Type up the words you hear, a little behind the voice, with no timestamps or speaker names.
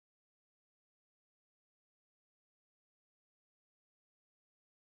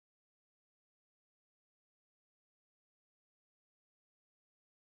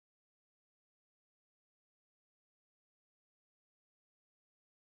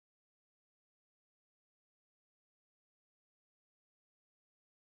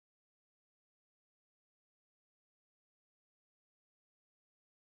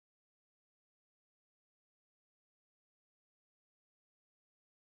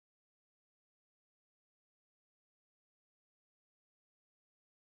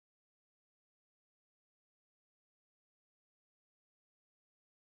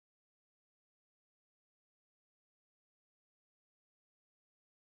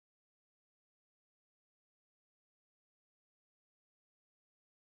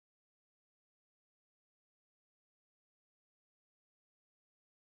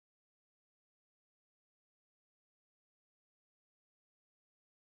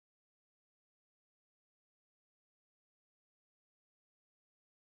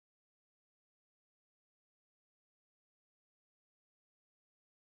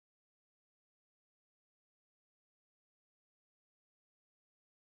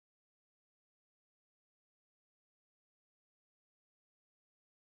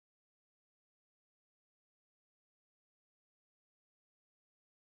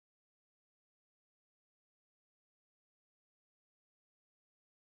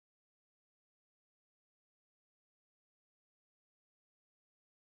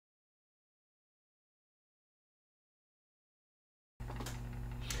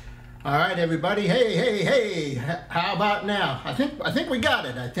All right, everybody. Hey. How about now? I think we got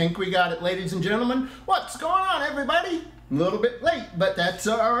it. I think we got it, ladies and gentlemen. What's going on, everybody? A little bit late, but that's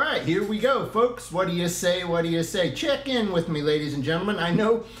all right. Here we go, folks. What do you say? What do you say? Check in with me, ladies and gentlemen. I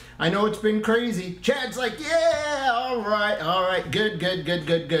know it's been crazy. Chad's like, yeah, all right. Good.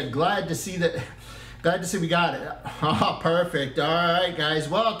 Glad to see that. Glad to see we got it. Oh, perfect. All right, guys.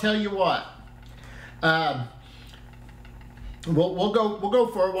 Well, I'll tell you what. We'll go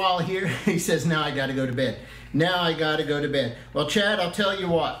for a while here. He says, now I got to go to bed. Well, Chad, I'll tell you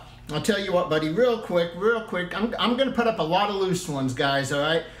what, buddy, real quick. I'm going to put up a lot of loose ones, guys, all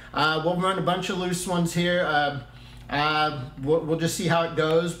right? We'll run a bunch of loose ones here. We'll just see how it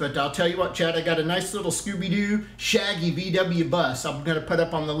goes, but I'll tell you what, Chad, I got a nice little Scooby-Doo Shaggy VW bus I'm going to put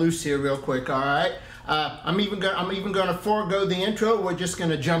up on the loose here real quick, all right? I'm even going to forego the intro. We're just going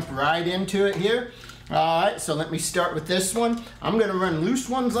to jump right into it here. Alright, so let me start with this one. I'm going to run loose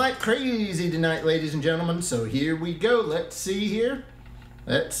ones like crazy tonight, ladies and gentlemen. So here we go. Let's see here.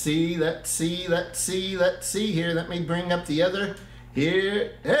 Let's see here. Let me bring up the other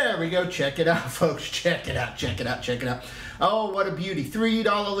here. There we go. Check it out, folks. Check it out. Oh, what a beauty.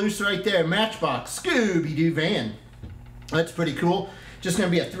 $3 loose right there. Matchbox Scooby-Doo van. That's pretty cool. Just going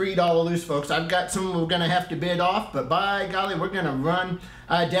to be a $3 loose, folks. I've got some we're going to have to bid off, but by golly, we're going to run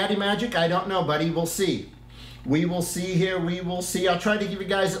Daddy Magic. I don't know, buddy. We'll see. We will see here. I'll try to give you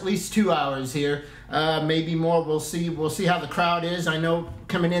guys at least 2 hours here, maybe more. We'll see how the crowd is. I know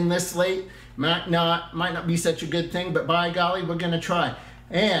coming in this late might not be such a good thing, but by golly, we're going to try.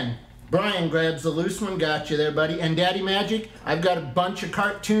 And Brian grabs the loose one. Got you there, buddy. And Daddy Magic, I've got a bunch of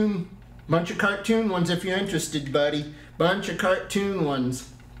cartoon ones if you're interested, buddy. Bunch of cartoon ones.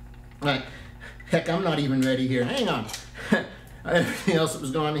 Right. Heck, I'm not even ready here. Hang on. Everything else that was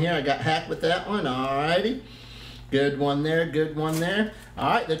going on here, I got hacked with that one. Alrighty. Good one there.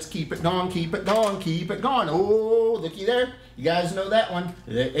 Alright, let's keep it going. Oh, looky there. You guys know that one.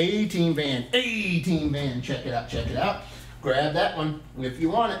 The A-Team van. Check it out. Grab that one if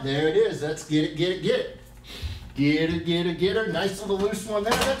you want it. There it is. Let's get it. Get her. Nice little loose one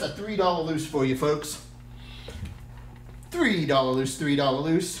there. That's a $3 loose for you, folks. $3 loose. $3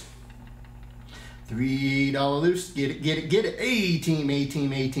 loose. Get it.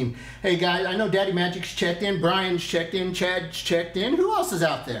 A-Team. Hey, guys, I know Daddy Magic's checked in. Brian's checked in. Chad's checked in. Who else is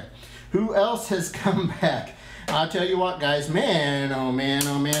out there? Who else has come back? I'll tell you what, guys. Man, oh man.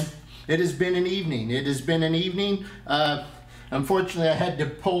 It has been an evening. Unfortunately, I had to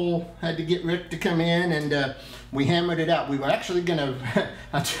get Rick to come in, and we hammered it out. We were actually gonna,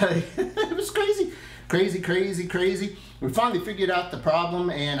 I'll tell you, it was crazy. We finally figured out the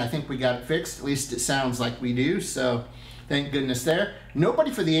problem, and I think we got it fixed. At least it sounds like we do, so thank goodness there. Nobody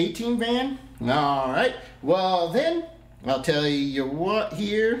for the A-Team van? All right. Well, then, I'll tell you what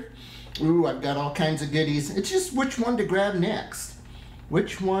here. Ooh, I've got all kinds of goodies. It's just which one to grab next. Like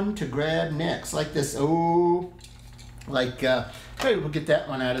this. Oh, like, hey, we'll get that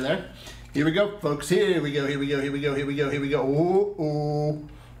one out of there. Here we go, folks. Here we go. Oh.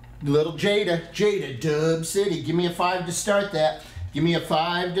 Little Jada, Dub City. Give me a 5 to start that.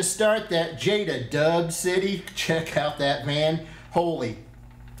 Jada, Dub City. Check out that van. Holy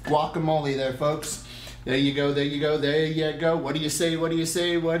guacamole there, folks. There you go. What do you say,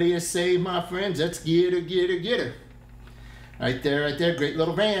 my friends? Let's get her. Right there. Great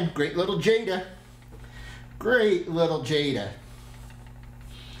little van. Great little Jada.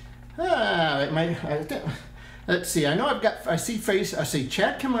 Let's see. I see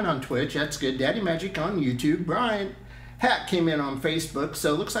Chad coming on Twitch. That's good. Daddy Magic on YouTube. Brian Hack came in on Facebook.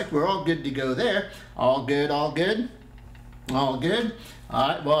 So it looks like we're all good to go there. All good. All right.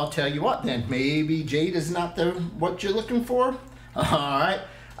 Well, I'll tell you what then. Maybe Jada's not what you're looking for. All right.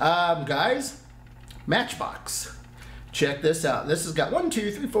 Guys, Matchbox. Check this out. This has got 1,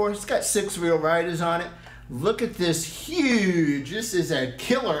 2, 3, 4. It's got 6 real riders on it. Look at this huge. This is a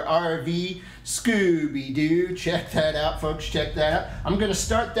killer RV Scooby-Doo. Check that out, folks. I'm going to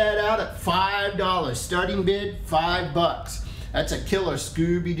start that out at $5. Starting bid, $5. That's a killer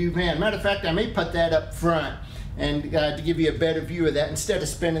Scooby-Doo van. Matter of fact, I may put that up front and to give you a better view of that instead of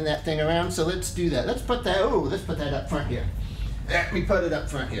spinning that thing around. So let's do that. Let's put that up front here. Let me put it up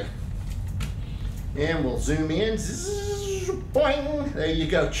front here. And we'll zoom in. Zzz, boing. There you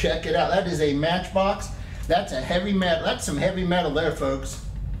go. Check it out. That is a Matchbox. That's a heavy metal. That's some heavy metal there, folks.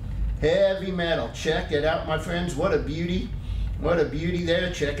 Heavy metal. Check it out, my friends. What a beauty.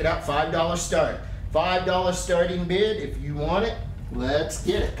 There. Check it out. $5 start. $5 starting bid. If you want it, let's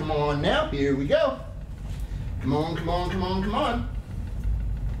get it. Come on now. Here we go. Come on.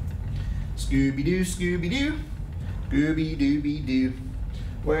 Scooby-Doo. Scooby-Dooby-Doo.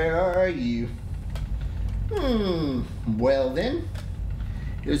 Where are you? Well then,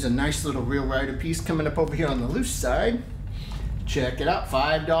 here's a nice little Real Rider piece coming up over here on the loose side. Check it out,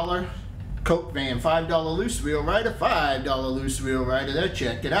 $5 Coke van, $5 loose Real Rider, $5 loose Real Rider there.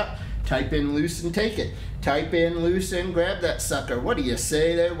 Check it out. Type in loose and take it. Type in loose and grab that sucker. What do you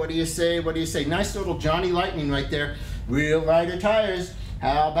say there? What do you say? What do you say? Nice little Johnny Lightning right there. Real Rider tires.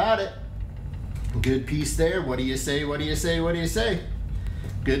 How about it? Good piece there. What do you say? What do you say? What do you say?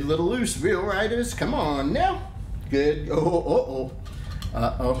 Good little loose Real Riders. Come on now. Good. Oh.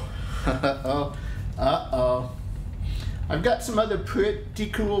 Uh-oh. Uh-oh. Uh-oh. I've got some other pretty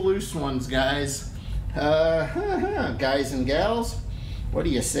cool loose ones, guys. Guys and gals. What do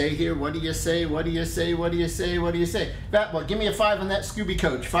you say here? What do you say? What do you say? What do you say? What do you say? Fat boy, give me a 5 on that Scooby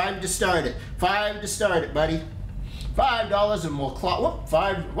Coach. 5 to start it. 5 to start it, buddy. $5 and we'll clock. Whoop,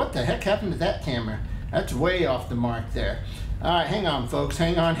 5. What the heck happened to that camera? That's way off the mark there. All right, hang on, folks.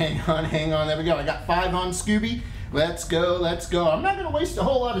 Hang on. There we go. I got 5 on Scooby. Let's go. Let's go. I'm not going to waste a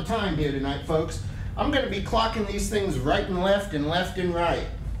whole lot of time here tonight, folks. I'm going to be clocking these things right and left and right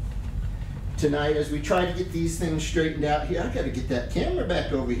tonight as we try to get these things straightened out here. I got to get that camera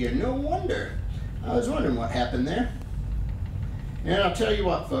back over here. No wonder. I was wondering what happened there. And I'll tell you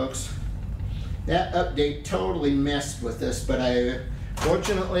what, folks. That update totally messed with us, but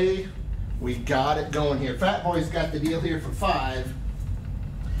fortunately, we got it going here. Fat Boy's got the deal here for 5.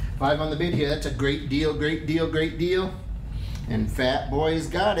 5 on the bid here. That's a great deal, great deal, great deal. And Fat Boy's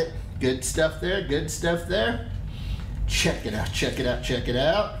got it. Good stuff there, good stuff there. Check it out, check it out, check it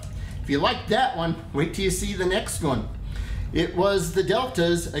out. If you like that one, wait till you see the next one. It was the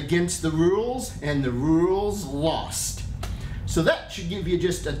Deltas against the Rules, and the Rules lost. So that should give you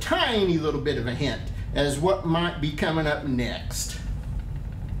just a tiny little bit of a hint as what might be coming up next.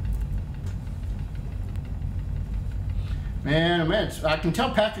 Man, oh man, I can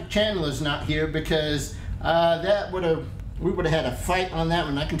tell Patrick Chandler's not here because we would have had a fight on that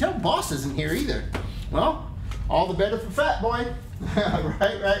one. I can tell Boss isn't here either. Well, all the better for Fat Boy.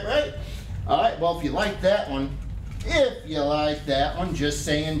 Right. All right, well, if you like that one, just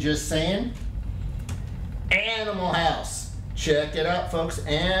saying, Animal House. Check it out, folks.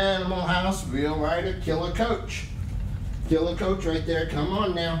 Animal House, Real Rider, Killer Coach. Killer Coach right there. Come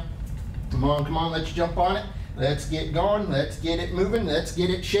on now. Come on, let's jump on it. Let's get going. Let's get it moving. Let's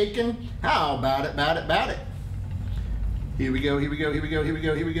get it shaking. How about it? Here we go.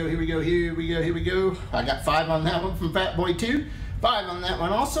 I got 5 on that one from Fat Boy too. 5 on that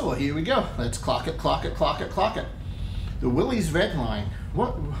one also. Well, here we go. Let's clock it. The Willie's Red Line.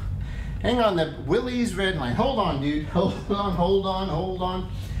 What? Hang on, the Willie's Red Line. Hold on, dude. Hold on.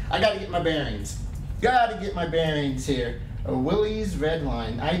 I gotta get my bearings. Here. A Willie's Red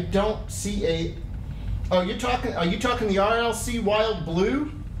Line. I don't see a... Oh, are you talking the RLC Wild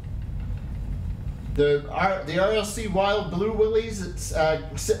Blue? The RLC Wild Blue Willys that's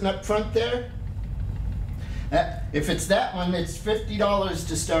sitting up front there. If it's that one, it's $50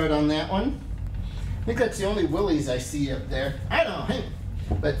 to start on that one. I think that's the only Willys I see up there. I don't know.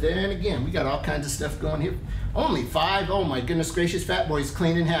 But then again, we got all kinds of stuff going here. Only 5. Oh my goodness gracious! Fat Boy's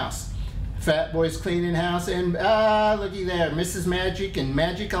cleaning house. And looky there, Mrs. Magic and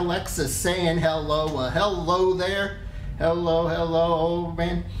Magic Alexa saying hello. Hello there. Hello, old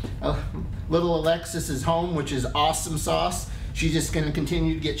man. Little Alexis is home, which is awesome sauce. She's just going to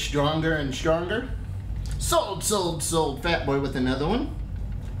continue to get stronger and stronger. Sold. Fat Boy with another one.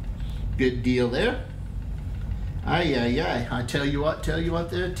 Good deal there. Aye. I tell you what.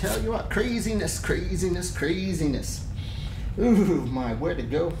 Craziness. Ooh, my, where to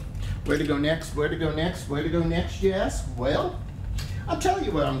go? Where to go next, yes? Well, I'll tell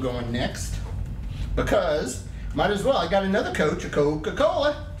you where I'm going next. Because, might as well, I got another coach, a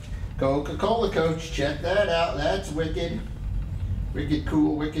Coca-Cola. Coca-Cola Coach, check that out. That's wicked. Wicked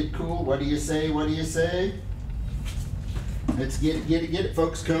cool. What do you say? Let's get it,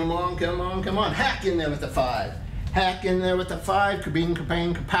 folks. Come on. Hack in there with the 5. Kabing,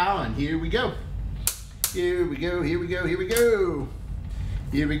 kapow, and here we go. Here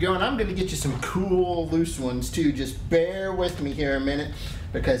we go, and I'm going to get you some cool loose ones too. Just bear with me here a minute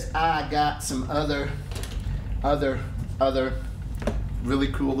because I got some other really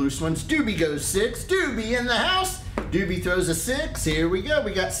cool loose ones. Doobie goes 6. Doobie in the house. Doobie throws a 6. Here we go.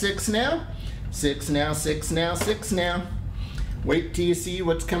 We got 6 now. 6 now. Wait till you see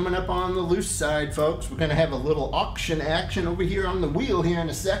what's coming up on the loose side, folks. We're going to have a little auction action over here on the wheel here in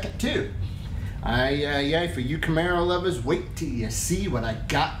a second too. Aye, for you Camaro lovers, wait till you see what I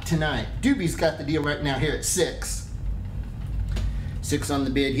got tonight. Doobie's got the deal right now here at 6. 6 on the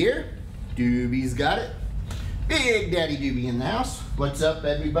bid here. Doobie's got it. Big Daddy Doobie in the house. What's up,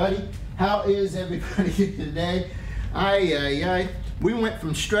 everybody? How is everybody today? We went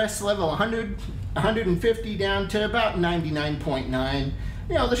from stress level 150 down to about 99.9.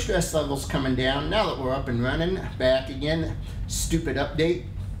 You know, the stress level's coming down. Now that we're up and running, back again. Stupid update.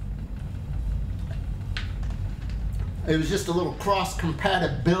 It was just a little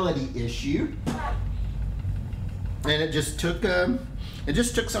cross-compatibility issue. And it just took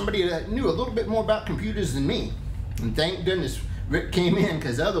somebody that knew a little bit more about computers than me. And thank goodness Rick came in,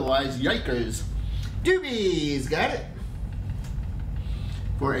 because otherwise, yikers. Doobie's got it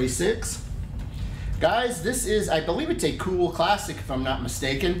for a 6. Guys, this is, I believe it's a cool classic if I'm not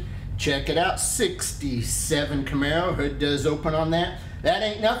mistaken. Check it out, 67 Camaro. Hood does open on that. That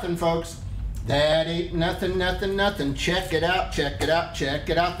ain't nothing, folks. That ain't nothing. Check it out, check it out,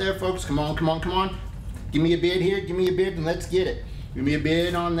 check it out there, folks. Come on, come on, come on. Give me a bid here, give me a bid, and let's get it. Give me a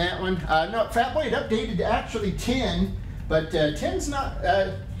bid on that one. No, Fatboy had updated to actually 10, but 10's not,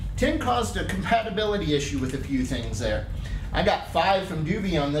 10 caused a compatibility issue with a few things there. I got 5 from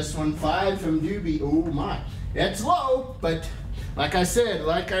Doobie on this one, 5 from Doobie. Oh my, it's low, but like I said,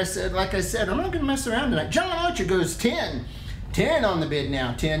 I'm not gonna mess around tonight. John Archer goes 10. 10 on the bid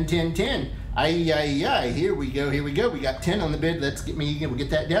now, 10. Here we go. We got 10 on the bid. We'll get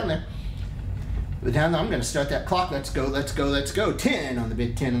that down there. Down there, I'm gonna start that clock. Let's go. 10 on the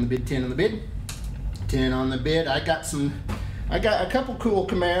bid, 10 on the bid, 10 on the bid. 10 on the bid. I got a couple cool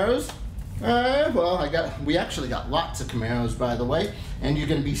Camaros. We actually got lots of Camaros, by the way, and you're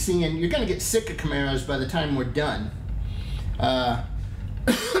gonna get sick of Camaros by the time we're done. I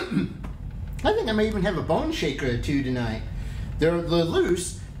think I may even have a bone shaker or 2 tonight. They're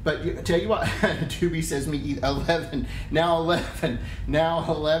loose, but I tell you what, Doobie says me eat 11, now 11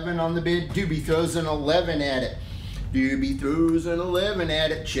 on the bid. Doobie throws an 11 at it.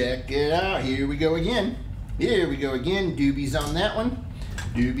 Check it out. Here we go again. Doobie's on that one.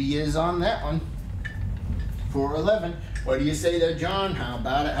 Doobie is on that one for 11. What do you say there, John? How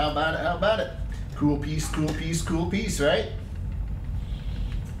about it? Cool piece, right?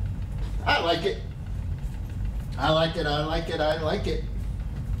 I like it.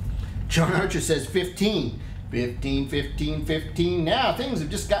 John Archer says 15. 15. Now things have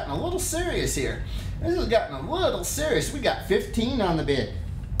just gotten a little serious here. This has gotten a little serious. We got 15 on the bid.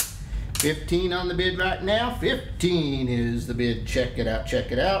 15 on the bid right now. 15 is the bid. Check it out.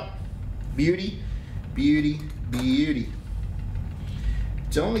 Beauty.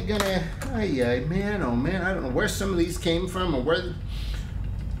 It's only gonna, man, oh man, I don't know where some of these came from or where.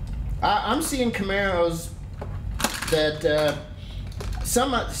 I'm seeing Camaros that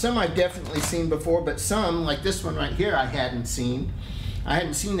some I've definitely seen before, but some, like this one right here, I hadn't seen. I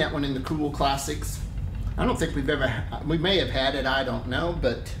hadn't seen that one in the cool classics. I don't think we may have had it, I don't know,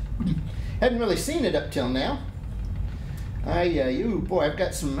 but hadn't really seen it up till now. Ooh, boy, I've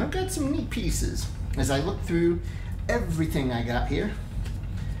got some neat pieces as I look through everything I got here.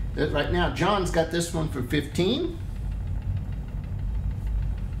 Right now, John's got this one for 15.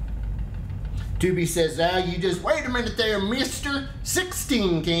 Doobie says, you just wait a minute there, mister.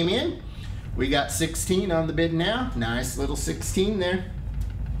 16 came in. We got 16 on the bid now. Nice little 16 there.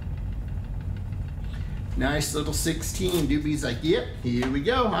 Nice little 16. Doobie's like, yep, here we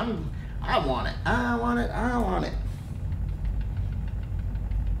go. I want it.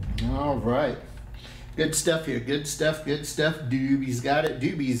 All right. Good stuff here. Good stuff. Doobie's got it.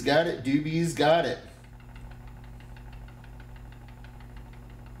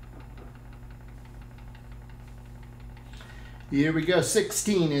 Here we go.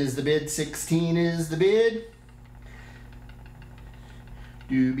 16 is the bid.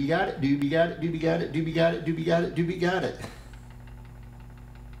 Doobie got it.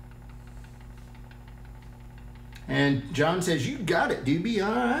 And John says, you got it, Doobie.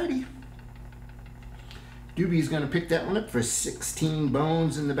 Alrighty. Doobie's gonna pick that one up for 16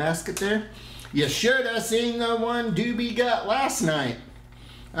 bones in the basket there. You sure that's ain't the one Doobie got last night.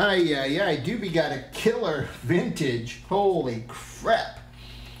 Doobie got a killer vintage. Holy crap.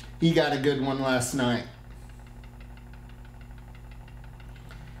 He got a good one last night.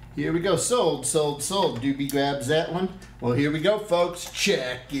 Here we go. Sold. Doobie grabs that one. Well, here we go, folks.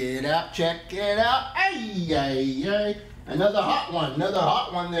 Check it out. Another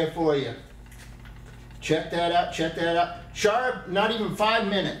hot one there for you. Check that out. Sharp, not even 5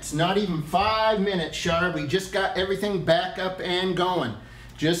 minutes. Sharp. We just got everything back up and going.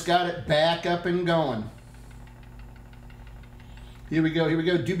 Here we go.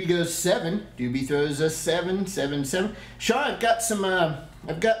 Doobie goes 7. Doobie throws a 7. Sure, I've got some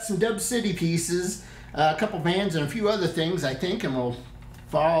Dub City pieces, a couple vans and a few other things, I think, and we'll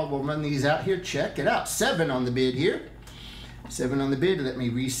We'll run these out here. Check it out. 7 on the bid here. 7 on the bid. Let me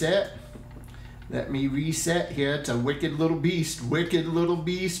reset. Let me reset here. It's a wicked little beast. Wicked little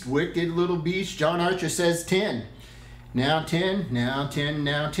beast. Wicked little beast. John Archer says 10. Now 10. Now 10.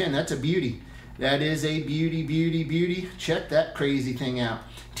 Now 10. That's a beauty. That is a beauty, beauty, beauty. Check that crazy thing out.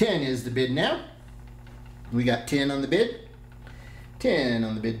 10 is the bid now. We got 10 on the bid. 10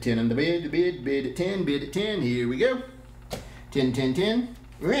 on the bid. 10 on the bid. Bid at 10. Bid at 10. Here we go. 10, 10, 10.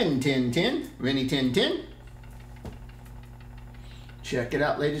 Ren 10, 10. Rennie 10, 10. Check it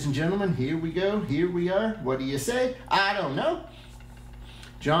out, ladies and gentlemen. Here we go. Here we are. What do you say? I don't know.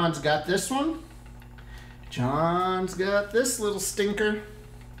 John's got this one. John's got this little stinker.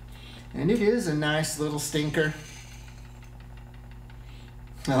 And it is a nice little stinker.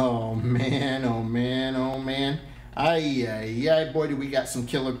 Oh man, oh man, oh man. Ay, ay, ay, boy, do we got some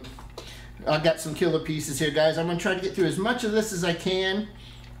killer. I got some killer pieces here, guys. I'm gonna try to get through as much of this as I can.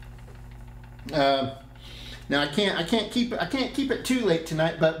 Now I can't keep it too late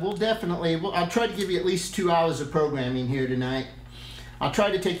tonight, but I'll try to give you at least 2 hours of programming here tonight. I'll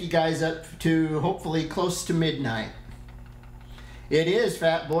try to take you guys up to hopefully close to midnight. It is,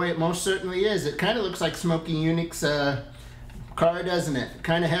 Fat Boy. It most certainly is. It kind of looks like Smokey Yunick's car, doesn't it? It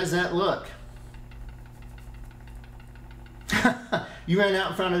kind of has that look. You ran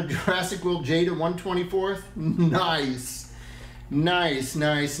out in front of Jurassic World Jada 124th. Nice. Nice,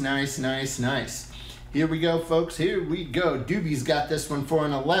 nice, nice, nice, nice. Here we go, folks. Here we go. Doobie's got this one for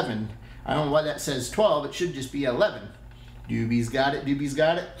an 11. I don't know why that says 12. It should just be 11. Doobie's got it. Doobie's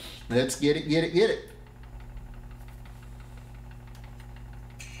got it. Let's get it, get it, get it.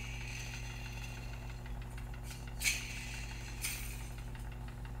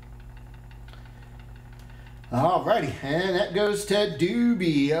 Alrighty, and that goes to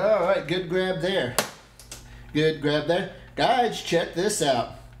Doobie. Alright, good grab there. Good grab there. Guys, check this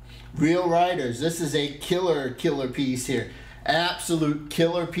out. Real Riders. This is a killer piece here. Absolute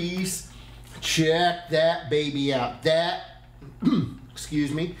killer piece. Check that baby out. That,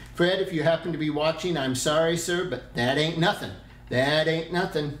 excuse me. Fred, if you happen to be watching, I'm sorry, sir, but that ain't nothing. That ain't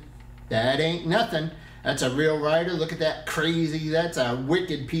nothing. That ain't nothing. That's a Real Rider. Look at that crazy. That's a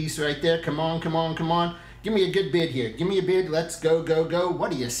wicked piece right there. Come on, come on, come on. Give me a good bid here. Give me a bid. Let's go, go, go.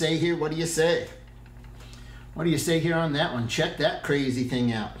 What do you say here? What do you say? What do you say here on that one? Check that crazy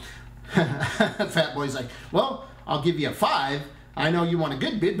thing out. Fat Boy's like, well, I'll give you a 5. I know you want a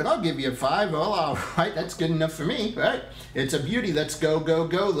good bid, but I'll give you a 5. Well, all right, that's good enough for me, right? It's a beauty. Let's go, go,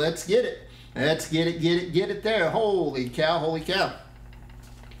 go. Let's get it. Let's get it, get it, get it there. Holy cow, holy cow.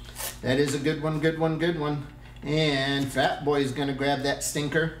 That is a good one, good one, good one. And Fat Boy's going to grab that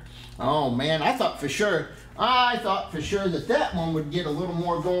stinker. Oh man, I thought for sure that that one would get a little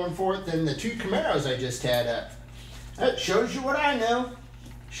more going for it than the 2 Camaros I just had up. That shows you what I know.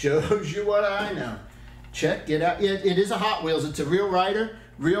 Shows you what I know. Check it out. It is a Hot Wheels. It's a Real Rider.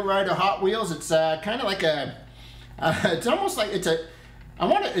 Real Rider Hot Wheels. It's kind of like a, it's almost like it's a,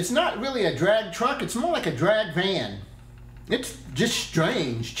 it's not really a drag truck. It's more like a drag van. It's just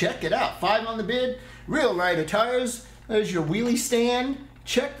strange. Check it out. 5 on the bid. Real Rider tires. There's your wheelie stand.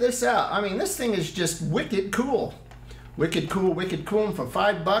 Check this out. I mean, this thing is just wicked cool. Wicked cool, wicked cool. And for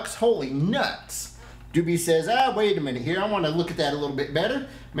 $5, holy nuts. Doobie says, wait a minute here. I want to look at that a little bit better.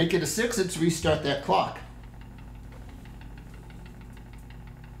 Make it a 6. Let's restart that clock.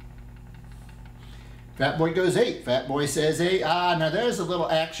 Fat Boy goes 8. Fat Boy says 8. Now there's a little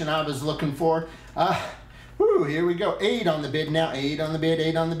action I was looking for. Whoo, here we go. 8 on the bid now. 8 on the bid,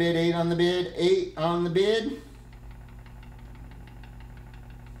 8 on the bid, 8 on the bid, 8 on the bid.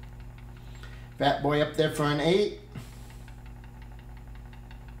 Fat Boy up there for an 8.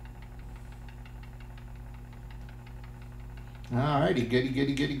 Alrighty, goody,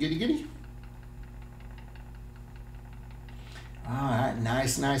 goody, goody, goody, goody. Alright,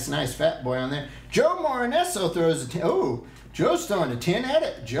 nice, nice, nice. Fat Boy on there. Joe Morinesso throws a 10. Oh, Joe's throwing a 10 at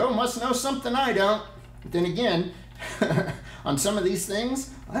it. Joe must know something I don't. But then again, on some of these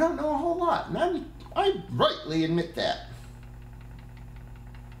things, I don't know a whole lot. And I rightly admit that.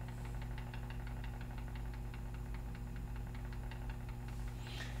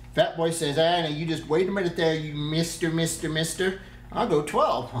 Fat Boy says, now you just wait a minute there, you mister. I'll go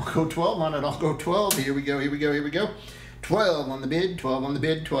 12. I'll go 12 on it. I'll go 12. Here we go, here we go, here we go. 12 on the bid, 12 on the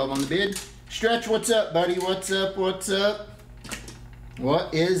bid, 12 on the bid. Stretch, what's up, buddy? What's up, what's up?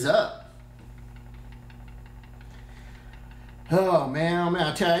 What is up? Oh, man,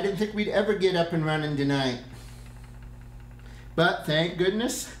 I'll tell you, I didn't think we'd ever get up and running tonight. But thank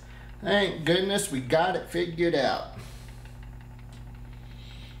goodness, we got it figured out.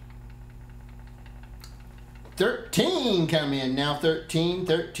 13 come in. Now 13,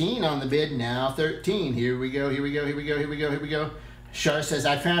 13 on the bid. Now 13. Here we go, here we go, here we go, here we go, here we go. Shar says,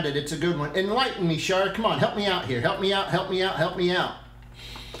 I found it. It's a good one. Enlighten me, Shar. Come on, help me out here. Help me out, help me out, help me out.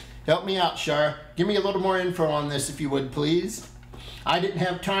 Help me out, Shar. Give me a little more info on this, if you would, please. I didn't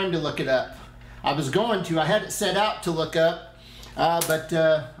have time to look it up. I was going to. I had it set out to look up, but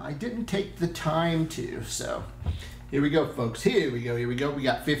I didn't take the time to. So here we go, folks. Here we go, here we go. We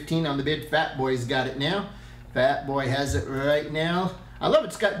got 15 on the bid. Fat Boy's got it now. Fat Boy has it right now. I love it.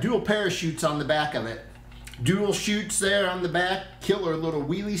 It's got dual parachutes on the back of it. Dual chutes there on the back. Killer little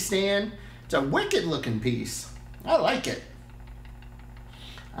wheelie stand. It's a wicked looking piece. I like it.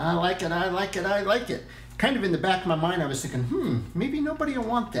 I like it, I like it, I like it. Kind of in the back of my mind, I was thinking, maybe nobody will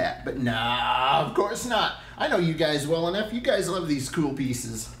want that. But nah, of course not. I know you guys well enough. You guys love these cool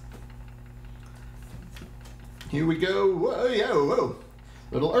pieces. Here we go. Whoa, yo, whoa.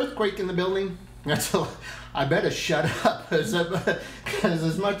 Little earthquake in the building. I better shut up, because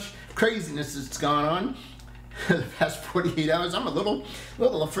as much craziness that's gone on the past 48 hours, I'm a little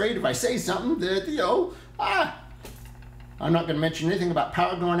afraid if I say something that, I'm not going to mention anything about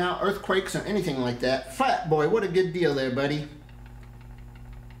power going out, earthquakes, or anything like that. Fat Boy, what a good deal there, buddy.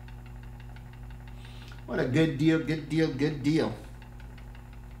 What a good deal, good deal, good deal.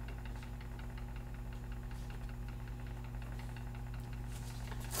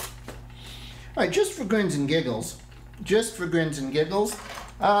 All right, just for grins and giggles,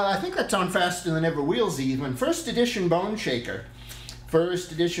 I think that's on Faster Than Ever Wheels even. First edition bone shaker.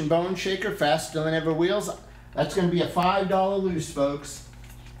 First edition bone shaker, Faster Than Ever Wheels. That's going to be a $5 loose, folks.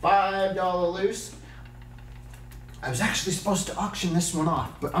 $5 loose. I was actually supposed to auction this one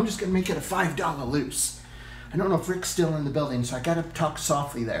off, but I'm just going to make it a $5 loose. I don't know if Rick's still in the building, so I got to talk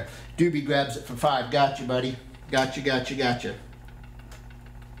softly there. Doobie grabs it for $5. Gotcha, buddy. Gotcha, gotcha, gotcha.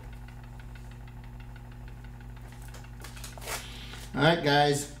 All right,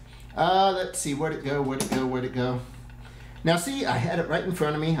 guys. Let's see. Where'd it go? Where'd it go? Where'd it go? Now, see, I had it right in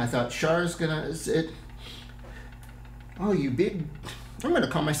front of me. I thought Char's going to... Oh, you big... I'm going to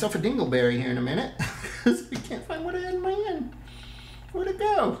call myself a dingleberry here in a minute. Because I can't find what I had in my hand. Where'd it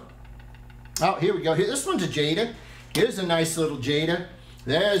go? Oh, here we go. Here, this one's a Jada. Here's a nice little Jada.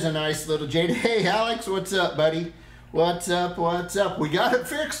 There's a nice little Jada. Hey, Alex, what's up, buddy? What's up? What's up? We got it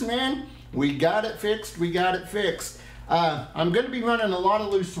fixed, man. We got it fixed. We got it fixed. I'm going to be running a lot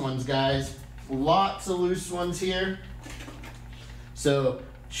of loose ones, guys. Lots of loose ones here. So...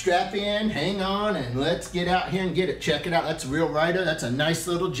 strap in, hang on, and let's get out here and get it. Check it out. That's a real rider. That's a nice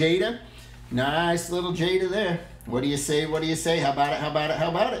little Jada. Nice little Jada there. What do you say? What do you say? How about it? How about it? How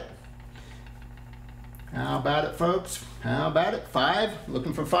about it? How about it, folks? How about it? 5.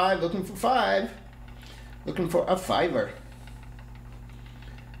 Looking for 5. Looking for 5. Looking for a 5er.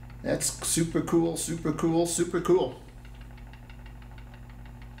 That's super cool. Super cool. Super cool.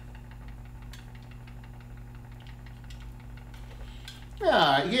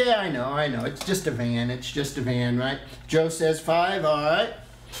 Yeah, I know. It's just a van. It's just a van, right? Joe says 5. All right.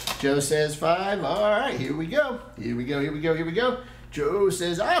 Joe says 5. All right. Here we go. Here we go. Here we go. Here we go. Joe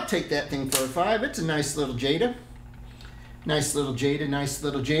says, I'll take that thing for a 5. It's a nice little Jada. Nice little Jada. Nice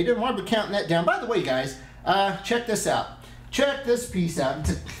little Jada. While we're counting that down, by the way, guys, check this out. Check this piece out.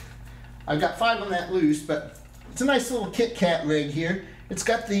 I've got 5 on that loose, but it's a nice little Kit Kat rig here. It's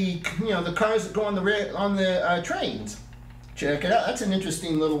got the the cars that go on the trains. Check it out. That's an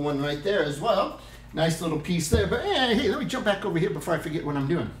interesting little one right there as well. Nice little piece there. But hey, let me jump back over here before I forget what I'm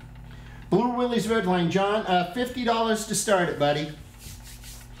doing. Blue Willie's Red Line, John. $50 to start it, buddy.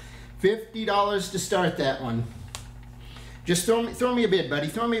 $50 to start that one. Just throw me a bid, buddy.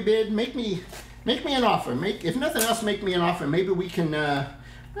 Throw me a bid. Make me an offer. If nothing else, make me an offer. Maybe we can.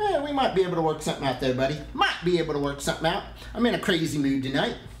 We might be able to work something out there, buddy. Might be able to work something out. I'm in a crazy mood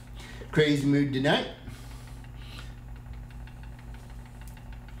tonight. Crazy mood tonight.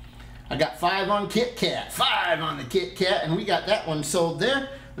 I got 5 on Kit Kat. 5 on the Kit Kat, and we got that one sold there.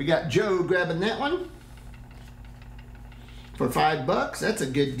 We got Joe grabbing that one for $5. That's a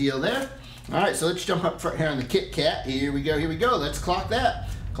good deal there. All right, so let's jump up front here on the Kit Kat. Here we go. Here we go. Let's clock that.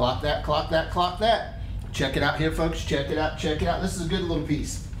 Clock that. Clock that. Clock that. Check it out here, folks. Check it out. Check it out. This is a good little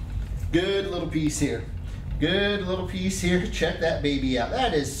piece. Good little piece here. Good little piece here. Check that baby out.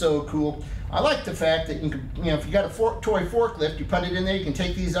 That is so cool. I like the fact that you can, if you got a toy forklift, you put it in there. You can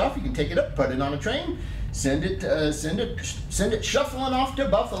take these off. You can take it up, put it on a train, send it shuffling off to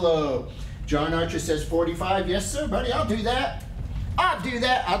Buffalo. John Archer says 45. Yes, sir, buddy. I'll do that. I'll do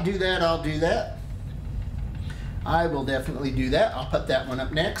that. I'll do that. I'll do that. I will definitely do that. I'll put that one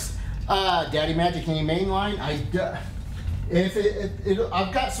up next. Daddy Magic any mainline? I've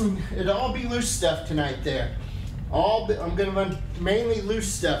got some. It'll all be loose stuff tonight there. I'm going to run mainly loose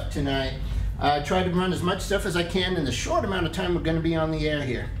stuff tonight. Try to run as much stuff as I can in the short amount of time we're going to be on the air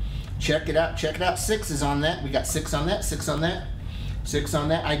here. Check it out, check it out. 6 is on that. We got 6 on that, 6 on that, 6 on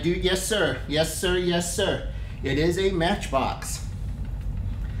that. I do, yes sir, yes sir, yes sir. It is a matchbox.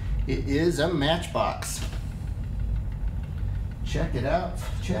 It is a matchbox. Check it out,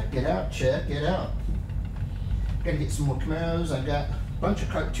 check it out, check it out. Gotta get some more Camaros. I got a bunch of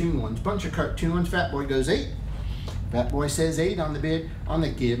cartoon ones, Fat Boy goes 8. Fat Boy says 8 on the bid. On the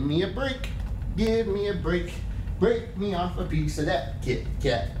give me a break, give me a break. Break me off a piece of that Kit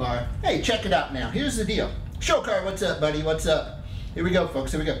Kat bar. Hey, check it out now. Here's the deal. Show car, what's up, buddy? What's up? Here we go,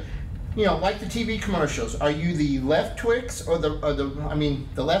 folks. Here we go. You know, like the TV commercials. Are you the left Twix or the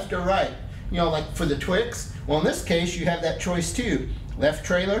left or right? You know, like for the Twix. Well, in this case, you have that choice too. Left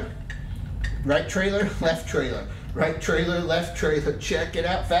trailer, right trailer, left trailer, right trailer, left trailer. Check it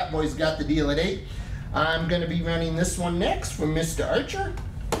out. Fat Boy's got the deal at 8. I'm going to be running this one next from Mr. Archer.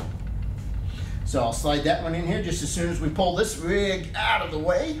 So I'll slide that one in here just as soon as we pull this rig out of the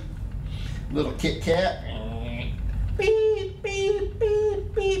way. Little Kit Kat. Beep, beep,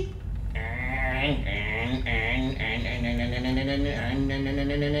 beep, beep.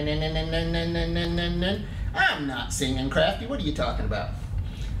 I'm not singing, Crafty. What are you talking about?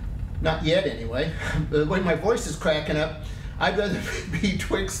 Not yet, anyway. The way my voice is cracking up, I'd rather be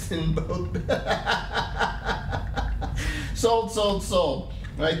Twix than both. Sold, sold, sold.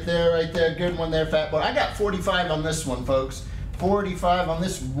 Right there. Good one there, Fat Boy. I got 45 on this one, folks. 45 on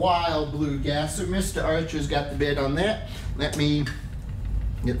this wild blue gasser. Mr. Archer's got the bid on that. Let me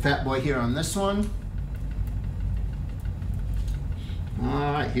get Fat Boy here on this one.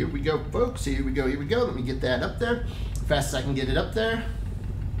 All right, here we go, folks. Here we go, here we go. Let me get that up there. Fast as I can get it up there.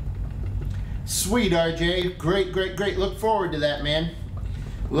 Sweet, RJ. Great, great, great. Look forward to that, man.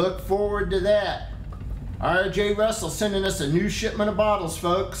 Look forward to that. RJ Russell sending us a new shipment of bottles,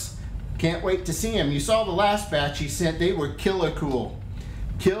 folks. Can't wait to see him. You saw the last batch he sent. They were killer cool.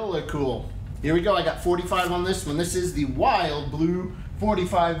 Killer cool. Here we go. I got 45 on this one. This is the Wild Blue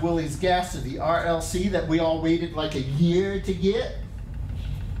 45 Willys Gas of the RLC that we all waited like a year to get.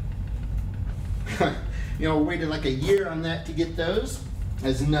 You know, we waited like a year on that to get those.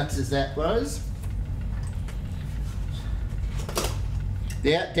 As nuts as that was.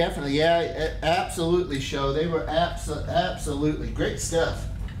 Yeah, definitely. Yeah, absolutely, show. They were absolutely great stuff.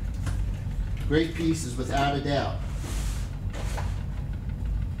 Great pieces, without a doubt.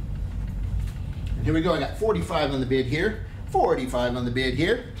 And here we go. I got 45 on the bid here. 45 on the bid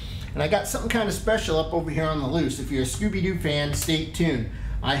here. And I got something kind of special up over here on the loose. If you're a Scooby-Doo fan, stay tuned.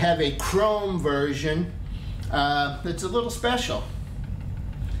 I have a chrome version that's a little special.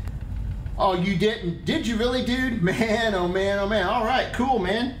 Oh, you didn't? Did you really, dude? Man, oh man, oh man. All right, cool,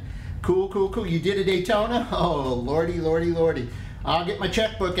 man. Cool, cool, cool. You did a Daytona? Oh, lordy, lordy, lordy. I'll get my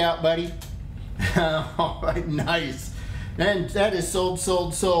checkbook out, buddy. All right, nice. And that is sold,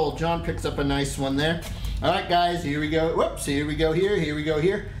 sold, sold. John picks up a nice one there. All right, guys, here we go. Whoops, here we go here, here we go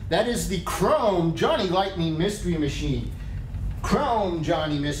here. That is the Chrome Johnny Lightning Mystery Machine. Chrome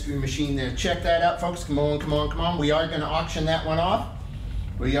Johnny Mystery Machine there. Check that out, folks. Come on, come on, come on. We are going to auction that one off.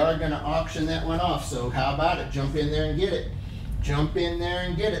 We are going to auction that one off. So how about it? Jump in there and get it. Jump in there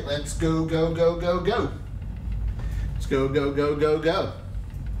and get it. Let's go, go, go, go, go. Let's go, go, go, go, go.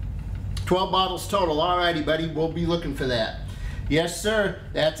 12 bottles total. Alrighty, buddy. We'll be looking for that. Yes, sir.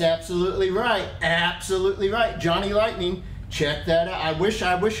 That's absolutely right. Absolutely right. Johnny Lightning. Check that out. I wish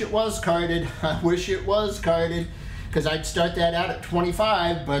it was carded. I wish it was carded, because I'd start that out at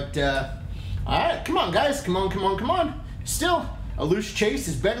 25. But all right, come on, guys. Come on, come on, come on. Still, a loose chase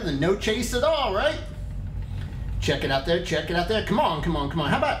is better than no chase at all, right? Check it out there. Check it out there. Come on, come on, come on.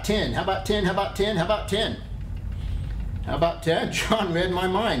 How about 10? How about 10? How about 10? How about 10? How about 10? John read my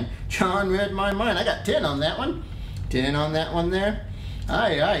mind. John read my mind. I got 10 on that one. 10 on that one there.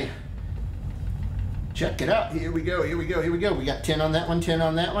 Aye, aye. Check it out. Here we go. Here we go. Here we go. We got 10 on that one. 10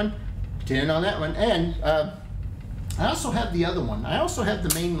 on that one. 10 on that one. And I also have the other one. I also have the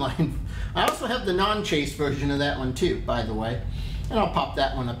mainline. I also have the non-chase version of that one too, by the way. And I'll pop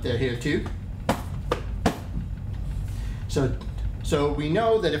that one up there here too. So we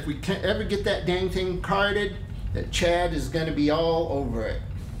know that if we ever get that dang thing carded, that Chad is going to be all over it.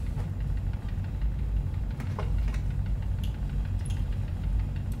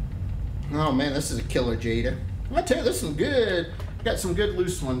 Oh man, this is a killer Jada. I tell you, this is some good. Got some good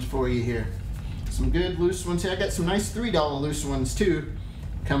loose ones for you here. Some good loose ones here. I got some nice $3 loose ones too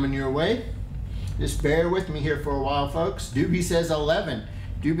coming your way. Just bear with me here for a while, folks. Doobie says 11.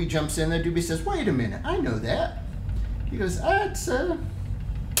 Doobie jumps in there. Doobie says, wait a minute, I know that. He goes, that's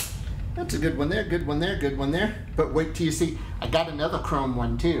That's a good one there, good one there, good one there. But wait till you see, I got another chrome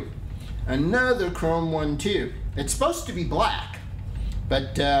one too. Another chrome one too. It's supposed to be black,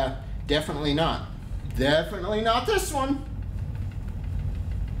 but definitely not. Definitely not this one.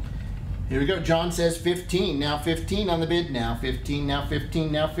 Here we go. John says 15. Now 15 on the bid. Now 15. Now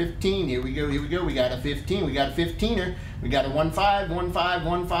 15. Now 15. Here we go. Here we go. We got a 15. We got a 15er. We got a 1-5. 1-5.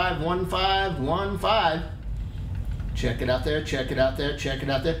 1-5. 1-5. 1-5. Check it out there. Check it out there. Check it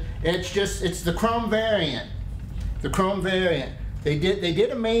out there. It's the chrome variant. The chrome variant. They did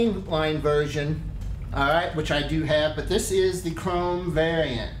a mainline version, all right, which I do have, but this is the chrome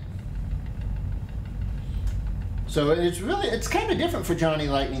variant. So it's kind of different for Johnny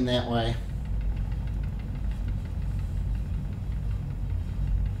Lightning that way.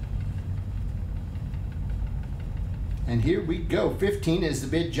 And here we go. 15 is the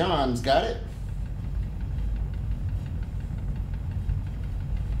bid. John's got it.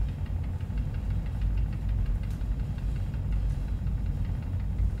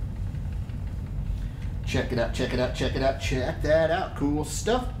 Check it out, check it out, check it out, check that out. Cool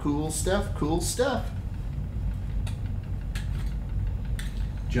stuff, cool stuff, cool stuff.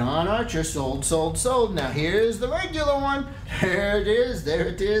 John Archer, sold, sold, sold. Now here's the regular one. There it is, there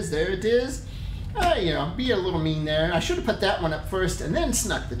it is, there it is. You know, be a little mean there. I should have put that one up first and then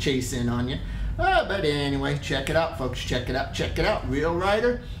snuck the chase in on you. But anyway, check it out, folks. Check it out, check it out. Real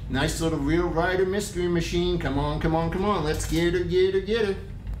Rider. Nice little Real Rider mystery machine. Come on, come on, come on. Let's get her, get her, get her.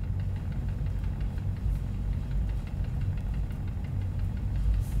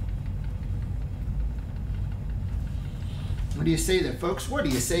 What do you say there, folks? What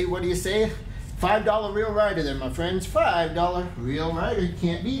do you say? What do you say? $5 Real Rider there, my friends. $5 Real Rider. You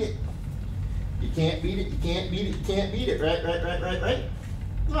can't beat it. You can't beat it. You can't beat it. You can't beat it. Right, right, right, right, right.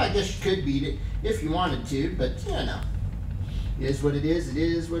 Well, I guess you could beat it if you wanted to, but you know. It is what it is. It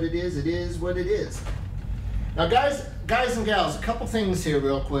is what it is. It is what it is. Now, guys and gals, a couple things here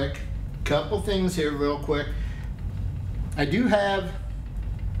real quick. Couple things here real quick.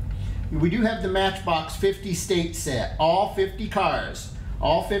 We do have the Matchbox 50 state set, all 50 cars,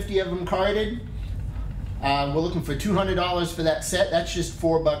 all 50 of them carded. We're looking for $200 for that set. That's just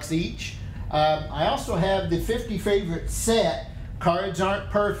 $4 each. I also have the 50 favorite set. Cards aren't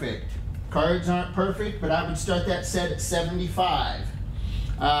perfect. Cards aren't perfect, but I would start that set at 75.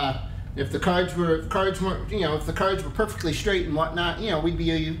 If the cards were perfectly straight and whatnot, you know, we'd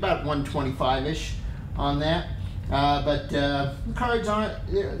be about 125-ish on that. But the cards aren't,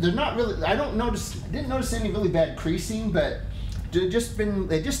 they're not really, I didn't notice any really bad creasing, but they just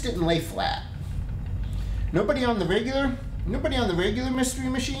didn't lay flat. Nobody on the regular mystery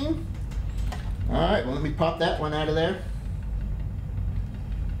machine? All right, well, let me pop that one out of there.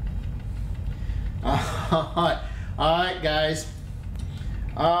 All right, guys.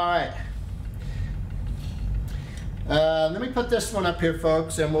 All right. Let me put this one up here,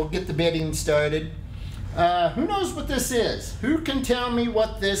 folks, and we'll get the bidding started. Who knows what this is? Who can tell me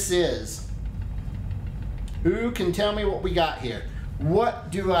what this is? Who can tell me what we got here?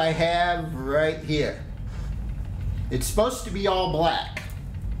 What do I have right here? It's supposed to be all black.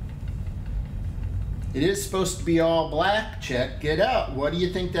 It is supposed to be all black. Check it out. What do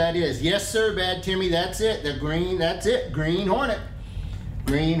you think that is? Yes, sir, Bad Timmy. That's it. The green. That's it. Green Hornet.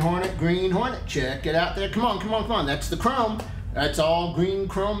 Green Hornet. Green Hornet. Check it out there. Come on, come on, come on. That's the chrome. That's all green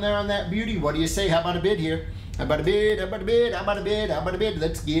chrome there on that beauty. What do you say? How about a bid here? How about a bid? How about a bid? How about a bid? How about a bid?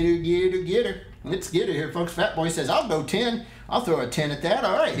 Let's get her, get her, get her. Let's get her here, folks. Fat Boy says, I'll go 10. I'll throw a 10 at that.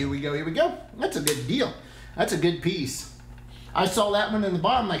 All right, here we go, here we go. That's a good deal. That's a good piece. I saw that one in the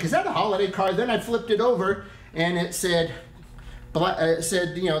bottom, like, is that a holiday card? Then I flipped it over, and it said,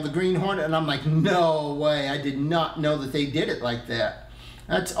 you know, the Green Hornet, and I'm like, no way. I did not know that they did it like that.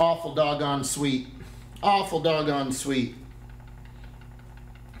 That's awful doggone sweet. Awful doggone sweet.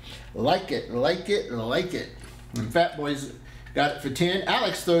 Like it, like it, like it. And Fat Boy's got it for 10.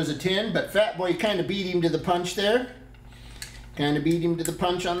 Alex throws a 10, but Fat Boy kind of beat him to the punch there. Kind of beat him to the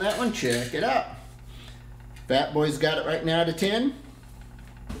punch on that one. Check it out. Fat Boy's got it right now to 10.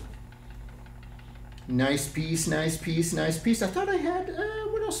 Nice piece, nice piece, nice piece. I thought I had,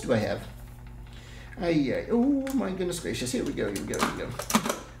 what else do I have? Oh my goodness gracious. Here we go, here we go, here we go.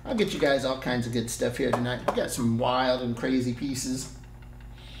 I'll get you guys all kinds of good stuff here tonight. We got some wild and crazy pieces.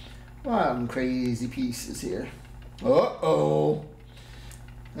 Wild and crazy pieces here. Uh-oh.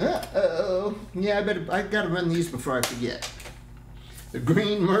 Uh-oh. Yeah, I gotta run these before I forget. The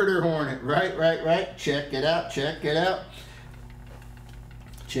Green Murder Hornet. Right, right, right. Check it out, check it out.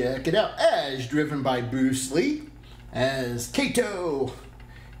 Check it out. As driven by Bruce Lee. As Kato.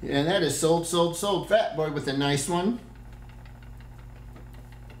 And that is sold, sold, sold. Fat Boy with a nice one.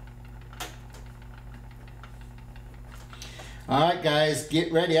 All right, guys,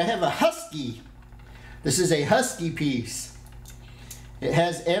 get ready. I have a husky. This is a husky piece. It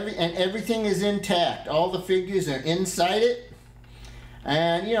has everything is intact. All the figures are inside it,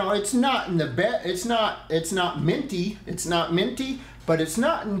 and you know it's not in the it's not minty. It's not minty, but it's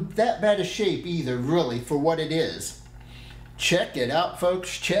not in that bad a shape either, really, for what it is. Check it out,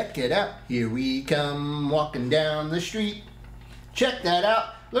 folks. Check it out. Here we come walking down the street. Check that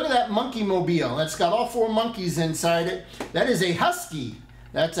out. Look at that monkey mobile. It's got all 4 monkeys inside it. That is a husky.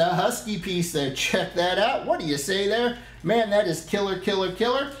 That's a husky piece there. Check that out. What do you say there? Man, that is killer, killer,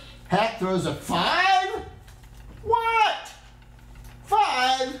 killer. Hat throws a 5? What?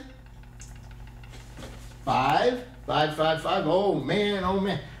 5? 5? 5, 5, 5. Oh, man, oh,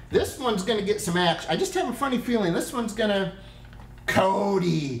 man. This one's going to get some action. I just have a funny feeling this one's going to...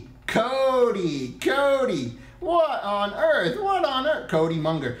 Cody. Cody. Cody. What on earth? What on earth? Cody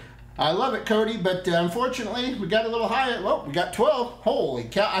Munger. I love it, Cody, but unfortunately, we got a little higher. Well, we got 12. Holy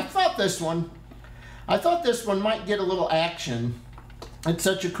cow. I thought this one might get a little action. It's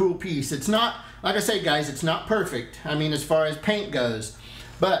such a cool piece. It's not, like I say, guys, it's not perfect. I mean, as far as paint goes.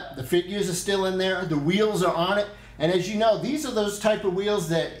 But the figures are still in there. The wheels are on it. And as you know, these are those type of wheels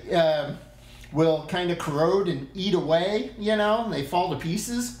that will kind of corrode and eat away, you know. They fall to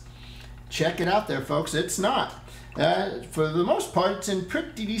pieces. Check it out there, folks. It's not. For the most part, it's in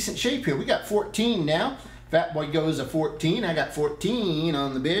pretty decent shape here. We got 14 now. Fat Boy goes a 14. I got 14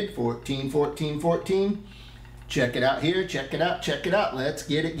 on the bid. 14, 14, 14. Check it out here. Check it out. Check it out. Let's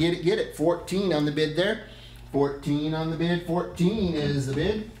get it, get it, get it. 14 on the bid there. 14 on the bid. 14 is the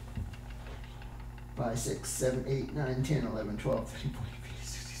bid. 5, 6, 7, 8, 9, 10, 11, 12, 13, 14, 15,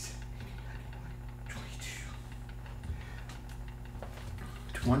 16, 17, 18, 19, 20.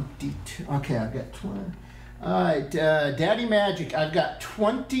 22. Okay, I've got 20. All right, Daddy Magic. I've got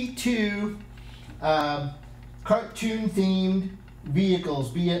 22 cartoon-themed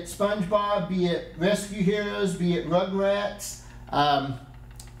vehicles, be it SpongeBob, be it Rescue Heroes, be it Rugrats.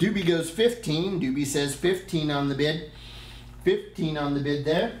 Doobie goes 15. Doobie says 15 on the bid. 15 on the bid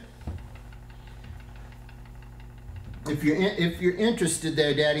there. If you're interested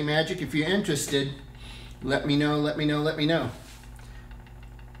there, Daddy Magic, if you're interested, let me know, let me know, let me know.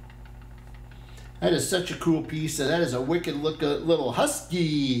 That is such a cool piece. That is a wicked little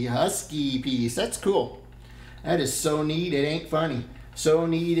husky piece. That's cool. That is so neat, it ain't funny. So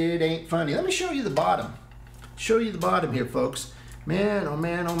neat, it ain't funny. Let me show you the bottom. Show you the bottom here, folks. Man, oh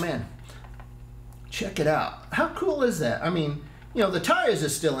man, oh man. Check it out. How cool is that? I mean, you know, the tires are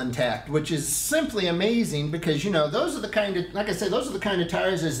still intact, which is simply amazing because, you know, those are the kind of, like I said, those are the kind of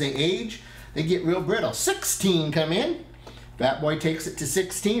tires as they age, they get real brittle. 16 come in. Fat Boy takes it to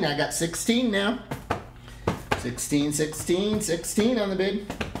 16. I got 16 now. 16, 16, 16 on the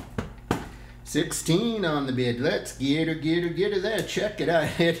bid. 16 on the bid. Let's get her there. Check it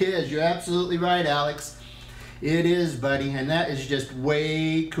out. It is. You're absolutely right, Alex. It is, buddy. And that is just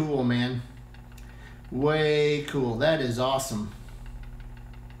way cool, man. Way cool. That is awesome.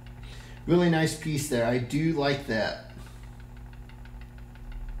 Really nice piece there. I do like that.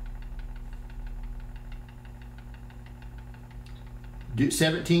 Do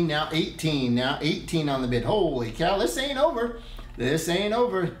 17, now 18. Now 18 on the bid. Holy cow, this ain't over. This ain't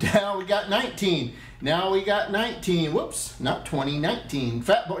over. Now we got 19. Now we got 19. Whoops, not 20, 19.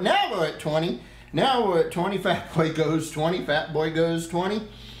 Fat Boy, now we're at 20. Now we're at 20. Fat Boy goes 20. Fat Boy goes 20.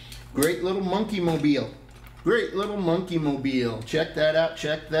 Great little monkey mobile. Great little monkey mobile. Check that out.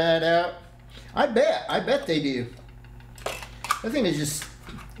 Check that out. I bet they do. I think it's just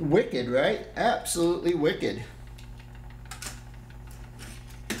wicked, right? Absolutely wicked.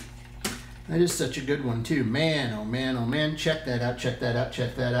 That is such a good one too. Man, oh man, oh man. Check that out. Check that out.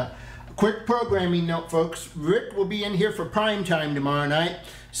 Check that out. Quick programming note, folks. Rick will be in here for prime time tomorrow night.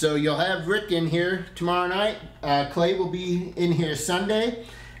 So you'll have Rick in here tomorrow night. Clay will be in here Sunday.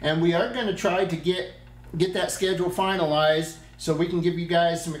 And we are going to try to get that schedule finalized so we can give you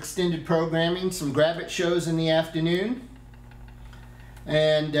guys some extended programming, some grab-it shows in the afternoon.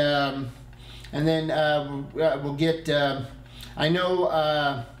 And then we'll get, I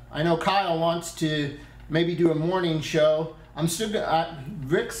know Kyle wants to maybe do a morning show. I'm still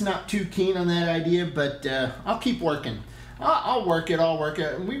Rick's not too keen on that idea, but I'll keep working. I'll work it.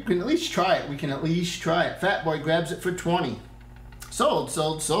 We can at least try it. We can at least try it. Fat Boy grabs it for 20. Sold,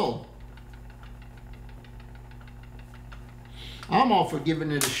 sold, sold. I'm all for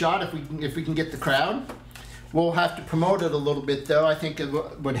giving it a shot if we can get the crowd. We'll have to promote it a little bit though. I think it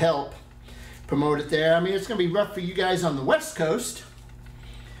would help promote it there. I mean, it's going to be rough for you guys on the West Coast.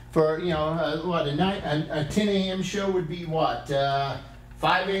 For, you know, what, a 10 a.m. show would be what,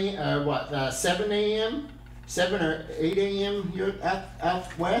 5 a.m., 7 a.m.? 7 or 8 a.m. You're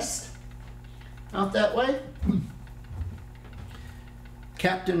out west? Out that way?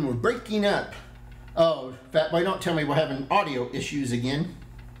 Captain, we're breaking up. Oh, Fat Boy, don't tell me we're having audio issues again.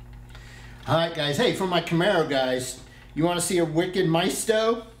 Alright guys, hey, for my Camaro guys, you want to see a wicked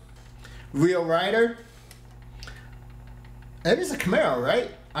Maisto? Real rider? That is a Camaro,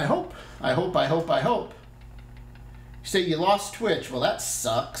 right? I hope. You say you lost Twitch. Well, that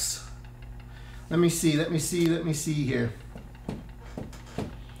sucks. Let me see here.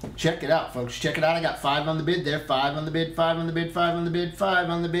 Check it out, folks. Check it out. I got 5 on the bid there. 5 on the bid, 5 on the bid, 5 on the bid, 5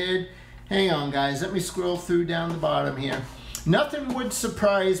 on the bid. Hang on, guys. Let me scroll through down the bottom here. Nothing would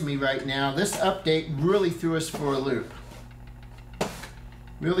surprise me right now. This update really threw us for a loop.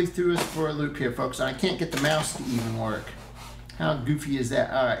 Really threw us for a loop here, folks. I can't get the mouse to even work. How goofy is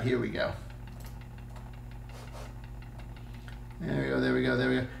that? All right, here we go. There we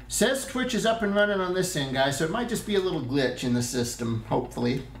go. Says Twitch is up and running on this end, guys, so it might just be a little glitch in the system,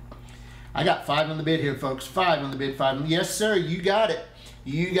 hopefully. I got 5 on the bid here, folks. 5 on the bid, 5 on the bid. Yes, sir, you got it.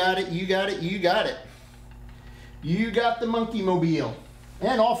 You got it. You got the monkey mobile.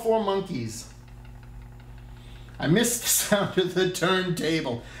 And all 4 monkeys. I missed the sound of the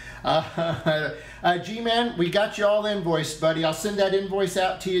turntable. G-Man, we got you all invoiced, buddy. I'll send that invoice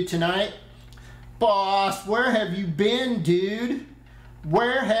out to you tonight. Boss, where have you been, dude?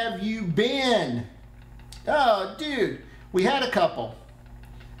 Where have you been? Oh, dude, we had a couple.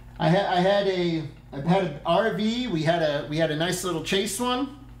 I had an RV. We had a nice little chase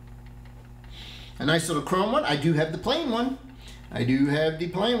one. A nice little chrome one. I do have the plain one. I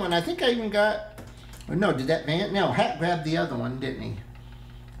think I even got. Oh, no, did that van? No, Hack grabbed the other one, didn't he?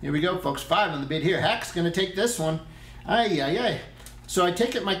 Here we go, folks. 5 on the bid here. Hack's gonna take this one. Ay. So I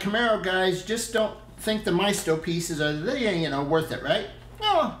take it my Camaro guys just don't think the Maisto pieces are, you know, worth it, right?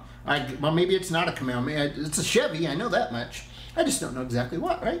 Oh, well, maybe it's not a Camaro. Maybe it's a Chevy. I know that much. I just don't know exactly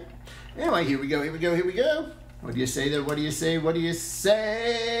what, right? Anyway, here we go. What do you say there? What do you say?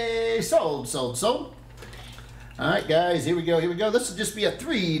 Sold. All right, guys, here we go. This will just be a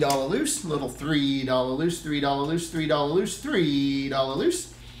 $3 loose. Little $3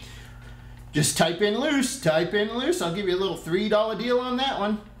 loose. Just type in loose. I'll give you a little $3 deal on that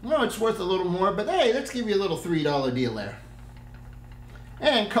one. No, it's worth a little more, but hey, let's give you a little $3 deal there.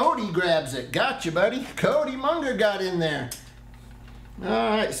 And Cody grabs it. Gotcha, buddy. Cody Munger got in there. All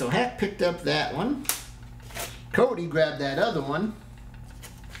right, so Hack picked up that one. Cody grabbed that other one.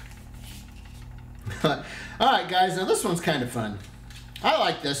 All right, guys, now this one's kind of fun. I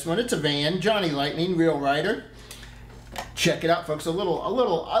like this one. It's a van. Johnny Lightning, real rider. Check it out, folks. A little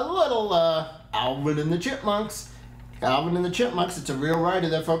Alvin and the Chipmunks. It's a real rider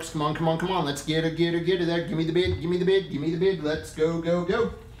there, folks. Come on. Let's get her there. Give me the bid. Let's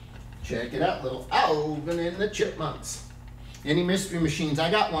go. Check it out, little Alvin and the Chipmunks. Any mystery machines?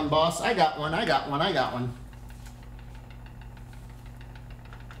 I got one, boss. I got one.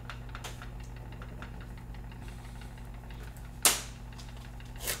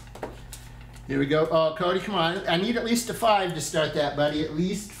 Here we go. Oh, Cody, come on. I need at least a 5 to start that, buddy. At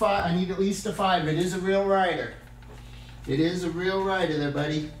least 5. I need at least a 5. It is a real rider. There,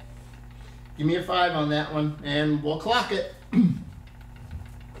 buddy. Give me a 5 on that one, and we'll clock it.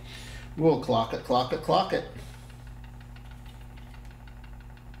 We'll clock it.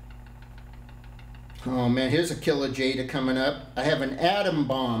 Oh, man, here's a Killer Jada coming up. I have an Atom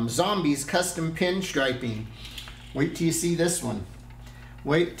Bomb. Zombies custom pinstriping. Wait till you see this one.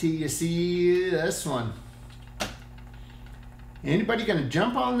 Anybody gonna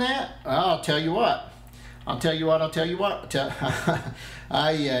jump on that? I'll tell you what. You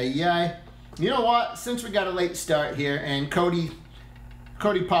know what? Since we got a late start here and Cody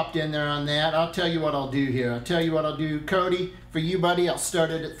popped in there on that, I'll tell you what I'll do here. Cody, for you, buddy, I'll start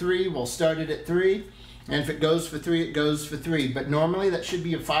it at 3. We'll start it at 3. And if it goes for 3, it goes for 3. But normally that should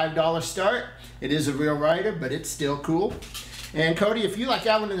be a $5 start. It is a real rider, but it's still cool. And Cody, if you like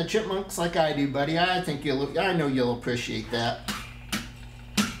Alvin and the Chipmunks like I do, buddy, I know you'll appreciate that.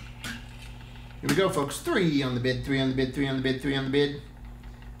 Here we go, folks. 3 on the bid.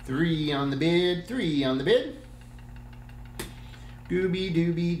 Gooby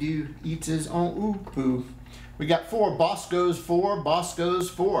dooby doo eats his own oo-poo. We got 4. Boss goes 4. Boss goes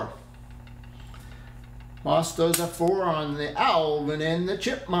a 4 on the Alvin and the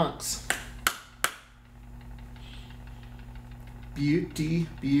Chipmunks. Beauty.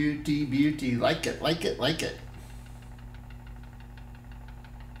 Like it.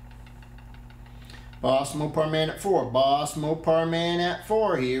 Boss Mopar Man at 4.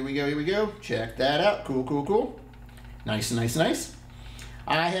 Here we go. Check that out. Cool. Nice.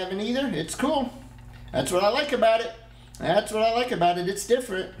 I haven't either. It's cool. That's what I like about it. That's what I like about it. It's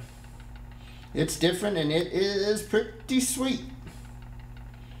different. It's different, and it is pretty sweet.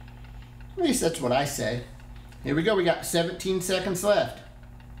 At least that's what I say. Here we go. We got 17 seconds left.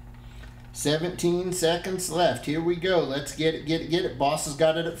 17 seconds left. Here we go. Let's get it, get it, get it. Boss has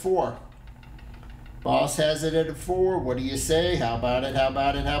got it at 4. Boss has it at 4. What do you say? How about it? How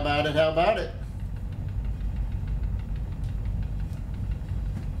about it? How about it? How about it?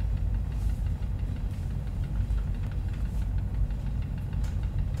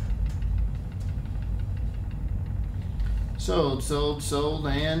 Sold, sold, sold,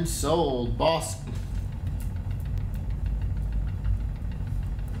 and sold. Boss.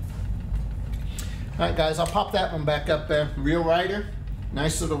 Alright guys, I'll pop that one back up there. Real Rider.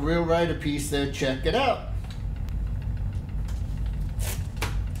 Nice little Real Rider piece there. Check it out.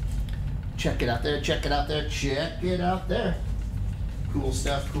 Check it out there. Check it out there. Check it out there. Cool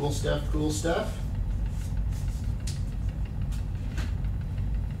stuff, cool stuff, cool stuff.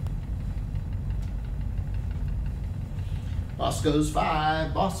 Boss goes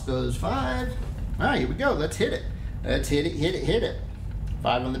 5. Boss goes 5. All right, here we go. Let's hit it. Let's hit it, hit it, hit it.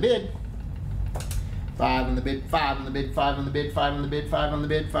 5 on the bid. 5 on the bid. 5 on the bid. 5 on the bid. 5 on the bid. 5 on the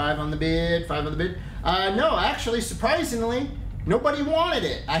bid. 5 on the bid. 5 on the bid. No, actually, surprisingly, nobody wanted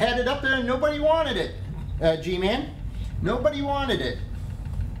it. I had it up there and nobody wanted it. G-Man. Nobody wanted it.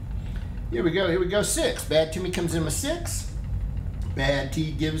 Here we go. Here we go. 6. Bad Timmy comes in with 6. Bad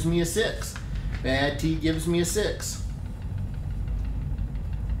T gives me a 6. Bad T gives me a 6.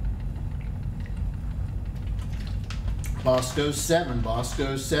 Boss goes 7. Boss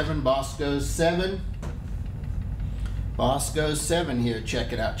goes 7. Boss goes 7. Boss goes 7 here.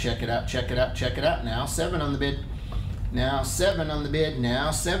 Check it out. Check it out. Check it out. Check it out. Now 7 on the bid. Now 7 on the bid.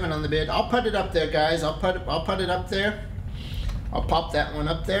 Now 7 on the bid. I'll put it up there, guys. I'll put it up there. I'll pop that one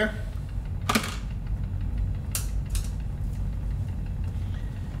up there.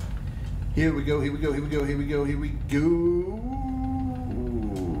 Here we go. Here we go. Here we go. Here we go. Here we go.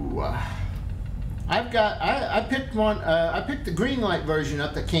 I picked one. I picked the green light version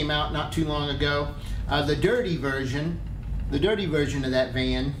up that came out not too long ago. The dirty version of that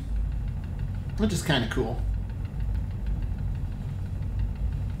van, which is kind of cool.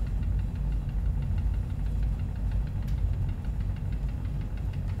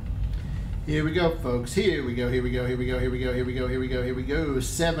 Here we go, folks. Here we go. Here we go. Here we go. Here we go. Here we go. Here we go. Here we go.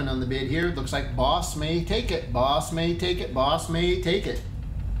 7 on the bid here. Looks like Boss may take it. Boss may take it. Boss may take it.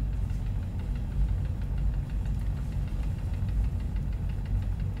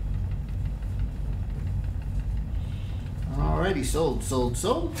 Alrighty, sold, sold,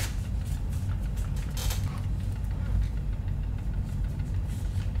 sold.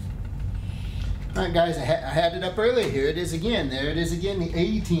 Alright guys, I had it up earlier. Here it is again. There it is again. The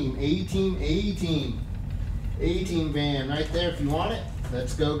A-Team, A-Team, A-Team. A-Team van right there if you want it.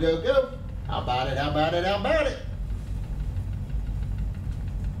 Let's go, go, go. How about it, how about it, how about it?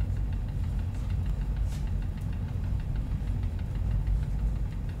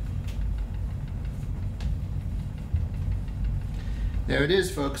 There it is,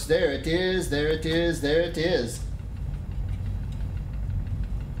 folks. There it is, there it is, there it is.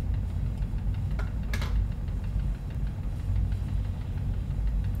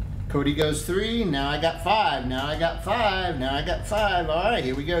 Cody goes 3. Now I got 5. Now I got 5. Now I got 5. All right,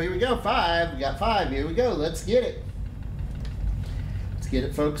 here we go. Here we go. 5. We got 5. Here we go. Let's get it. Let's get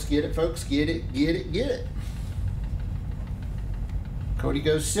it, folks. Get it, folks. Get it. Get it. Get it. Cody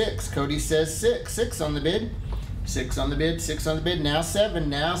goes 6. Cody says 6. 6 on the bid. 6 on the bid. 6 on the bid. Now 7.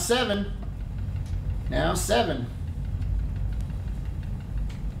 Now 7. Now 7.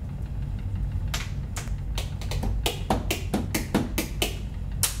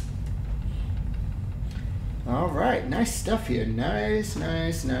 All right, nice stuff here. Nice,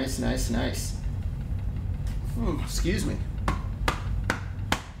 nice, nice, nice, nice. Excuse me.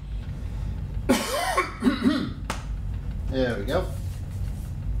 There we go.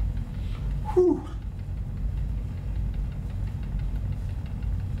 Whew.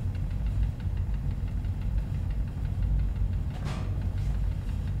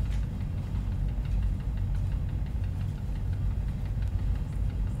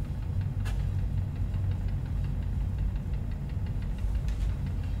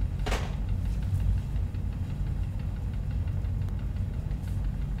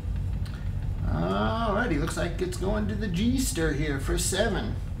 Alrighty, looks like it's going to the G-Stir here for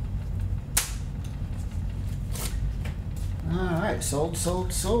 7. Alright, sold,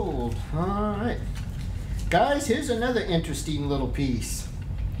 sold, sold. Alright. Guys, here's another interesting little piece.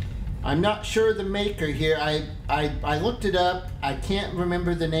 I'm not sure the maker here. I looked it up. I can't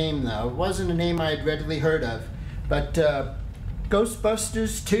remember the name though. It wasn't a name I had readily heard of. But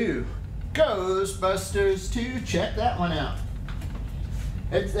Ghostbusters 2. Ghostbusters 2. Check that one out.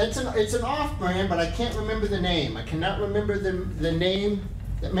 It's an off-brand, but I can't remember the name. I cannot remember the name,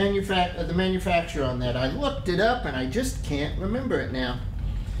 the manufacturer on that. I looked it up and I just can't remember it now.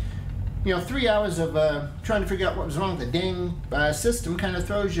 You know, 3 hours of trying to figure out what was wrong with the dang system kind of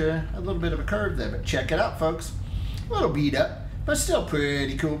throws you a little bit of a curve there. But check it out, folks. A little beat up, but still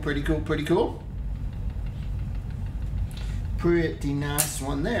pretty cool, pretty cool, pretty cool. Pretty nice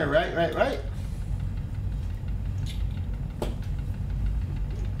one there, right.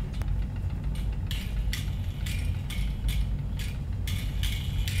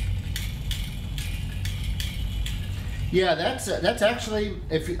 Yeah, that's actually,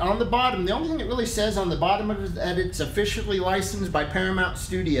 if on the bottom, the only thing it really says on the bottom of it is that it's officially licensed by Paramount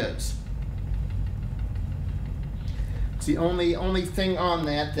Studios. It's the only thing on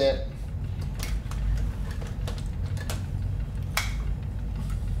that.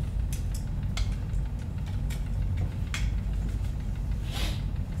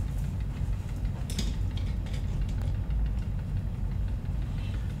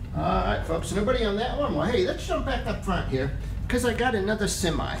 Alright folks, nobody on that one? Well hey, let's jump back up front here, because I got another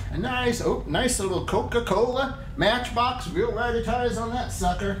semi. A nice little Coca-Cola Matchbox, real rider tires on that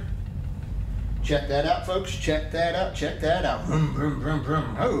sucker. Check that out folks, check that out. Vroom, vroom, vroom,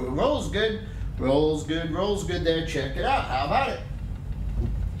 vroom. Oh, rolls good there, check it out. How about it?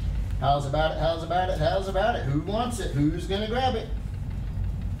 How's about it? Who wants it? Who's gonna grab it?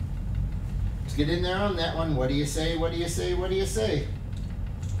 Let's get in there on that one. What do you say?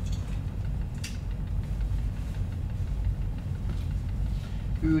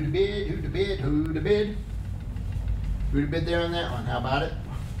 Who to bid there on that one? How about it?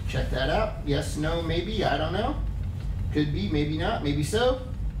 Check that out. Yes, no, maybe, I don't know. Could be, maybe not, maybe so.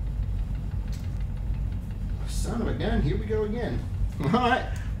 Son of a gun, here we go again. Alright,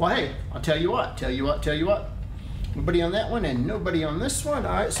 well hey, I'll tell you what. Nobody on that one and nobody on this one.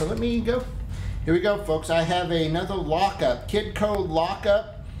 Alright, so let me go. Here we go, folks. I have another lockup, Kidco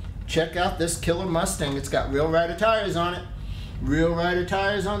lockup. Check out this killer Mustang. It's got real rider tires on it. Real rider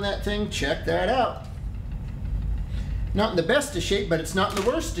tires on that thing, check that out. Not in the best of shape, but it's not in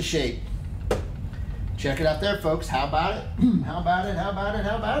the worst of shape. Check it out there, folks. How about it? How about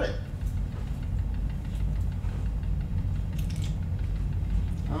it?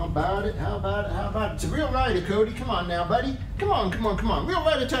 It's a real rider, Cody. Come on now, buddy. Come on. Real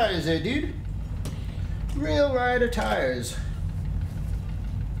rider tires there, dude. Real rider tires.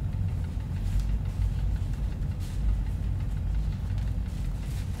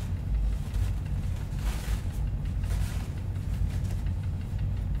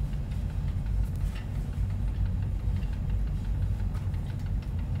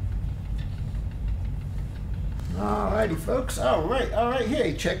 Alrighty folks, alright,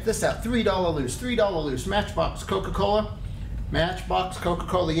 hey, check this out, $3 loose, Matchbox Coca-Cola,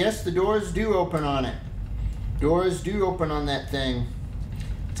 yes, the doors do open on it, that thing.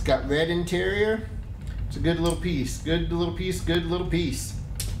 It's got red interior, it's a good little piece, $3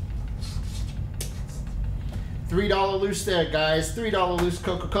 loose there, guys, $3 loose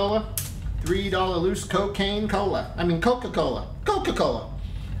Coca-Cola, $3 loose Coca-Cola,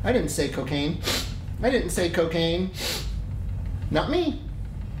 I didn't say cocaine. Not me.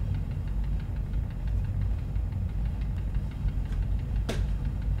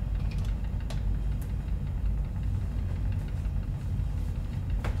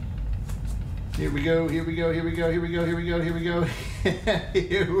 Here we go.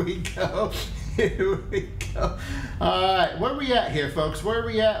 All right, where are we at here, folks?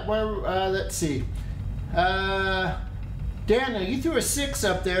 Let's see. Daniel, you threw a 6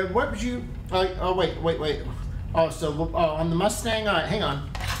 up there. What would you? Oh wait. Oh, so on the Mustang. All right, hang on.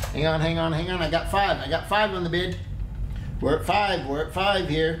 I got 5 on the bid. We're at 5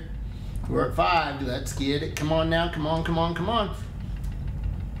 here. Let's get it. Come on now. Come on.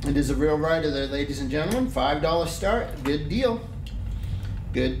 It is a real rider there, ladies and gentlemen. $5 start. Good deal.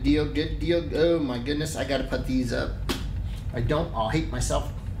 Oh my goodness, I gotta put these up. I'll hate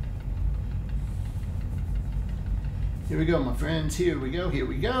myself. Here we go, my friends. Here we go.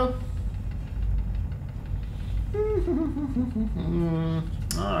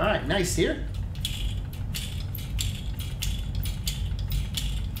 All right, nice here.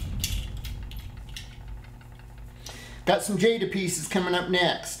 Got some Jada pieces coming up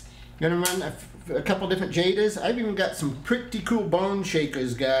next. Gonna run a couple different Jadas. I've even got some pretty cool bone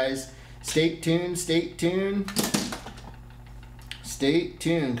shakers, guys. Stay tuned. Stay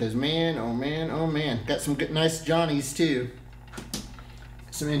tuned, because man, oh man, oh man. Got some good, nice Johnnies too.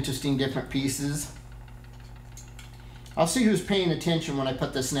 Some interesting different pieces. I'll see who's paying attention when I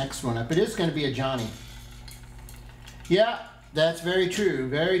put this next one up. It is going to be a Johnny. Yeah, that's very true.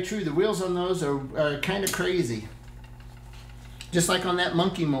 Very true. The wheels on those are kind of crazy. Just like on that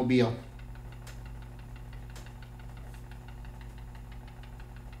Monkey Mobile.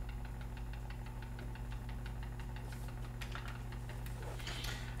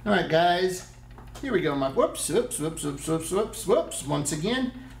 All right, guys. Here we go. My whoops, whoops, whoops, whoops, whoops, whoops, whoops. Once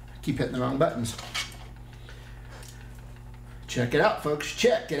again, keep hitting the wrong buttons. Check it out, folks.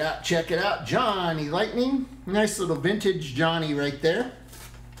 Check it out. Check it out. Johnny Lightning. Nice little vintage Johnny right there.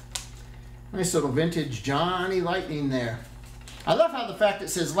 Nice little vintage Johnny Lightning there. I love how the fact it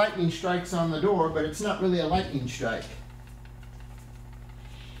says lightning strikes on the door, but it's not really a lightning strike.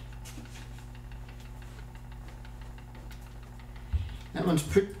 That one's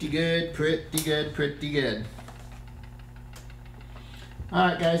pretty good, pretty good, pretty good.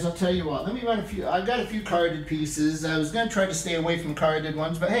 Alright guys, I'll tell you what, let me run a few, I've got a few carded pieces. I was going to try to stay away from carded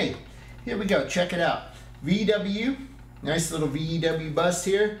ones, but hey, here we go, check it out. VW, nice little VW bust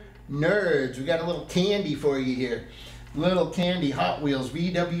here. Nerds, we got a little candy for you here. Little candy, Hot Wheels,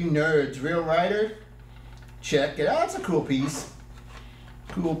 VW Nerds, Real Rider. Check it out, it's a cool piece.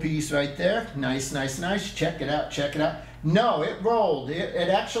 Cool piece right there, nice, nice, nice. Check it out, check it out. No, it rolled, it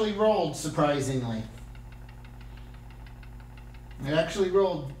actually rolled surprisingly. It actually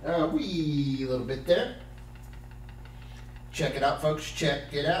rolled a wee little bit there. Check it out, folks.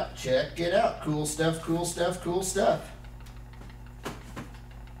 Check it out. Check it out. Cool stuff, cool stuff, cool stuff.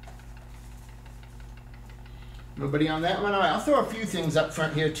 Nobody on that one? All right, I'll throw a few things up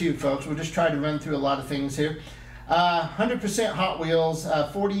front here too, folks. We'll just try to run through a lot of things here. 100% Hot Wheels,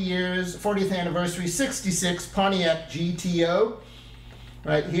 40 years, 40th anniversary, 66 Pontiac GTO.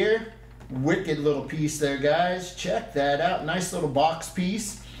 Right here. Wicked little piece there, guys. Check that out. Nice little box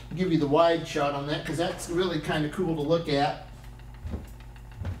piece. I'll give you the wide shot on that because that's really kind of cool to look at.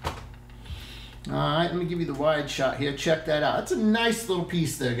 Alright, let me give you the wide shot here. Check that out. That's a nice little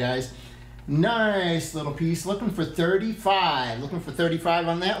piece there, guys. Nice little piece. Looking for 35. Looking for 35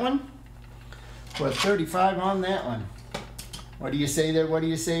 on that one? For 35 on that one. What do you say there? What do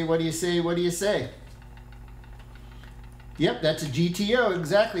you say? What do you say? What do you say? Yep, that's a GTO,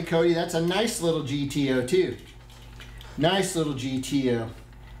 exactly, Cody. That's a nice little GTO, too. Nice little GTO.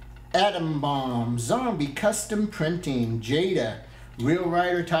 Atom Bomb, Zombie Custom Printing, Jada, Real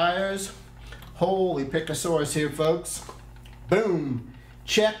Rider Tires. Holy Pickosaurus here, folks. Boom.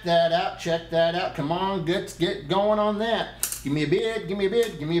 Check that out, check that out. Come on, let's get going on that. Give me a bid, give me a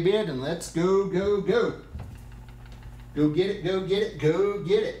bid, give me a bid, and let's go, go, go. Go get it, go get it, go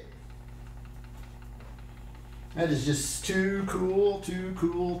get it. That is just too cool, too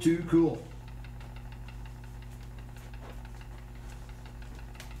cool, too cool.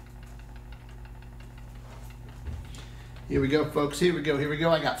 Here we go, folks. Here we go, here we go.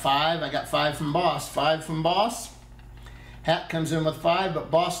 I got 5. I got 5 from Boss. 5 from Boss. Hat comes in with 5,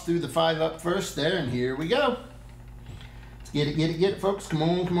 but Boss threw the 5 up first there, and here we go. Let's get it, get it, get it, folks. Come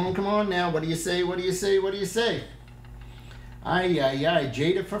on, come on, come on now. What do you say? What do you say? What do you say? Aye, aye, aye.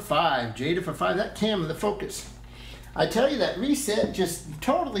 Jada for 5. Jada for 5. That camera, the focus. I tell you, that reset just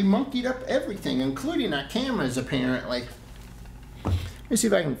totally monkeyed up everything, including our cameras, apparently. Let me see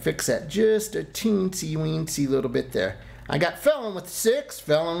if I can fix that just a teensy-weensy little bit there. I got Felon with 6,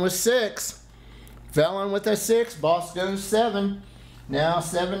 Felon with 6. Felon with a 6, Boss goes 7. Now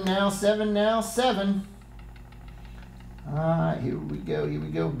 7, now 7, now 7. Alright, here we go, here we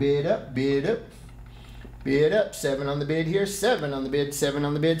go. Bid up, bid up. Bid up, 7 on the bid here, 7 on the bid, 7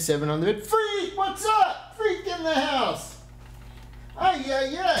 on the bid, 7 on the bid. Freak, what's up? Freak in the house. Ay,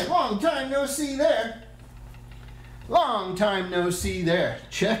 ay, ay, long time no see there. Long time no see there.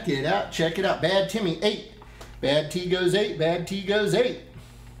 Check it out, check it out. Bad Timmy, 8. Bad T goes 8, bad T goes 8.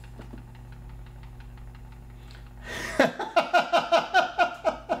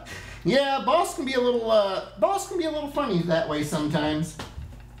 Yeah, Boss can be a little funny that way sometimes.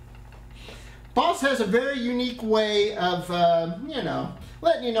 Boss has a very unique way of, you know,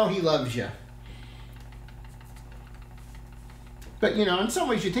 letting you know he loves you. But, you know, in some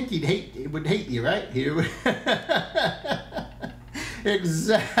ways you think he would hate you, right? Here.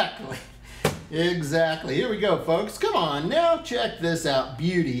 Exactly. Exactly. Here we go, folks. Come on now. Check this out.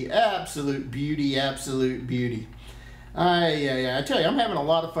 Beauty. Absolute beauty. Absolute beauty. I tell you, I'm having a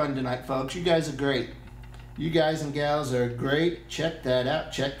lot of fun tonight, folks. You guys are great. You guys and gals are great. Check that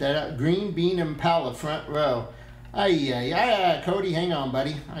out. Check that out. Green Bean Impala front row. Cody, hang on,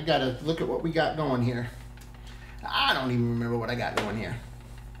 buddy. I got to look at what we got going here. I don't even remember what I got going here.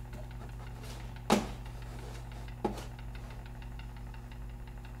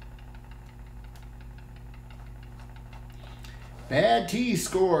 Bad T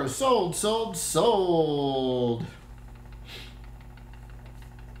score. Sold, sold, sold.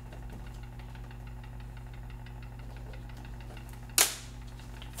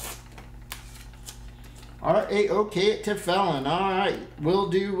 R-A-OK it to Felon. All right. Will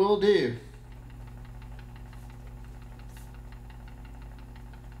do, will do.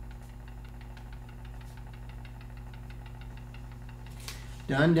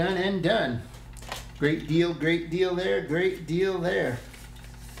 Done, done, and done. Great deal there, great deal there.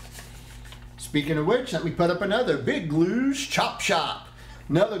 Speaking of which, let me put up another Big Lou's Chop Shop.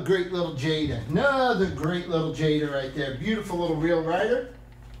 Another great little Jada. Another great little Jada right there. Beautiful little reel rider.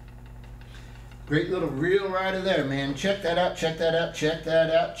 Great little reel rider there, man. Check that out, check that out, check that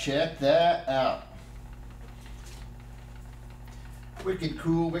out, check that out. Wicked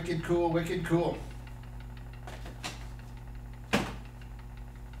cool, wicked cool, wicked cool.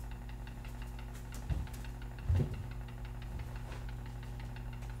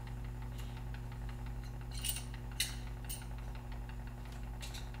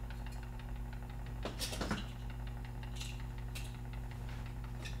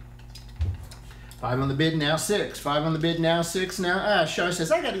 Five on the bid, now 6. 5 on the bid, now 6. Now, Shar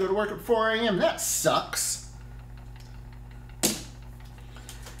says, I got to go to work at 4 a.m. That sucks.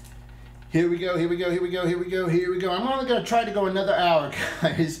 Here we go, here we go, here we go, here we go, here we go. I'm only going to try to go another hour,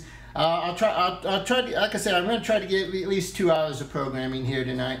 guys. I'll try to, like I said, I'm going to try to get at least 2 hours of programming here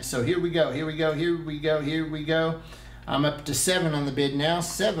tonight. So here we go, here we go, here we go, here we go. I'm up to 7 on the bid now.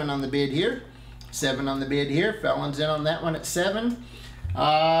 7 on the bid here. 7 on the bid here. Felon's in on that one at 7.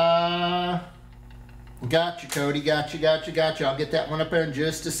 Gotcha, Cody. Gotcha, gotcha, gotcha. I'll get that one up there in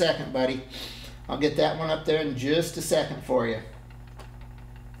just a second, buddy. I'll get that one up there in just a second for you.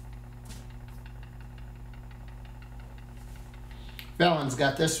 Felon's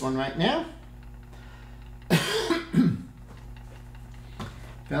got this one right now.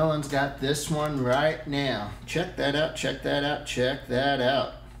 Felon's got this one right now. Check that out, check that out, check that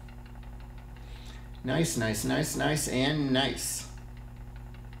out. Nice, nice, nice, nice, and nice.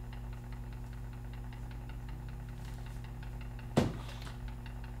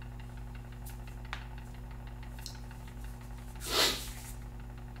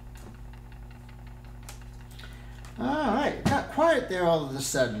 Alright, got quiet there all of a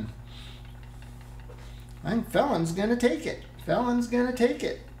sudden. I think Felon's gonna take it. Felon's gonna take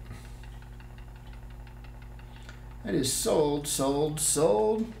it. That is sold, sold,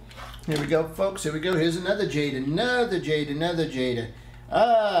 sold. Here we go, folks. Here we go. Here's another Jada, another Jada, another Jada.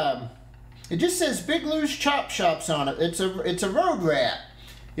 It just says Big Lou's Chop Shops on it. It's a road rat.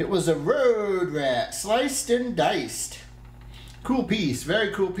 It was a road rat, sliced and diced. Cool piece,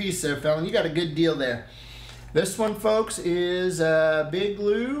 very cool piece there, Felon. You got a good deal there. This one, folks, is Big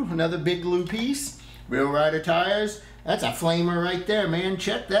Lou, another Big Lou piece. Real Rider tires. That's a flamer right there, man.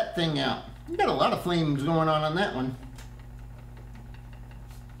 Check that thing out. You got a lot of flames going on that one.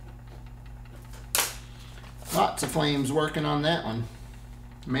 Lots of flames working on that one.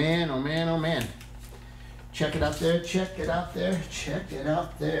 Man, oh man, oh man. Check it out there, check it out there, check it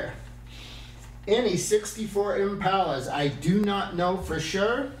out there. Any 64 Impalas, I do not know for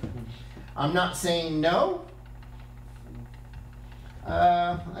sure. I'm not saying no.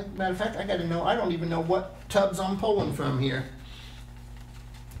 Matter of fact, I gotta know, I don't even know what tubs I'm pulling from here.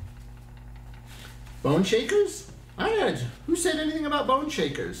 Bone shakers? Who said anything about bone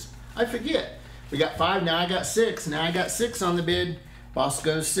shakers? I forget. We got 5, now I got 6. Now I got 6 on the bid. Boss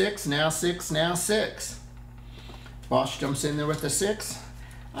goes 6, now 6, now 6. Boss jumps in there with the 6.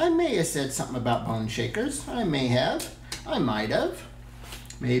 I may have said something about bone shakers. I may have. I might have.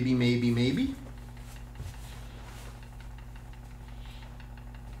 Maybe, maybe, maybe.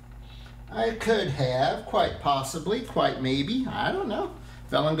 I could have, quite possibly, quite maybe. I don't know.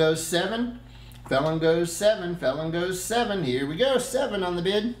 Felon goes 7. Felon goes 7. Felon goes 7. Here we go. 7 on the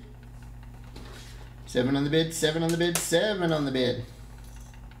bid. 7 on the bid. 7 on the bid. 7 on the bid.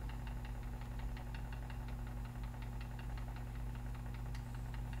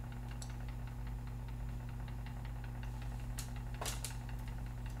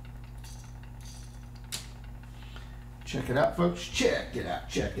 Check it out, folks. Check it out.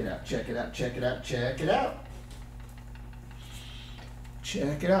 Check it out. Check it out. Check it out. Check it out.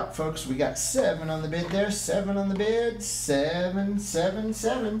 Check it out, folks. We got 7 on the bid there. 7 on the bid. 7, 7,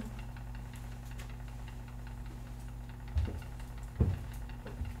 7.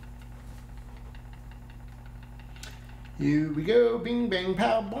 Here we go, bing, bang,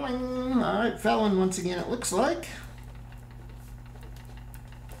 pow, boing. All right, Felon once again, it looks like.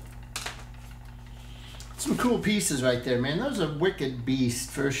 Some cool pieces right there, man. Those are wicked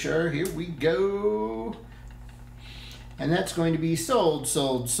beast for sure. Here we go. And that's going to be sold,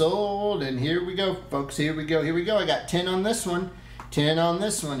 sold, sold. And here we go, folks. Here we go, here we go. I got 10 on this one. 10 on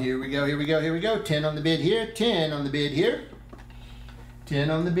this one. Here we go, here we go, here we go. 10 on the bid here, 10 on the bid here. 10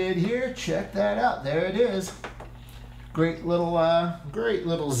 on the bid here. Check that out. There it is. Great little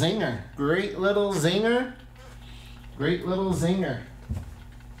zinger. Great little zinger. Great little zinger.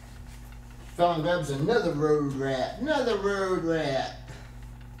 Felon grabs another road rat. Another road rat.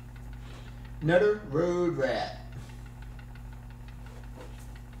 Another road rat.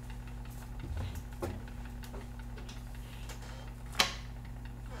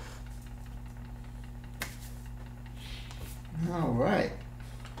 All right.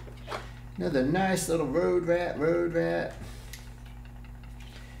 Another nice little road rat, road rat.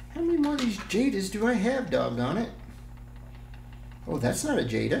 How many more of these Jadas do I have, doggone it? Oh, that's not a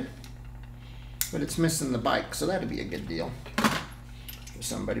Jada. But it's missing the bike, so that'd be a good deal for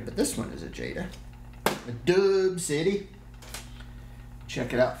somebody. But this one is a Jada. A Dub City.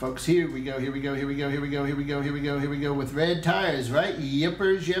 Check it out, folks. Here we go, here we go, here we go, here we go, here we go, here we go, here we go with red tires, right?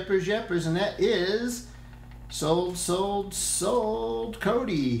 Yippers, yippers, yippers. And that is sold, sold, sold,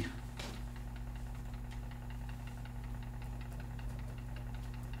 Cody.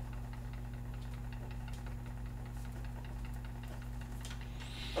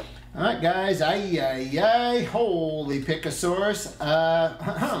 All right, guys. Aye, holy Pickosaurus.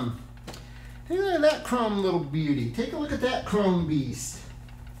 Take a look at that chrome little beauty. Take a look at that chrome beast.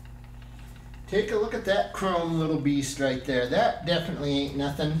 Take a look at that chrome little beast right there. That definitely ain't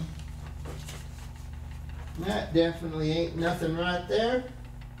nothing. That definitely ain't nothing right there.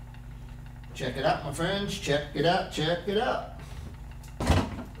 Check it out, my friends. Check it out. Check it out.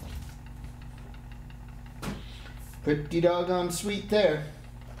 Pretty doggone sweet there.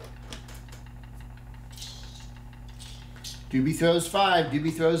 Doobie throws 5.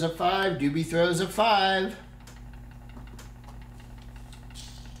 Doobie throws a 5. Doobie throws a 5.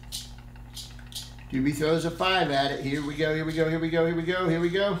 Doobie throws a 5 at it. Here we go. Here we go. Here we go. Here we go. Here we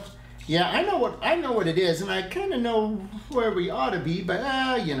go. Yeah, I know what it is, and I kind of know where we ought to be,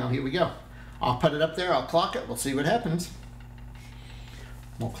 but you know, here we go. I'll put it up there. I'll clock it. We'll see what happens.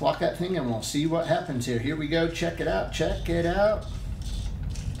 We'll clock that thing, and we'll see what happens here. Here we go. Check it out. Check it out.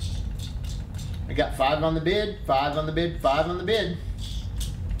 I got 5 on the bid, 5 on the bid, 5 on the bid.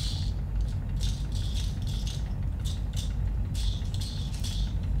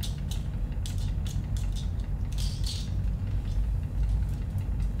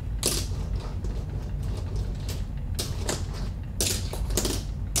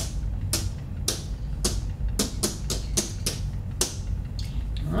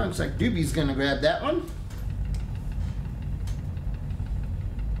 Well, looks like Doobie's gonna grab that one.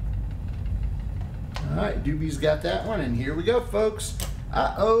 Alright, Doobie's got that one, and here we go, folks.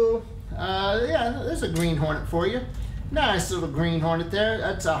 Yeah, there's a green hornet for you. Nice little green hornet there.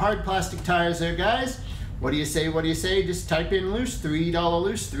 That's a hard plastic tires there, guys. What do you say? What do you say? Just type in loose, $3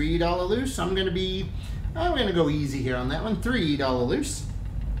 loose, $3 loose. I'm gonna go easy here on that one. $3 loose.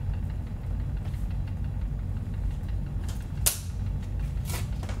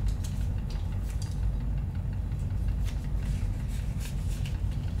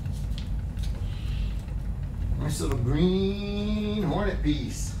 Nice little green hornet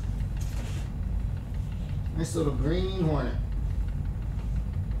piece. Nice little green hornet.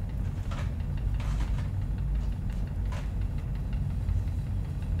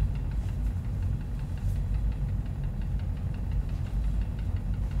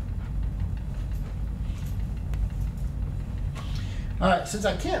 All right, since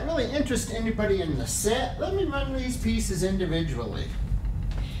I can't really interest anybody in the set, let me run these pieces individually.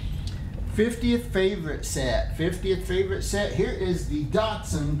 50th favorite set. 50th favorite set. Here is the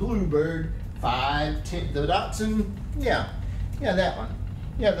Datsun Bluebird 510. The Datsun, yeah, that one.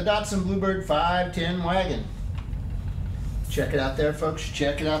 Yeah, the Datsun Bluebird 510 wagon. Check it out there, folks.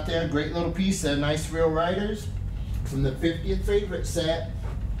 Check it out there. Great little piece. They're nice real riders from the 50th favorite set.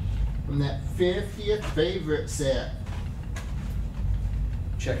 From that 50th favorite set.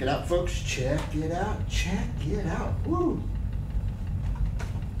 Check it out, folks. Check it out. Check it out. Woo!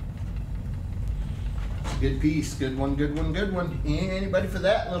 Good piece, good one, good one, good one. Anybody for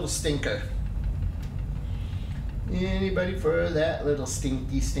that little stinker? Anybody for that little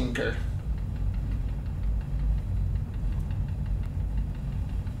stinky stinker?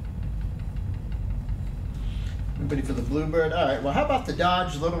 Anybody for the Bluebird? All right, well, how about the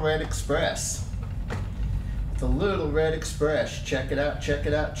Dodge Little Red Express? The Little Red Express. Check it out, check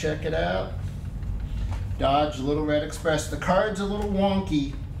it out, check it out. Dodge Little Red Express. The card's a little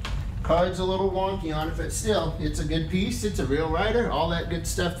wonky. Card's a little wonky on it, but still, it's a good piece. It's a real rider. All that good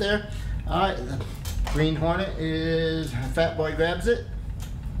stuff there. All right, the Green Hornet is, Fat Boy grabs it.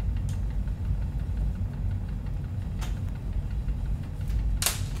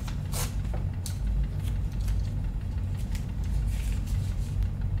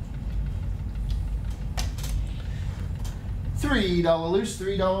 $3 loose,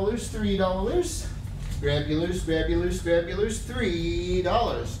 $3 loose, $3 loose. Grab you loose, grab you loose, grab you loose,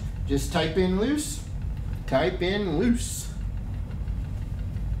 $3. Just type in loose, type in loose.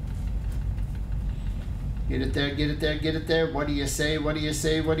 Get it there, get it there, get it there. What do you say, what do you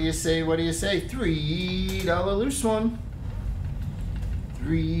say, what do you say, what do you say? $3 loose one.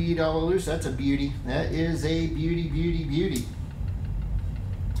 $3 loose, that's a beauty. That is a beauty, beauty, beauty.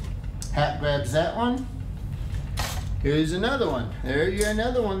 Hat grabs that one. Here's another one. There you go,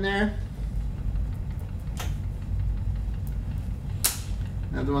 another one there.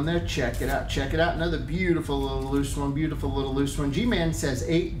 Another one there. Check it out. Check it out. Another beautiful little loose one. Beautiful little loose one. G-Man says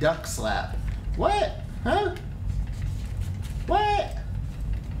 8 duck slap. What? Huh? What?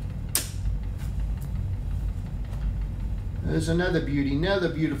 There's another beauty. Another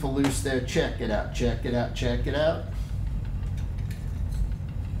beautiful loose there. Check it out. Check it out. Check it out.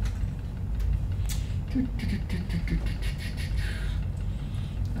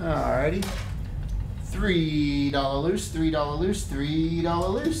 Alrighty. $3 loose, $3 loose,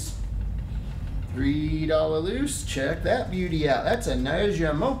 $3 loose. $3 loose. Check that beauty out. That's a nice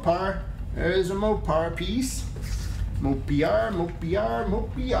Mopar. There's a Mopar piece. Mopar, Mopar,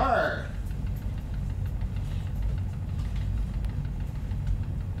 Mopar.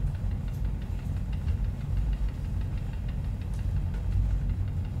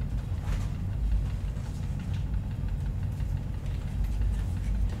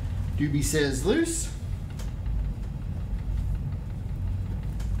 Doobie says loose.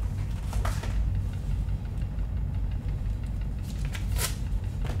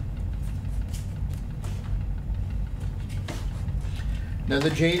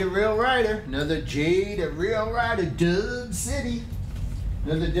 Another Jade, a real rider. Another Jade, a real rider. Dub City.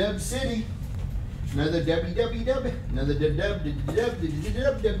 Another Dub City. Another WWW. Another dub.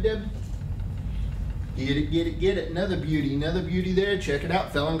 Get it, get it, get it. Another beauty there. Check it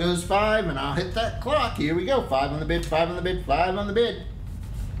out. Felon goes 5, and I'll hit that clock. Here we go. 5 on the bid, 5 on the bid, 5 on the bid.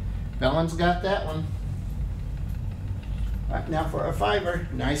 Felon's got that one. All right, now for a fiver.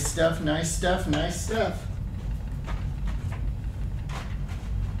 Nice stuff, nice stuff, nice stuff.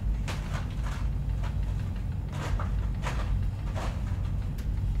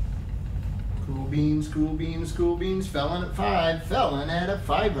 Cool beans, cool beans, cool beans. Felon at 5. Felon at a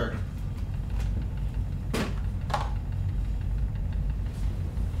fiver.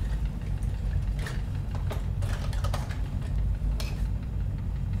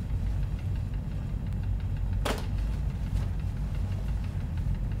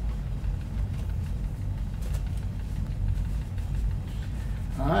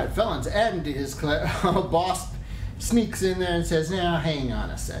 Alright, Felon's adding to his boss sneaks in there and says, now hang on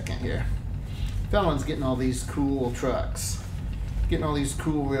a second here. Felon's getting all these cool trucks. Getting all these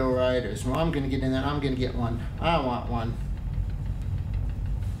cool real riders. Well, I'm going to get in there. I'm going to get one. I want one.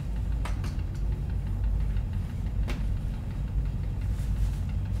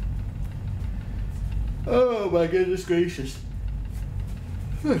 Oh my goodness gracious.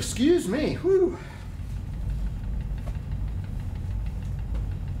 Oh, excuse me. Whew.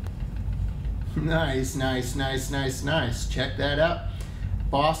 Nice, nice, nice, nice, nice. Check that out.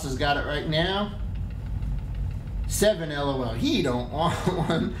 Boss has got it right now. 7 LOL. He don't want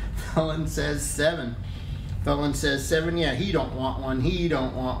one. Felon says 7. Felon says 7. Yeah, he don't want one. He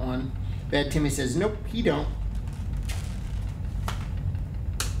don't want one. Bad Timmy says nope, he don't.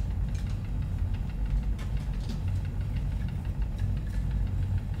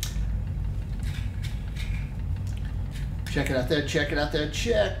 Check it out there, check it out there,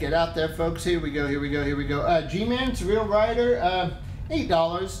 check it out there, folks. Here we go, here we go, here we go. G-Man's Real Rider,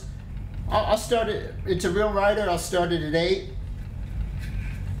 $8. I'll start it, it's a real rider, I'll start it at 8.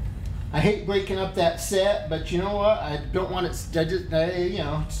 I hate breaking up that set, but you know what? I don't want it, you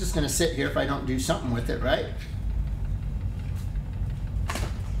know, it's just gonna sit here if I don't do something with it, right?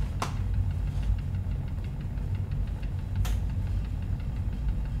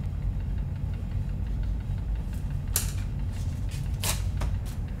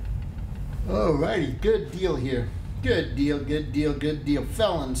 Alrighty, good deal here. Good deal, good deal, good deal.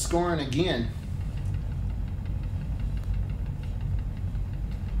 Felon scoring again.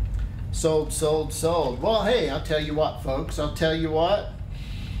 Sold, sold, sold. Well, hey, I'll tell you what, folks. I'll tell you what.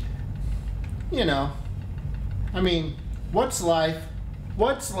 You know, I mean, what's life?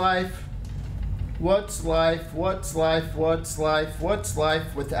 What's life? What's life? What's life? What's life? What's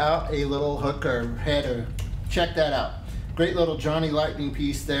life without a little hook or header? Check that out. Great little Johnny Lightning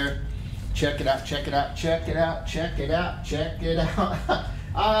piece there. Check it out, check it out, check it out, check it out, check it out.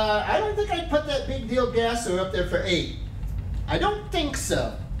 I don't think I'd put that big deal gasser up there for 8. I don't think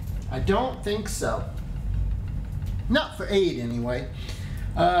so. I don't think so. Not for 8 anyway.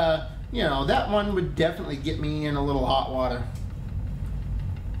 You know, that one would definitely get me in a little hot water.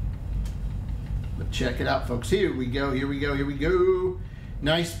 But check it out, folks. Here we go, here we go, here we go.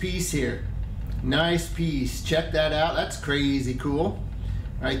 Nice piece here. Nice piece. Check that out. That's crazy cool.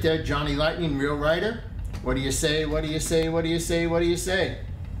 Right there, Johnny Lightning, Real Rider. What do you say? What do you say? What do you say? What do you say?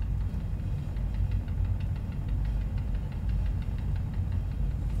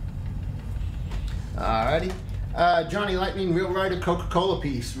 Alrighty. Johnny Lightning, Real Rider, Coca-Cola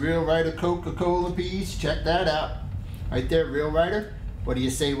piece. Real Rider, Coca-Cola piece. Check that out. Right there, Real Rider. What do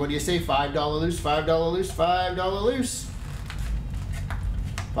you say? What do you say? $5 loose, $5 loose, $5 loose.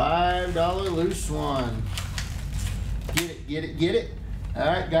 $5 loose one. Get it, get it, get it.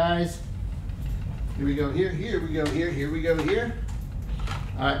 Alright, guys. Here we go here, here we go here we go here.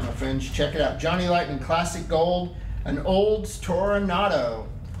 Alright, my friends, check it out. Johnny Lightning Classic Gold, an Olds Toronado.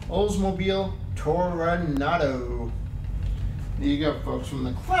 Oldsmobile Toronado. There you go, folks, from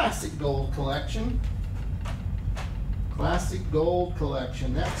the Classic Gold collection. Classic Gold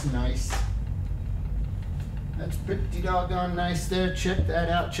collection. That's nice. That's pretty doggone nice there. Check that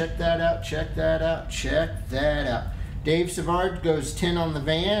out, check that out, check that out, check that out. Dave Savard goes 10 on the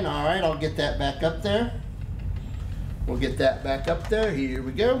van. All right, I'll get that back up there. We'll get that back up there. Here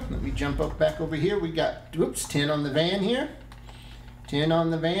we go. Let me jump up back over here. We got, whoops, 10 on the van here. 10 on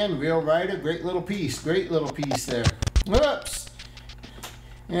the van. Real Rider. Great little piece. Great little piece there. Whoops.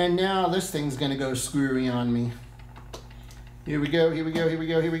 And now this thing's going to go screwy on me. Here we go. Here we go. Here we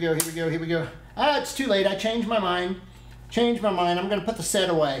go. Here we go. Here we go. Here we go. Ah, it's too late. I changed my mind. Changed my mind. I'm going to put the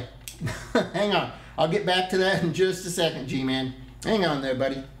set away. Hang on. I'll get back to that in just a second, G-Man. Hang on there,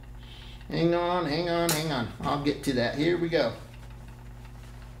 buddy. Hang on, hang on, hang on. I'll get to that. Here we go.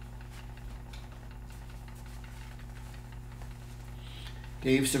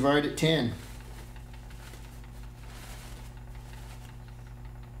 Dave Savard at 10.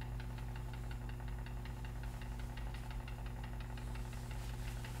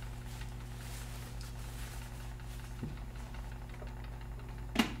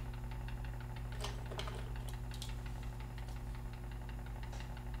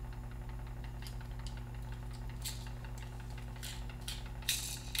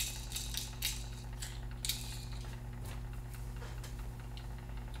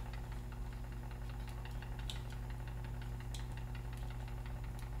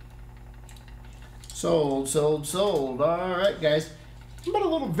 Sold, sold, sold. All right, guys. How about a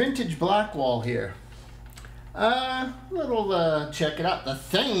little vintage Blackwall here? Check it out. The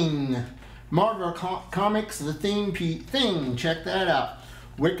Thing. Marvel Comics, The Thing. Check that out.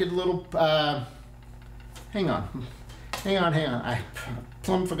 Wicked little, hang on. Hang on. I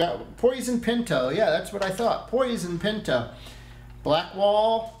plumb forgot. Poison Pinto. Yeah, that's what I thought. Poison Pinto.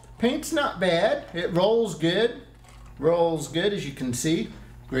 Blackwall. Paint's not bad. It rolls good. Rolls good, as you can see.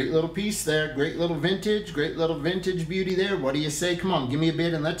 Great little piece there. Great little vintage beauty there. What do you say? Come on, give me a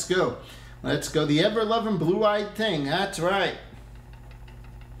bid and let's go. Let's go. The ever-loving blue-eyed thing. That's right.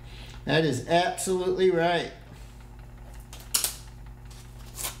 That is absolutely right.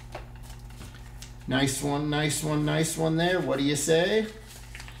 Nice one, nice one, nice one there. What do you say?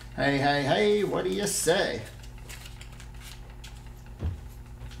 Hey, hey, hey, what do you say?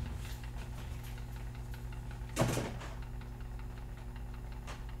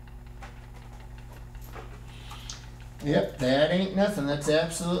 Yep, that ain't nothing. That's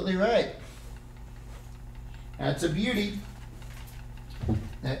absolutely right. That's a beauty.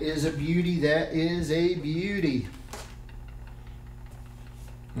 That is a beauty. That is a beauty.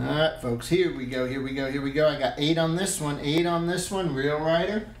 All right, folks. Here we go. Here we go. Here we go. I got 8 on this one. 8 on this one. Real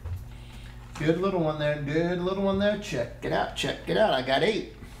Rider. Good little one there. Good little one there. Check it out. Check it out. I got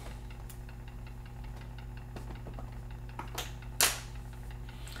 8.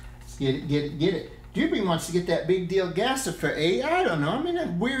 Get it. Get it. Get it. Doobie wants to get that big deal gasser for 8. I don't know. I'm in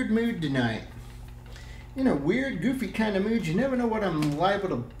a weird mood tonight. In a weird, goofy kind of mood. You never know what I'm liable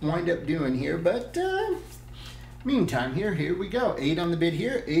to wind up doing here. But meantime, here we go. 8 on the bid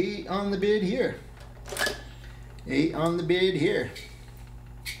here. 8 on the bid here. 8 on the bid here.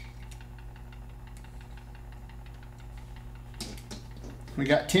 We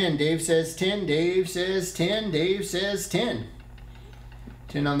got 10. Dave says 10. Dave says 10. Dave says 10.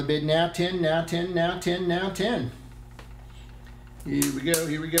 10 on the bid now. 10 now. 10 now. 10 now. 10. Here we go.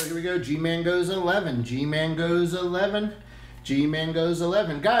 Here we go. Here we go. G-Man goes 11. G-Man goes 11. G-Man goes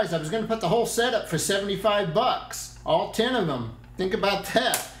 11. Guys, I was going to put the whole setup for 75 bucks. All 10 of them. Think about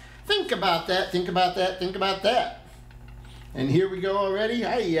that. Think about that. Think about that. Think about that. And here we go already.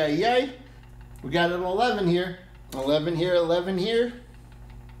 Ay, ay, ay. We got an 11 here. 11 here. 11 here.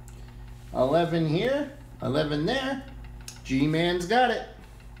 11 here. 11 there. G-Man's got it.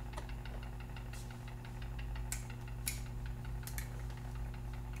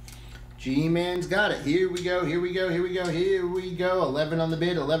 G-Man's got it. Here we go, here we go, here we go, here we go. 11 on the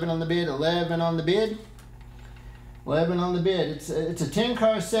bid, 11 on the bid, 11 on the bid. 11 on the bid. It's a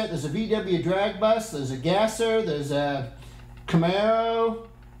 10-car set. There's a VW drag bus, there's a gasser, there's a Camaro,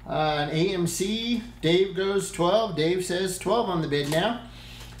 an AMC. Dave goes 12. Dave says 12 on the bid now.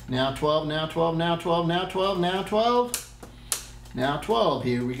 Now 12, now 12, now 12, now 12, now 12. Now 12,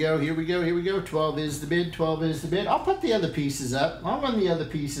 here we go, here we go, here we go. 12 is the bid, 12 is the bid. I'll put the other pieces up. I'll run the other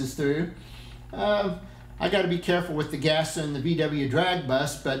pieces through. I got to be careful with the gas and the VW drag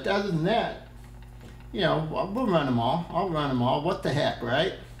bus, but other than that, you know, we'll run them all. I'll run them all. What the heck,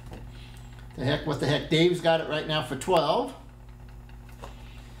 right? The heck, what the heck. Dave's got it right now for 12.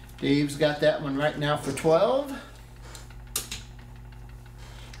 Dave's got that one right now for 12.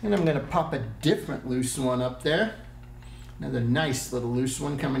 And I'm going to pop a different loose one up there. Another nice little loose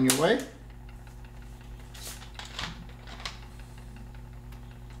one coming your way.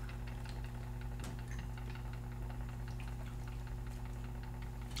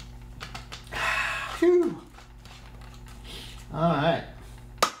 Phew. All right.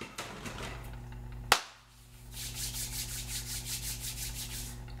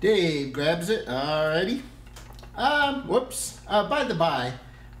 Dave grabs it. Alrighty. Whoops. By the by.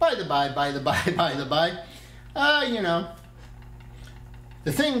 You know,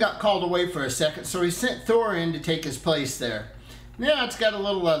 the thing got called away for a second, so he sent Thor in to take his place there. Now it's got a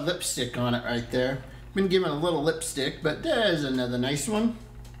little lipstick on it right there. Been given a little lipstick, but there's another nice one.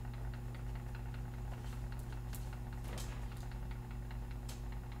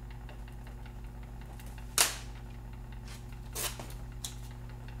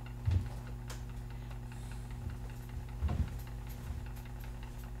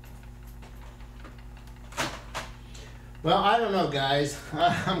 Well, I don't know, guys.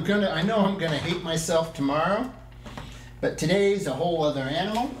 I know I'm gonna hate myself tomorrow, but today's a whole other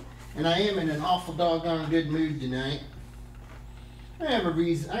animal, and I am in an awful doggone good mood tonight. I have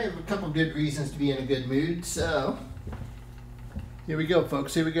a couple good reasons to be in a good mood. So here we go,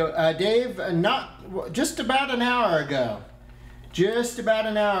 folks. Here we go. Dave, just about an hour ago. Just about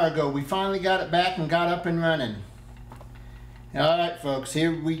an hour ago, we finally got it back and got up and running. All right, folks,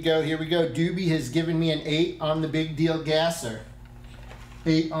 here we go, here we go. Doobie has given me an 8 on the big deal gasser.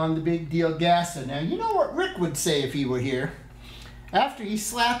 8 on the big deal gasser. Now, you know what Rick would say if he were here? After he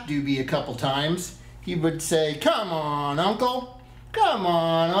slapped Doobie a couple times, he would say, "Come on, Uncle. Come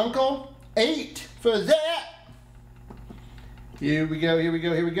on, Uncle. 8 for that." Here we go, here we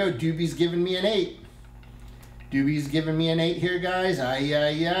go, here we go. Doobie's giving me an 8. Doobie's giving me an 8 here, guys. I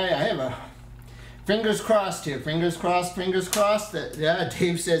have a... Fingers crossed here. Fingers crossed. Fingers crossed. That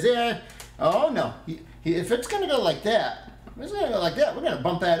Dave says, "Yeah, oh no. If it's gonna go like that, we're gonna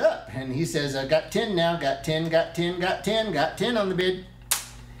bump that up." And he says, "I got 10 now. Got 10. Got 10. Got 10. Got 10 on the bid.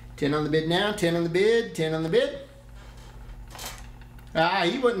 10 on the bid now. 10 on the bid. 10 on the bid."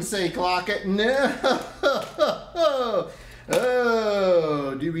 He wouldn't say clock it. No.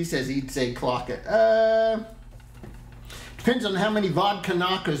 Oh, Doobie says he'd say clock it. Depends on how many vodka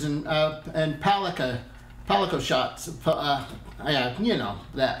knockers and palico shots. Yeah, you know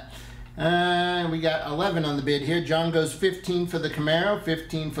that. We got 11 on the bid here. John goes 15 for the Camaro.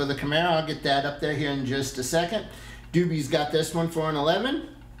 15 for the Camaro. I'll get that up there here in just a second. Doobie's got this one for an 11.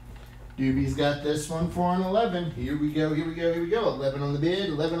 Doobie's got this one for an 11. Here we go. Here we go. Here we go. 11 on the bid.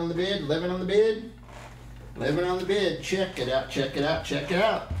 11 on the bid. 11 on the bid. 11 on the bid. Check it out. Check it out. Check it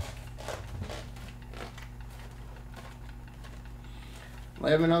out.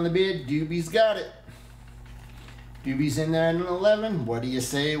 11 on the bid. Doobie's got it. Doobie's in there at an 11. What do you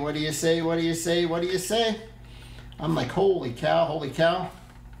say? What do you say? What do you say? What do you say? I'm like, holy cow, holy cow.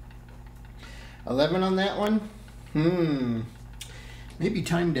 11 on that one. Maybe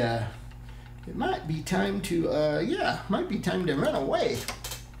time to... It might be time to, might be time to run away.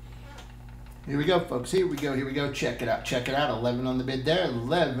 Here we go, folks. Here we go. Here we go. Check it out. Check it out. 11 on the bid there.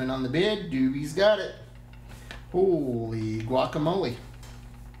 11 on the bid. Doobie's got it. Holy guacamole.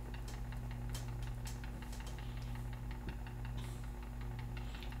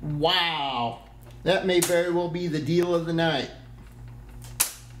 Wow. That may very well be the deal of the night.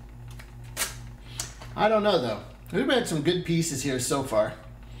 I don't know though. We've had some good pieces here so far.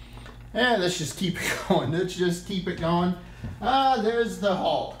 And let's just keep it going. Let's just keep it going. There's the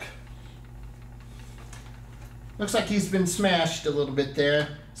Hulk. Looks like he's been smashed a little bit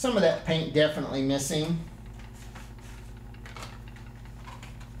there. Some of that paint definitely missing.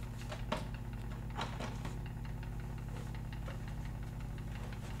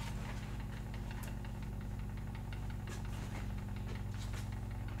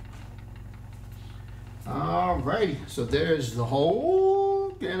 Alrighty, so there's the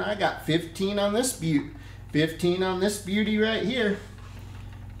Hulk, and I got 15 on this beauty. 15 on this beauty right here.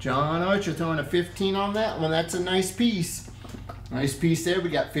 John Archer throwing a 15 on that one. That's a nice piece. Nice piece there. We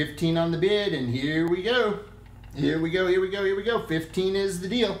got 15 on the bid, and here we go. Here we go, here we go, here we go. 15 is the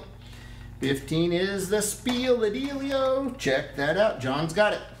deal. 15 is the spiel, the dealio. Check that out. John's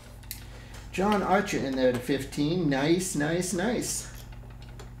got it. John Archer in there to 15. Nice, nice, nice.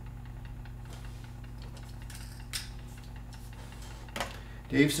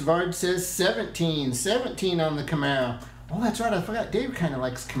 Dave Savard says 17. 17 on the Camaro. Oh, that's right. I forgot. Dave kind of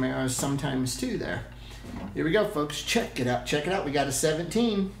likes Camaros sometimes too there. Here we go, folks. Check it out. Check it out. We got a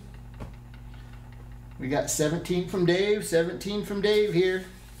 17. We got 17 from Dave. 17 from Dave here.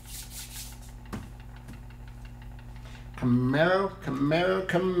 Camaro, Camaro,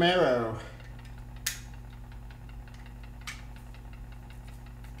 Camaro.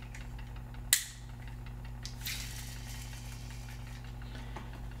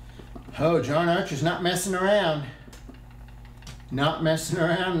 Oh, John Archer's not messing around. Not messing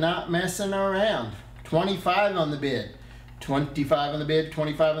around, not messing around. 25 on the bid. 25 on the bid,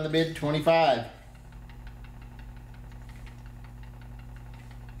 25 on the bid, 25.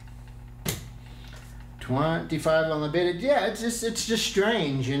 $25 on the bid. Yeah, it's just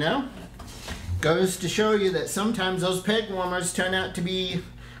strange, you know? Goes to show you that sometimes those peg warmers turn out to be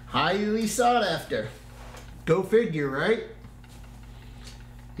highly sought after. Go figure, right?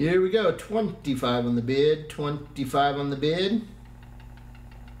 Here we go, 25 on the bid, 25 on the bid.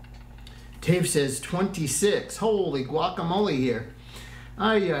 Dave says 26. Holy guacamole here.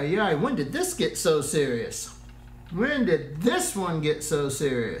 Ay, ay, ay. When did this get so serious? When did this one get so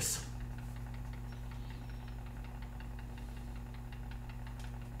serious?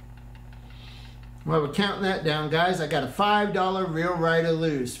 Well, we're counting that down, guys. I got a $5 real rider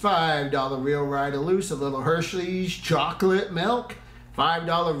loose. $5 real rider loose. A little Hershey's chocolate milk.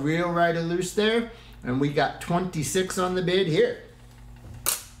 $5 real rider loose there. And we got 26 on the bid here.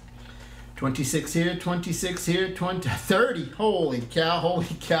 26 here, 26 here, 30. Holy cow, holy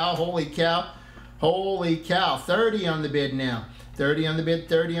cow, holy cow, holy cow. 30 on the bid now. 30 on the bid,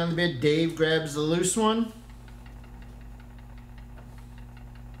 30 on the bid. Dave grabs the loose one.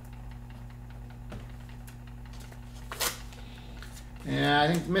 And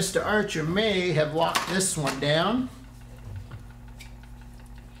I think Mr. Archer may have locked this one down.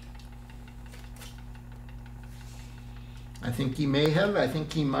 I think he may have. I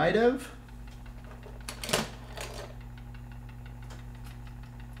think he might have.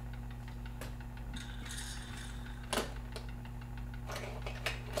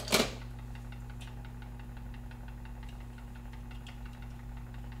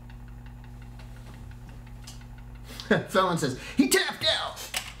 Felon says, he tapped out.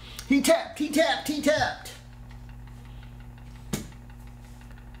 He tapped, he tapped, he tapped.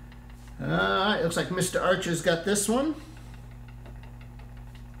 It looks like Mr. Archer's got this one.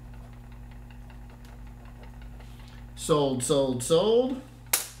 Sold, sold, sold.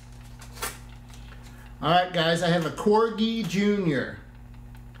 All right, guys, I have a Corgi Jr.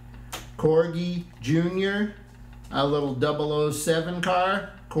 Corgi Jr. A little 007 car.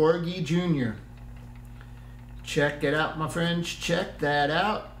 Corgi Jr. Check it out, my friends. Check that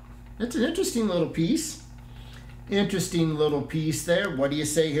out. That's an interesting little piece. Interesting little piece there. What do you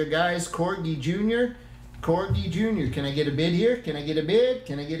say here, guys? Corgi Jr. Corgi Jr. Can I get a bid here? Can I get a bid?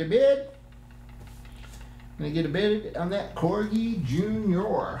 Can I get a bid? Can I get a bid on that Corgi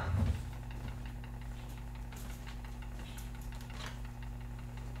Jr.?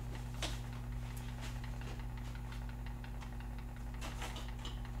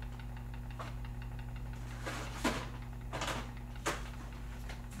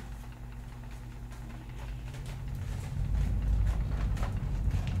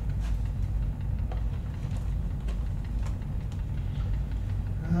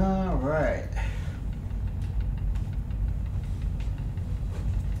 All right.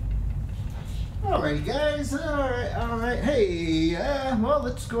 Alright, guys. All right. Hey, well,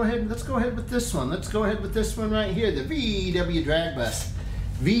 let's go ahead with this one. Let's go ahead with this one right here, the VW drag bus.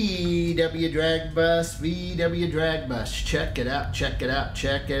 VW drag bus, VW drag bus. Check it out, check it out,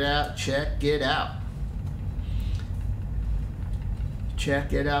 check it out, check it out.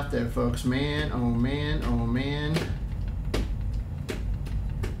 Check it out there, folks. Man, oh man, oh man.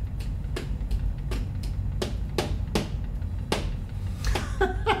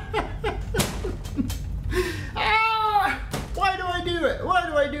 Why do I do it? Why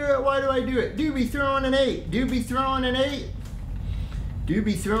do I do it? Why do I do it? Do be throwing an 8. Do be throwing an 8. Do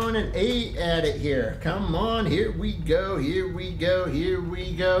be throwing an 8 at it here. Come on, here we go, here we go, here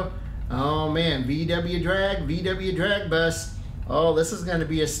we go. Oh man, VW drag bus. Oh, this is gonna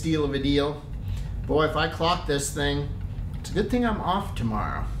be a steal of a deal. Boy, if I clock this thing, it's a good thing I'm off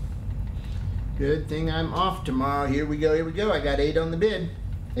tomorrow. Good thing I'm off tomorrow. Here we go, here we go. I got 8 on the bid.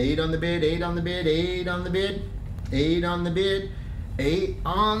 8 on the bid, 8 on the bid, 8 on the bid, 8 on the bid, 8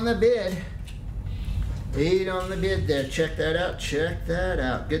 on the bid. 8 on the bid there. Check that out. Check that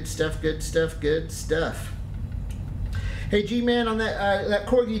out. Good stuff. Good stuff. Good stuff. Hey, G-Man, on that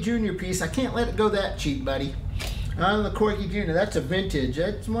Corgi Jr. piece, I can't let it go that cheap, buddy. On the Corgi Jr. That's a vintage.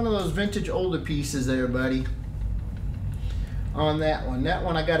 That's one of those vintage older pieces there, buddy. On that one. That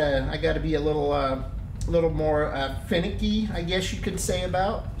one I gotta be a little more finicky, I guess you could say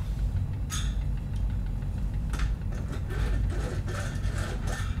about.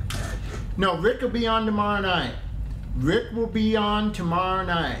 No, Rick will be on tomorrow night. Rick will be on tomorrow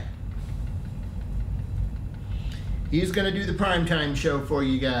night. He's going to do the primetime show for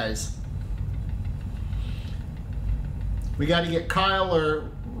you guys. We got to get Kyle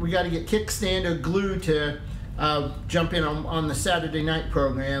or we got to get Kickstand or Glue to jump in on the Saturday night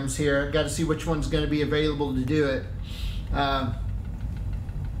programs here. Got to see which one's going to be available to do it.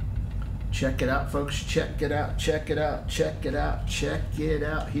 Check it out, folks. Check it out. Check it out. Check it out. Check it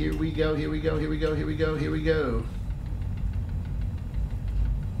out. Here we go. Here we go. Here we go. Here we go. Here we go.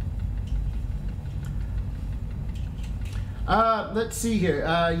 Let's see here.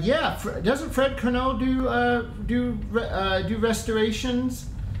 Yeah, doesn't Fred Cornell do restorations?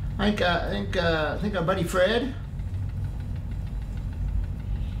 I think our buddy Fred.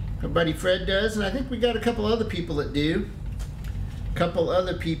 Our buddy Fred does, and I think we got a couple other people that do. Couple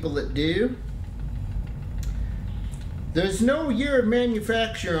other people that do. There's no year of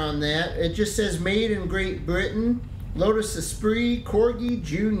manufacture on that. It just says made in Great Britain. Lotus Esprit Corgi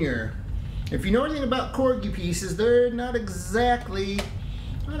Jr. If you know anything about Corgi pieces, they're not exactly,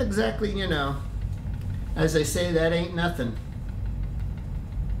 you know, as they say, that ain't nothing.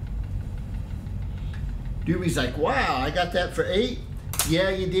 Doobie's like, wow, I got that for 8.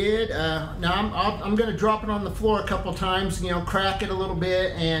 Yeah, you did. Now I'm going to drop it on the floor a couple times, you know, crack it a little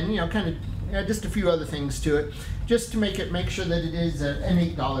bit, and you know, kind of just a few other things to it, just to make sure that it is an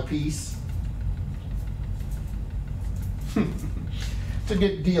 $8 piece. It's a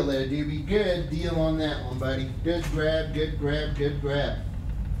good deal there, Doobie. Good deal on that one, buddy. Good grab, good grab, good grab.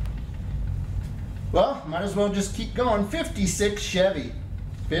 Well, might as well just keep going. 56 Chevy.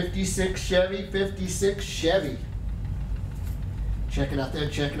 56 Chevy, 56 Chevy. Check it out there,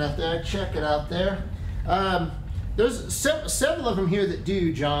 check it out there, check it out there. There's several of them here that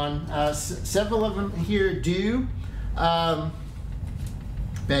do, John. Several of them here do. Bad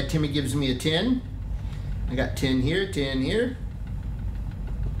Timmy gives me a 10. I got 10 here, 10 here.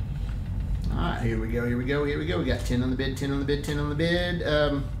 Alright, here we go, here we go, here we go. We got 10 on the bid, 10 on the bid, 10 on the bid.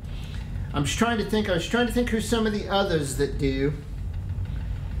 I'm just trying to think, I was trying to think who some of the others that do.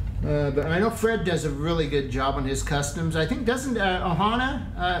 But I know Fred does a really good job on his customs. I think doesn't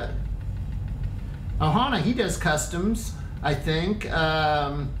Ohana, he does customs, I think.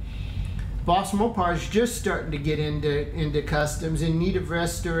 Boss Mopar's just starting to get into customs, in need of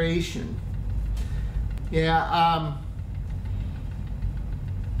restoration. Yeah,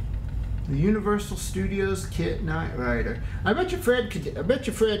 the Universal Studios Kit Knight Rider. I bet you Fred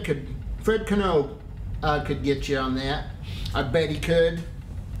Cano could get you on that. I bet he could.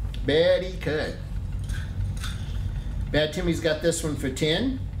 Bet he could. Bad Timmy's got this one for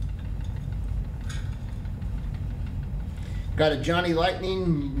 10. Got a Johnny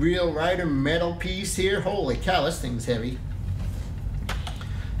Lightning Real Rider metal piece here. Holy cow, this thing's heavy.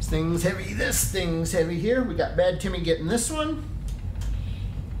 This thing's heavy. This thing's heavy here. We got Bad Timmy getting this one.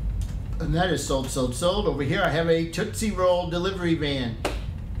 And that is sold, sold, sold. Over here I have a Tootsie Roll delivery van.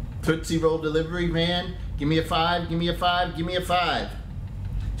 Tootsie Roll delivery van. Give me a 5, give me a 5, give me a 5.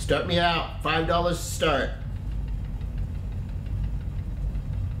 Start me out. $5 to start.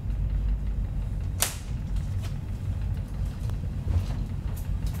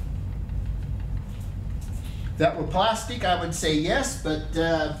 If that were plastic, I would say yes, but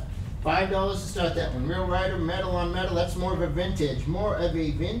 $5 to start that one. Real Rider, metal on metal. That's more of a vintage. More of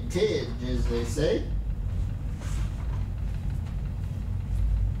a vintage, as they say.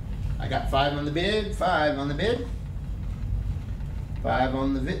 I got 5 on the bid. 5 on the bid. 5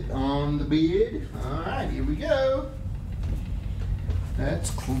 on the bid. All right, here we go. Let's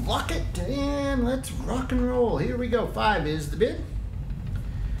clock it and let's rock and roll. Here we go. 5 is the bid.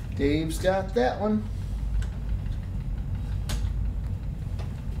 Dave's got that one.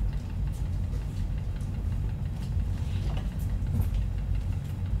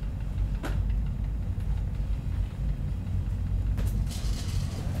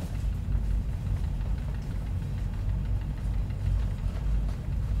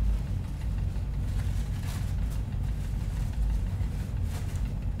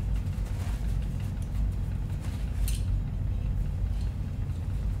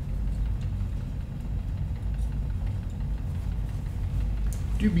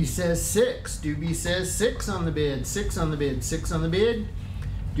 Doobie says 6. Doobie says 6 on the bid. 6 on the bid. 6 on the bid.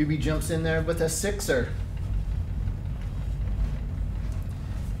 Doobie jumps in there with a 6er.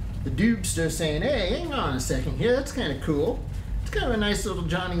 The Doobster saying, hey, hang on a second here. That's kind of cool. It's kind of a nice little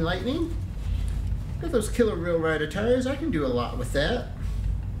Johnny Lightning. Got those killer Real Rider tires. I can do a lot with that.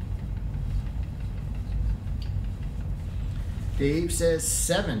 Dave says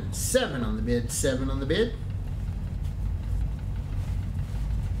 7. 7 on the bid. 7 on the bid.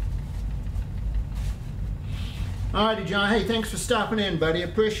 Alrighty, John. Hey, thanks for stopping in, buddy.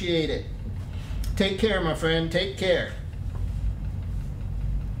 Appreciate it. Take care, my friend. Take care.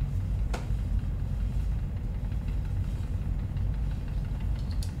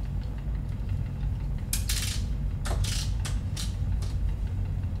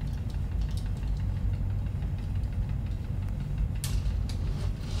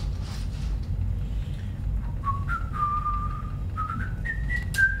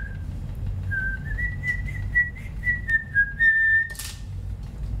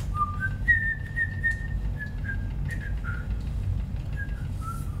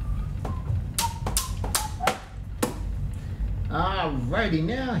 Alrighty,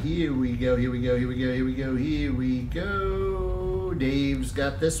 now here we go, here we go, here we go, here we go, here we go. Dave's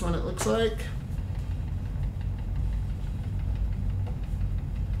got this one, it looks like.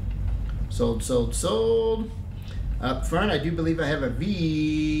 Sold, sold, sold. Up front, I do believe I have a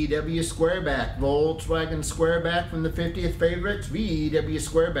VW Squareback, Volkswagen Squareback from the 50th favorites. VW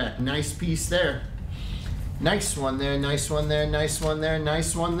Squareback, nice piece there. Nice one there, nice one there, nice one there,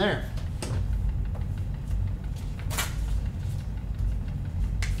 nice one there.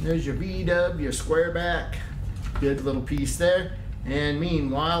 There's your VW, your Squareback. Good little piece there. And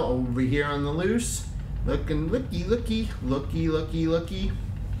meanwhile, over here on the loose, looking looky, looky, looky, looky, looky.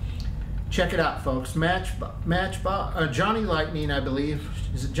 Check it out, folks. Matchbox, Johnny Lightning, I believe.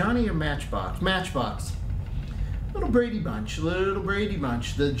 Is it Johnny or Matchbox? Matchbox. Little Brady Bunch, little Brady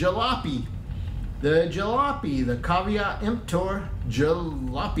Bunch. The Jalopy, the Caveat Emptor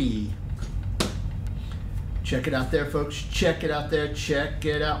Jalopy. Check it out there, folks. Check it out there. Check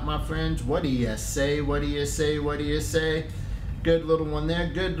it out, my friends. What do you say? What do you say? What do you say? Good little one there.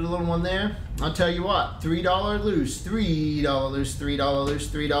 Good little one there. I'll tell you what. $3 loose. $3 loose. $3 loose.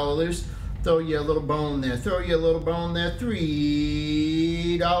 $3 loose. Throw you a little bone there. Throw you a little bone there.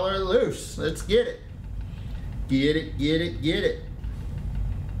 $3 loose. Let's get it. Get it. Get it. Get it.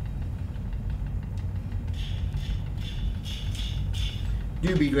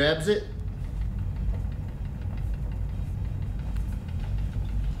 Doobie grabs it.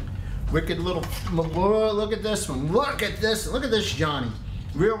 Wicked little, look at this one. Look at this. Look at this Johnny.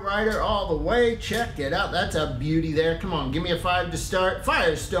 Real Rider all the way. Check it out. That's a beauty there. Come on, give me a 5 to start.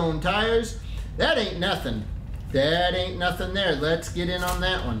 Firestone tires. That ain't nothing. That ain't nothing there. Let's get in on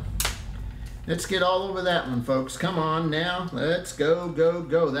that one. Let's get all over that one, folks. Come on now. Let's go, go,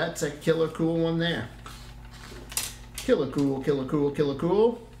 go. That's a killer cool one there. Killer cool, killer cool, killer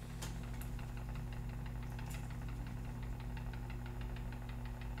cool.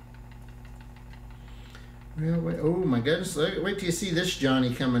 Oh my goodness, wait till you see this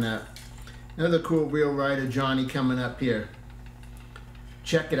Johnny coming up. Another cool Real Rider Johnny coming up here.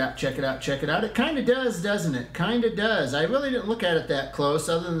 Check it out, check it out, check it out. It kind of does, doesn't it? Kind of does. I really didn't look at it that close,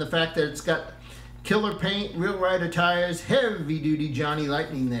 other than the fact that it's got killer paint, Real Rider tires, heavy duty Johnny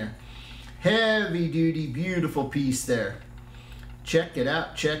Lightning there. Heavy duty, beautiful piece there. Check it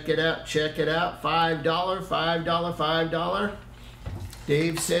out, check it out, check it out. $5, $5, $5.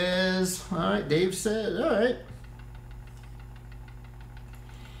 Dave says, all right, Dave says, all right.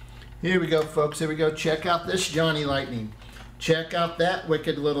 Here we go, folks, here we go. Check out this Johnny Lightning. Check out that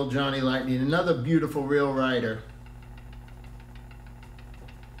wicked little Johnny Lightning. Another beautiful Real Rider.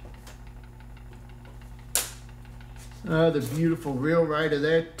 Oh, the beautiful Real Rider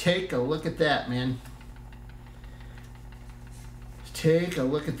there. Take a look at that, man. Take a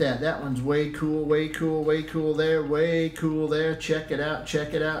look at that. That one's way cool, way cool, way cool there, way cool there. Check it out,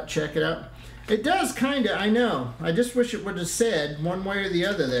 check it out, check it out. It does kind of, I know. I just wish it would have said one way or the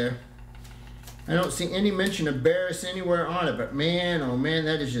other there. I don't see any mention of Barris anywhere on it, but man, oh man,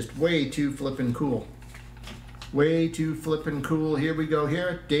 that is just way too flippin' cool. Way too flippin' cool. Here we go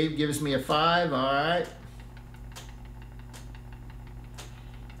here. Dave gives me a 5, all right.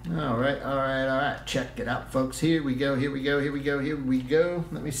 All right, all right, all right. Check it out, folks. Here we go, here we go, here we go, here we go.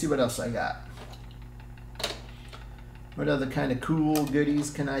 Let me see what else I got. What other kind of cool goodies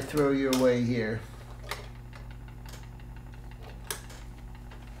can I throw your way here?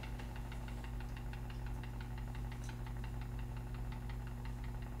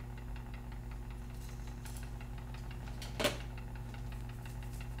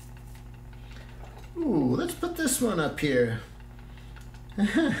 Ooh, let's put this one up here.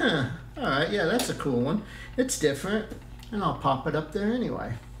 Alright, yeah, that's a cool one. It's different, and I'll pop it up there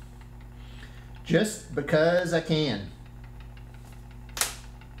anyway. Just because I can.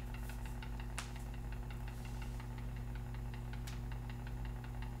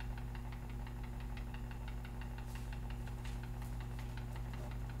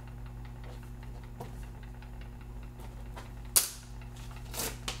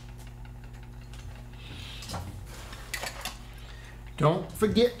 Don't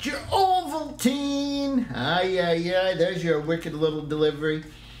forget your Ovaltine. Aye, aye, aye. There's your wicked little delivery.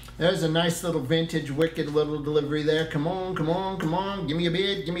 There's a nice little vintage wicked little delivery there. Come on, come on, come on. Give me a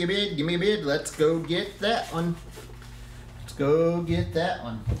bid, give me a bid, give me a bid. Let's go get that one. Let's go get that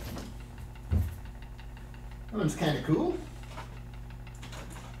one. That one's kind of cool.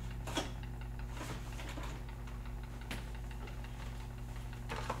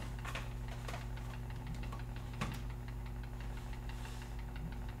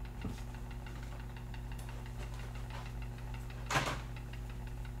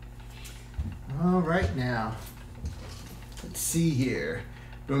 All right, now, let's see here.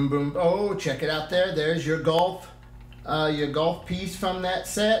 Boom, boom. Oh, check it out there. There's your golf piece from that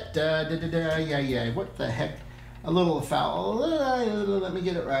set. Yeah. What the heck? A little foul. Let me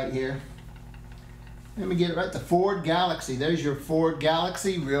get it right here. Let me get it right. The Ford Galaxy. There's your Ford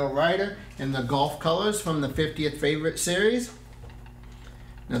Galaxy Real Rider in the golf colors from the 50th Favorite Series.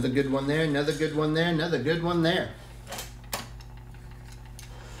 Another good one there. Another good one there. Another good one there.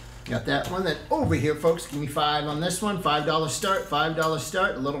 Got that one. Then over here, folks, give me 5 on this one. $5 start, $5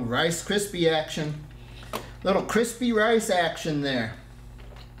 start. A little Rice Krispie action. Little crispy rice action there.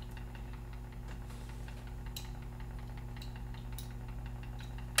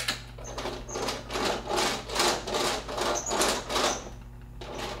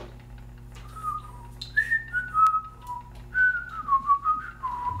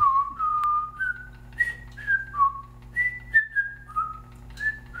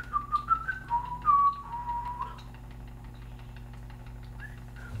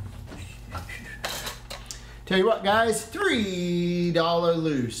 Tell you what, guys, $3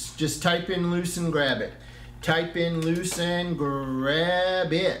 loose. Just type in loose and grab it. Type in loose and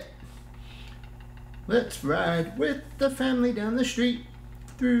grab it. Let's ride with the family down the street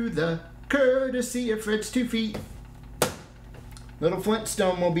through the courtesy of Fred's 2 feet. Little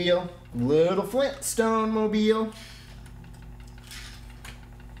Flintstone mobile. Little Flintstone mobile.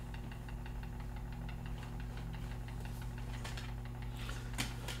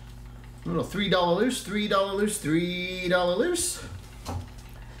 A little $3 loose, $3 loose, $3 loose.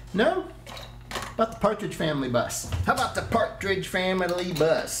 No? How about the Partridge Family bus? How about the Partridge Family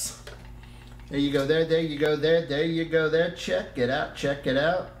bus? There you go there, there you go there, there you go there. Check it out, check it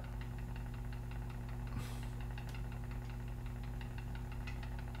out.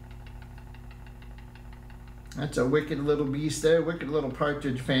 That's a wicked little beast there, wicked little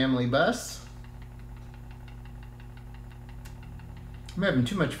Partridge Family bus. I'm having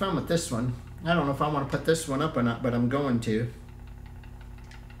too much fun with this one. I don't know if I want to put this one up or not, but I'm going to.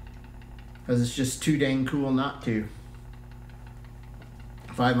 Because it's just too dang cool not to.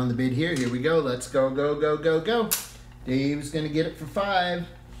 5 on the bid here. Here we go. Let's go, go, go, go, go. Dave's going to get it for 5.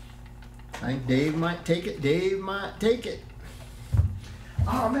 I think Dave might take it. Dave might take it.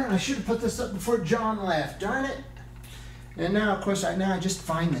 Oh, man, I should have put this up before John left. Darn it. And now, of course, I just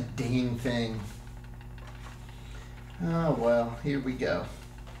find the dang thing. Oh, well, here we go.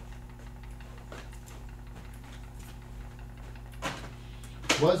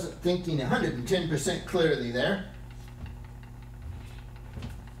 Wasn't thinking 110% clearly there.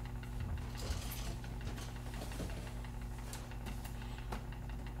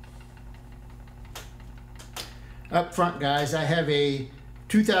 Up front, guys, I have a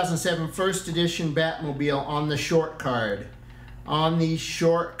 2007 First Edition Batmobile on the short card. On the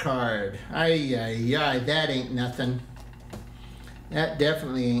short card. Ay, ay, ay, that ain't nothing. That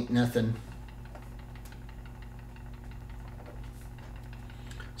definitely ain't nothing.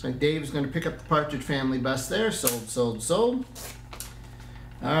 Looks like Dave's going to pick up the Partridge Family bus there. Sold, sold, sold.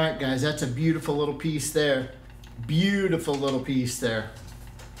 Alright, guys, that's a beautiful little piece there. Beautiful little piece there.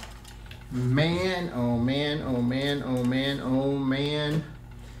 Man, oh man, oh man, oh man, oh man.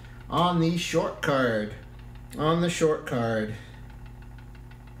 On the short card. On the short card.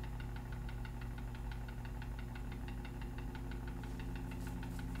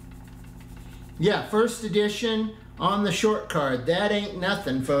 Yeah, First Edition on the short card. That ain't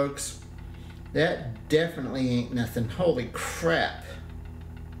nothing, folks. That definitely ain't nothing. Holy crap.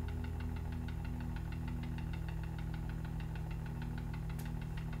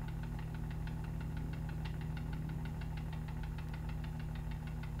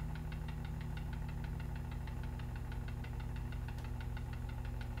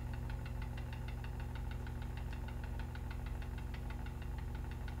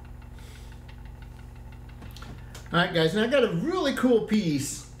 Alright, guys, now I got a really cool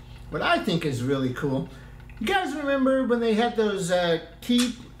piece, what I think is really cool. You guys remember when they had those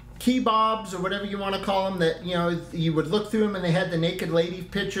key bobs, or whatever you want to call them, that, you know, you would look through them and they had the naked lady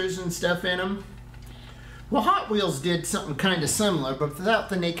pictures and stuff in them? Well, Hot Wheels did something kind of similar, but without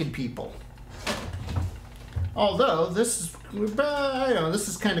the naked people. Although, this is, I don't know, this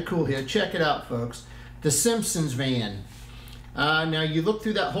is kind of cool here. Check it out, folks. The Simpsons van. Now you look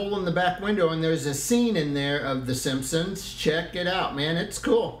through that hole in the back window and there's a scene in there of The Simpsons. Check it out, man. It's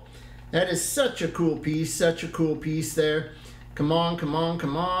cool. That is such a cool piece. Such a cool piece there. Come on, come on,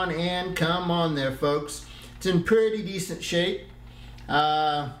 come on, and come on there, folks. It's in pretty decent shape.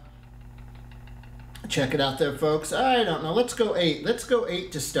 Check it out there, folks. I don't know. Let's go 8. Let's go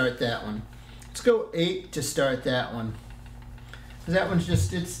 8 to start that one. Let's go 8 to start that one. That one's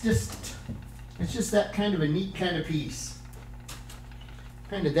just, it's just that kind of a neat kind of piece.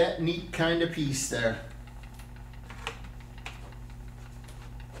 Kind of that neat kind of piece there.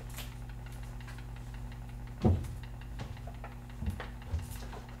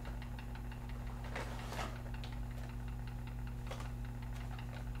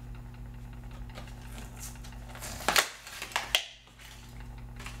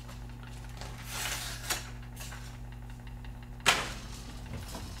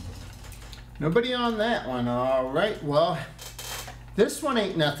 Nobody on that one. All right, well, this one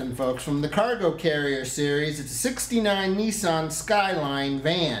ain't nothing, folks. From the Cargo Carrier series, it's a 69 Nissan Skyline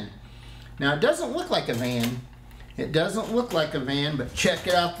van. Now, it doesn't look like a van. It doesn't look like a van, but check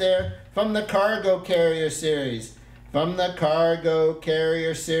it out there. From the Cargo Carrier series. From the Cargo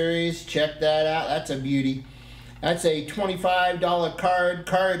Carrier series, check that out. That's a beauty. That's a $25 card,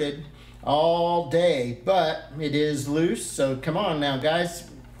 carded all day, but it is loose, so come on now, guys.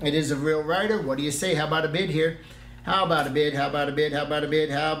 It is a real rider. What do you say? How about a bid here? How about a bid? How about a bid? How about a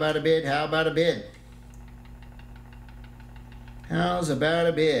bid? How about a bid? How about a bid? How's about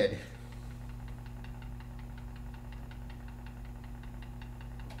a bid?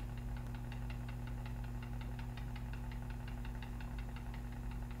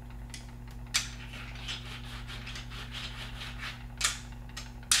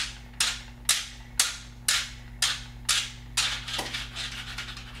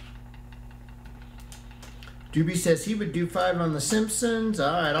 Doobie says he would do 5 on The Simpsons.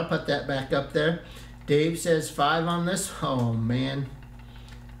 All right, I'll put that back up there. Dave says 5 on this. Oh, man.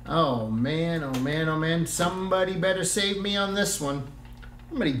 Oh, man, oh, man, oh, man. Somebody better save me on this one.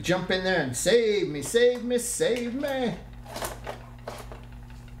 Somebody jump in there and save me, save me, save me.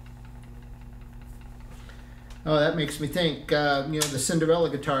 Oh, that makes me think, you know, the Cinderella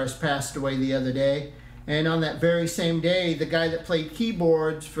guitarist passed away the other day. And on that very same day, the guy that played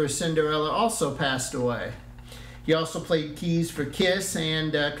keyboards for Cinderella also passed away. He also played keys for Kiss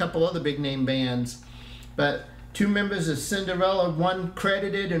and a couple other big name bands. But 2 members of Cinderella, one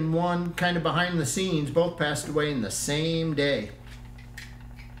credited and one kind of behind the scenes, both passed away in the same day.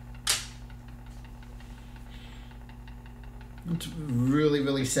 It's really,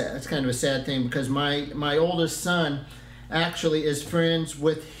 really sad. It's kind of a sad thing because my oldest son actually is friends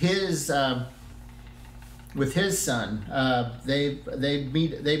with his son. They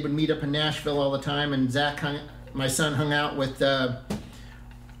would meet up in Nashville all the time, and my son hung out with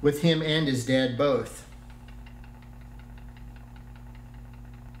him and his dad both.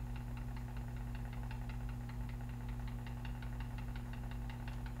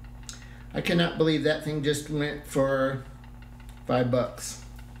 I cannot believe that thing just went for $5.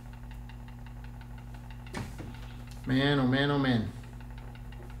 Man, oh man, oh man.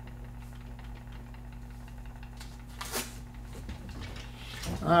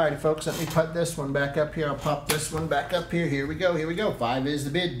 Alrighty, folks, let me put this one back up here. I'll pop this one back up here. Here we go, here we go. 5 is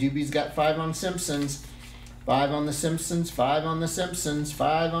the bid. Doobie's got 5 on Simpsons. 5 on the Simpsons, 5 on the Simpsons,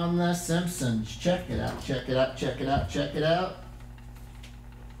 5 on the Simpsons. Check it out, check it out, check it out, check it out.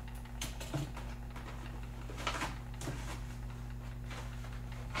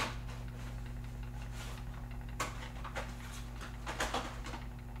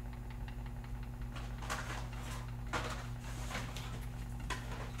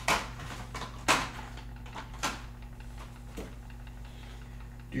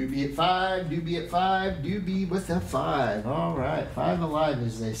 Doobie at 5, Doobie at 5, Doobie with a 5. All right, 5 alive,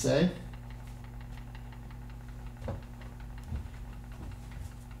 as they say.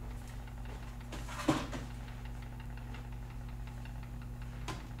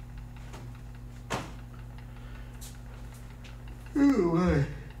 Ooh,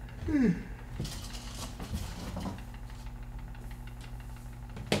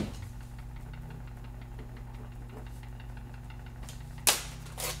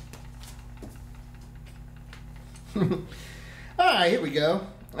 Alright, here we go.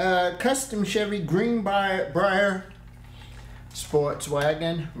 Custom Chevy Greenbrier Sports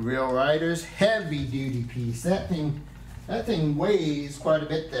Wagon, Real Riders, heavy duty piece. That thing weighs quite a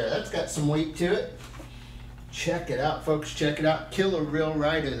bit there. That's got some weight to it. Check it out, folks, check it out. Killer Real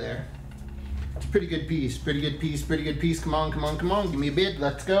Rider there. It's a pretty good piece, pretty good piece, pretty good piece. Come on, come on, come on, give me a bid,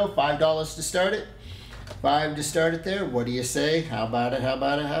 let's go. $5 to start it. 5 to start it there. What do you say? How about it, how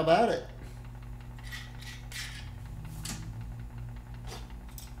about it, how about it?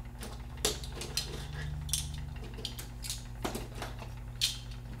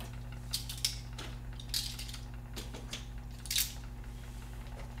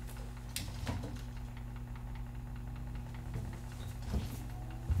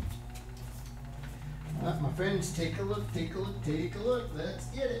 My friends, take a look, take a look, take a look. Let's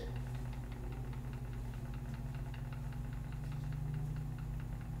get it.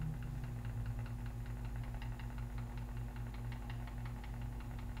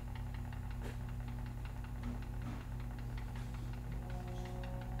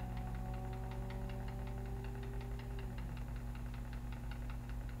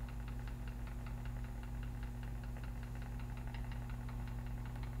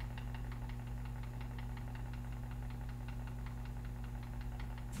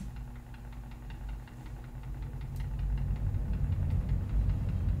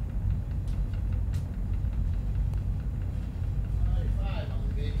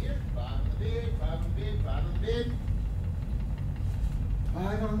 Bid.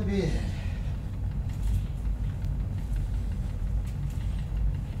 5 on the bid.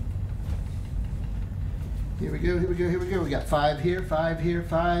 Here we go, here we go, here we go. We got 5 here, 5 here,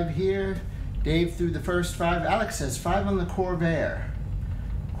 5 here. Dave threw the first 5. Alex says 5 on the Corvair.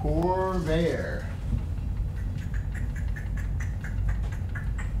 Corvair.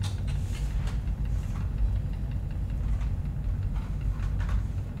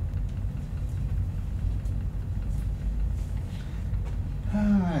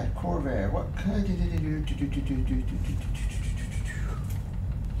 Alright, Corvair. What kind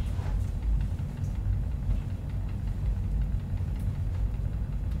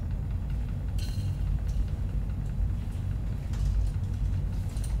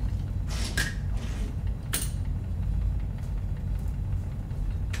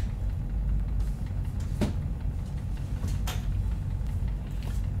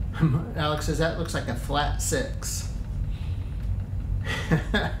Alex says that looks like a flat 6.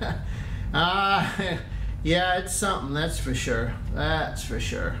 Yeah, it's something, that's for sure. That's for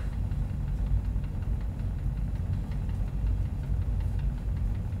sure.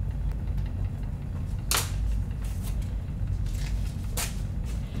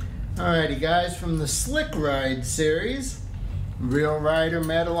 Alrighty, guys, from the Slick Ride series, Real Rider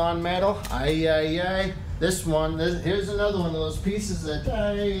metal on metal. Aye, aye, aye. This one, here's another one of those pieces that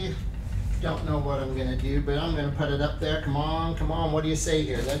I don't know what I'm gonna do, but I'm gonna put it up there. Come on, come on. What do you say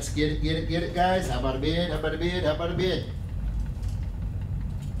here? Let's get it, get it, get it, guys. How about a bid? How about a bid? How about a bid?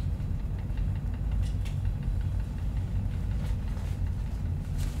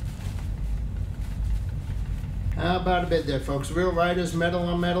 How about a bid there, folks? Real Riders, metal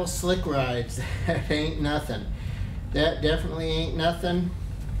on metal, Slick Rides. That ain't nothing. That definitely ain't nothing.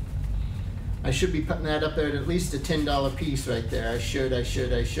 I should be putting that up there at least a $10 piece right there. I should.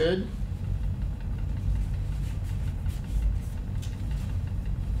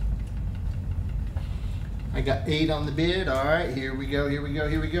 I got 8 on the bid. All right, here we go, here we go,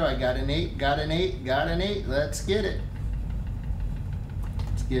 here we go. I got an 8, got an 8, got an 8. Let's get it.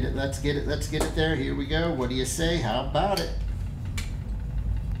 Let's get it, let's get it, let's get it there. Here we go. What do you say? How about it?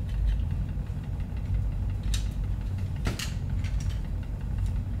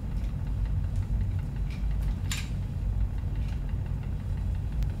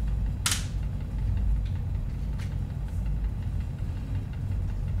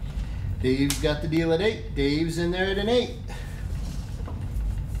 Dave's got the deal at 8. Dave's in there at an 8.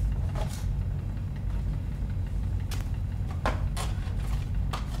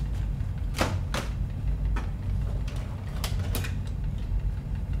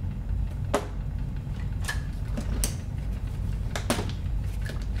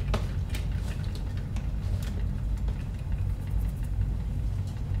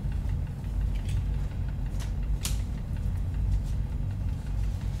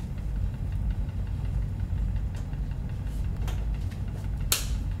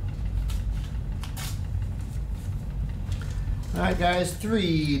 All right, guys,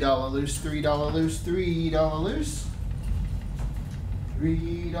 $3 loose, $3 loose, $3 loose.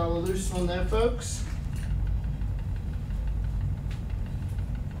 $3 loose one there, folks.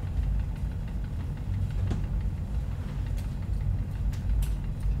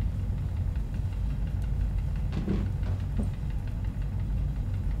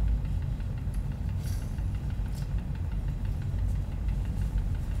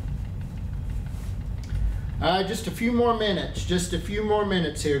 Just a few more minutes. Just a few more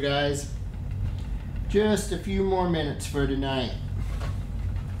minutes here, guys. Just a few more minutes for tonight.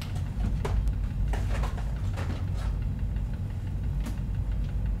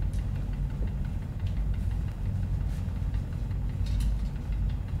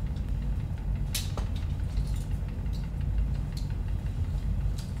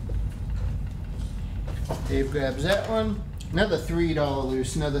 Dave grabs that one. Another $3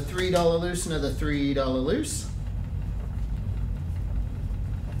 loose, another $3 loose, another $3 loose.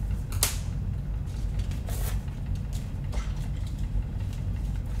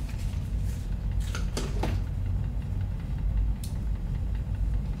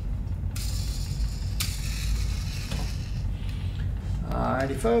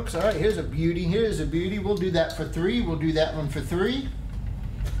 Alrighty, folks. All right, here's a beauty. Here's a beauty. We'll do that for 3. We'll do that one for 3.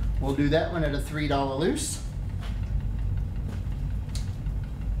 We'll do that one at a $3 loose.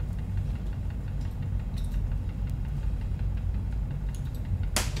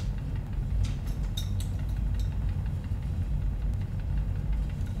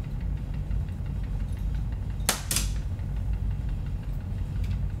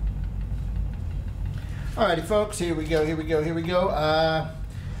 Alrighty, folks, here we go, here we go, here we go.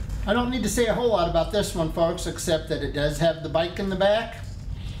 I don't need to say a whole lot about this one, folks, except that it does have the bike in the back.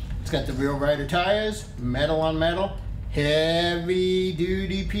 It's got the real rider tires, metal on metal, heavy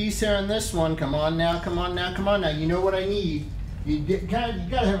duty piece here on this one. Come on now, come on now, come on now. You know what I need. You gotta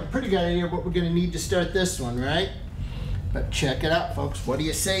have a pretty good idea of what we're gonna need to start this one, right? But check it out, folks. What do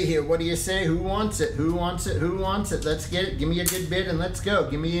you say here? What do you say? Who wants it? Who wants it? Who wants it? Let's get it. Give me a good bid and let's go.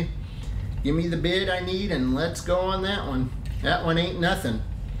 Give me the bid I need and let's go on that one. That one ain't nothing.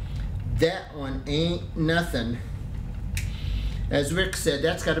 That one ain't nothing. As Rick said,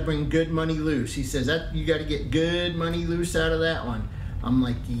 that's got to bring good money loose. He says that you got to get good money loose out of that one. I'm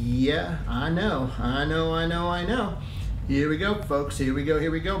like, yeah, I know, I know, I know, I know. Here we go, folks. Here we go, here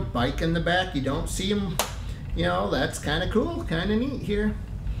we go. Bike in the back. You don't see him. You know, that's kind of cool, kind of neat here.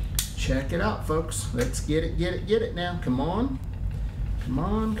 Check it out, folks. Let's get it, get it, get it now. Come on. Come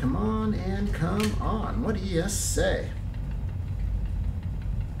on, come on, and come on. What do you say?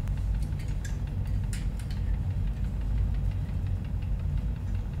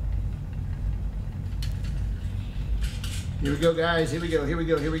 Here we go, guys. Here we go, here we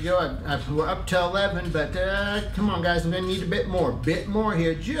go, here we go. We're up to 11, but come on, guys. I'm going to need a bit more. Bit more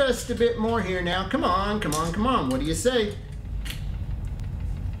here. Just a bit more here now. Come on, come on, come on. What do you say?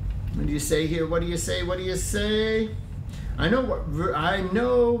 What do you say here? What do you say? What do you say? I know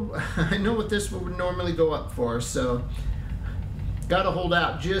what this would normally go up for, so gotta hold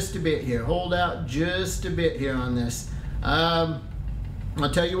out just a bit here. Hold out just a bit here on this. I'll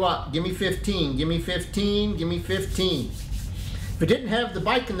tell you what, give me 15, give me 15, give me 15. If it didn't have the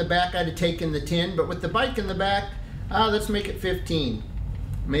bike in the back, I'd have taken the 10, but with the bike in the back, let's make it 15.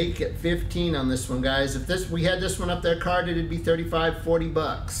 Make it 15 on this one, guys. If we had this one up there carded, it'd be 35, 40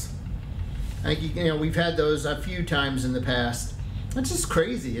 bucks. I think, you know, we've had those a few times in the past. It's just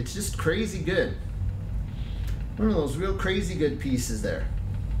crazy. It's just crazy good. One of those real crazy good pieces there.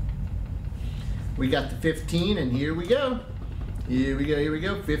 We got the 15, and here we go. Here we go, here we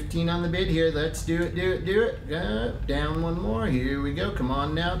go. 15 on the bid here. Let's do it, do it, do it. Down one more. Here we go. Come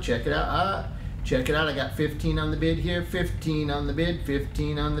on now. Check it out. Check it out. I got 15 on the bid here. 15 on the bid.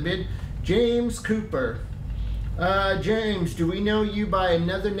 15 on the bid. James Cooper. James, do we know you by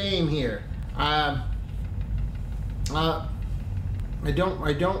another name here? I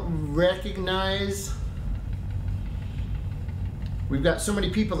don't recognize. We've got so many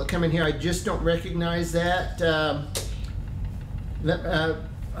people that come in here. I just don't recognize that.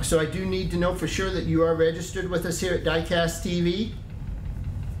 So I do need to know for sure that you are registered with us here at Diecast TV.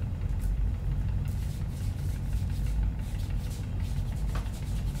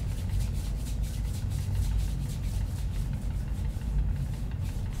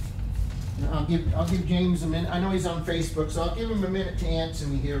 I'll give James a minute. I know he's on Facebook, so I'll give him a minute to answer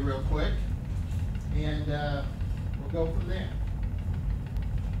me here real quick, and we'll go from there.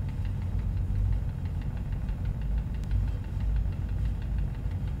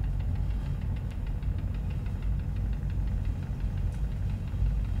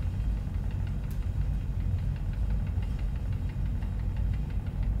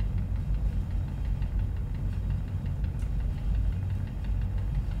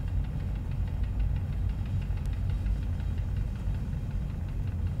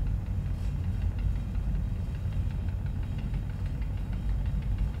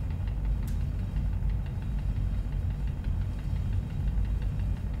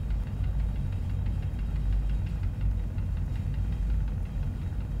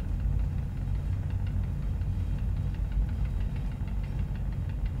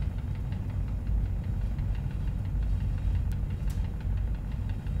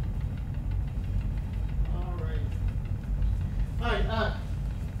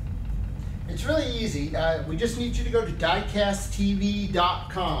 It's really easy. We just need you to go to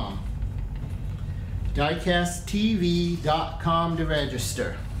diecasttv.com. diecasttv.com to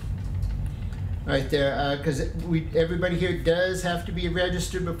register. Right there, because everybody here does have to be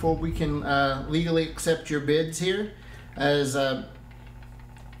registered before we can legally accept your bids here.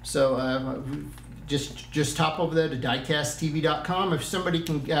 Just hop over there to diecasttv.com. If somebody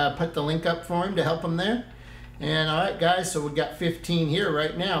can put the link up for him to help him there. And all right, guys, so we got 15 here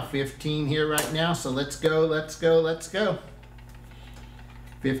right now. 15 here right now. So let's go, let's go, let's go.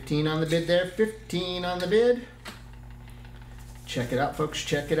 15 on the bid there. 15 on the bid. Check it out, folks.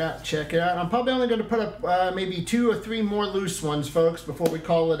 Check it out. Check it out. I'm probably only going to put up maybe 2 or 3 more loose ones, folks, before we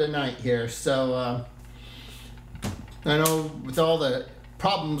call it a night here. So I know with all the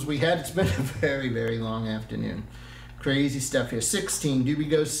problems we had, it's been a very, very long afternoon. Crazy stuff here. 16. Doobie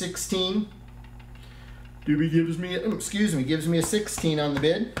goes 16. Doobie gives me a 16 on the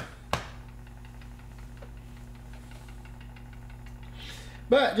bid.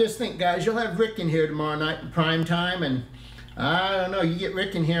 But just think, guys, you'll have Rick in here tomorrow night in prime time, and I don't know, you get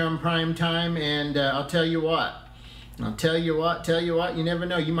Rick in here on prime time, and I'll tell you what, you never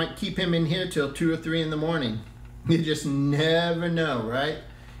know. You might keep him in here till 2 or 3 in the morning. You just never know, right?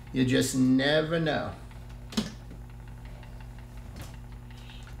 You just never know.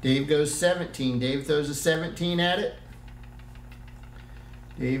 Dave goes 17. Dave throws a 17 at it.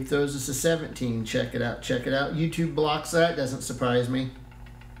 Dave throws us a 17. Check it out. Check it out. YouTube blocks that. Doesn't surprise me.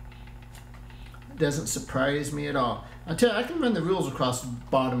 Doesn't surprise me at all. I'll tell you, I can run the rules across the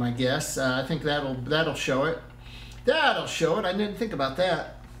bottom, I guess. I think that'll show it. That'll show it. I didn't think about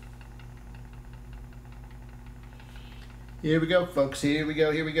that. Here we go, folks. Here we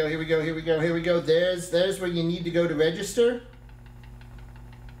go. Here we go. Here we go. Here we go. Here we go. There's where you need to go to register.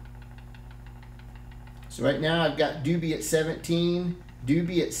 So right now I've got Doobie at 17.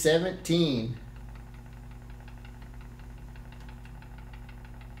 Doobie at 17.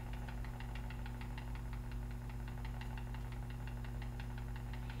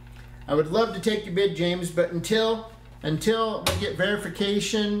 I would love to take your bid, James, but until we get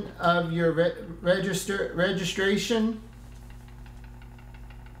verification of your registration.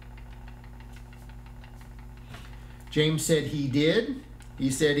 James said he did. He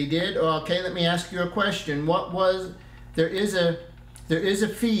said he did. Oh, okay, let me ask you a question. There is a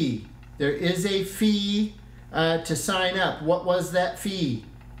fee. There is a fee to sign up. What was that fee?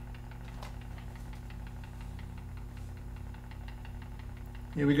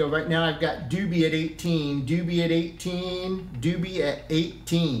 Here we go. Right now I've got Doobie at 18. Doobie at 18. Doobie at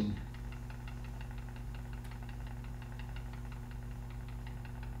 18.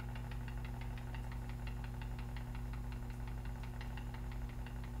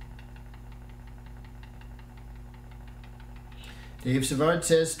 Dave Savard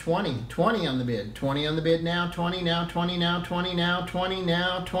says 20. 20 on the bid. 20 on the bid now. 20 now. 20 now. 20 now. 20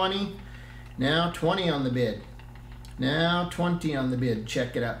 now. 20. Now 20 on the bid. Now 20 on the bid.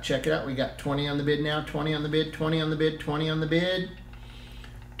 Check it out. Check it out. We got 20 on the bid now. 20 on the bid. 20 on the bid. 20 on the bid.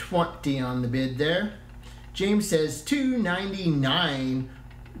 20 on the bid there. James says $2.99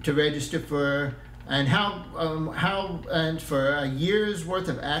 to register for, and and for a year's worth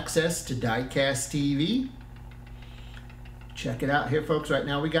of access to Diecast TV. Check it out here, folks. Right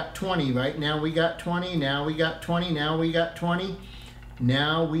now we got 20. Right now we got 20. Now we got 20. Now we got 20.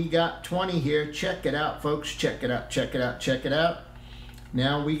 Now we got 20 here. Check it out, folks. Check it out. Check it out. Check it out.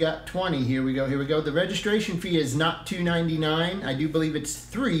 Now we got 20. Here we go. Here we go. The registration fee is not $2.99. I do believe it's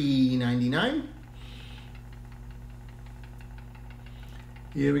 $3.99.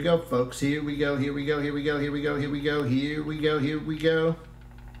 Here we go, folks. Here we go. Here we go. Here we go. Here we go. Here we go. Here we go. Here we go.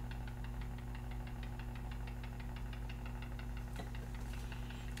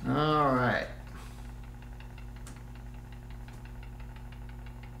 All right.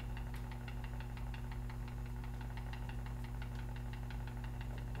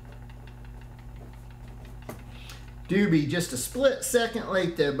 Doobie, just a split second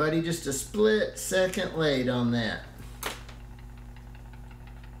late there, buddy. Just a split second late on that.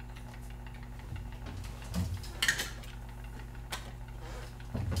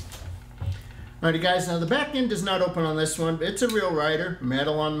 Alrighty guys, now the back end does not open on this one, but it's a real rider,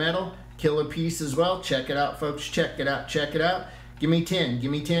 metal on metal, killer piece as well. Check it out, folks, check it out, check it out. Give me 10, give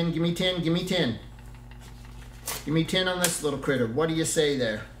me 10, give me 10, give me 10. Give me 10 on this little critter. What do you say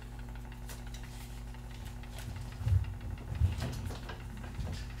there?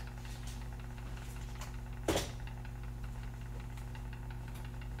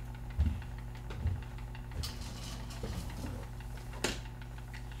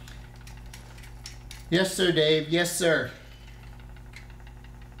 Yes, sir, Dave. Yes, sir.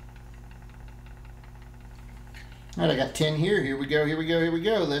 All right, I got 10 here. Here we go, here we go, here we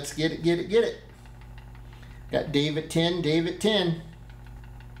go. Let's get it, get it, get it. Got Dave at 10, Dave at 10.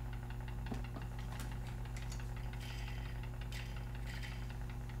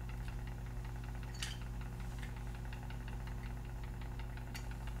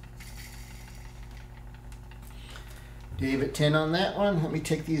 Dave at 10 on that one. Let me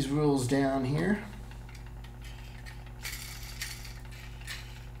take these rules down here.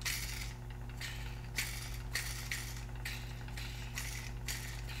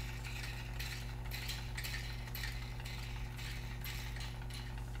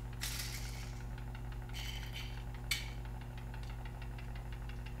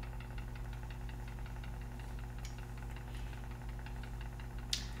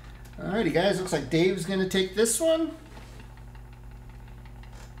 Alrighty guys, looks like Dave's gonna take this one.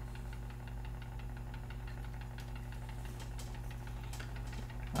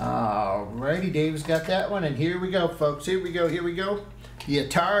 Alrighty, Dave's got that one, and here we go, folks. Here we go, here we go. The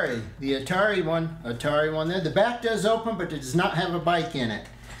Atari one there. The back does open, but it does not have a bike in it.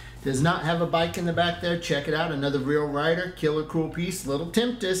 Does not have a bike in the back there. Check it out, another real rider, killer cool piece, little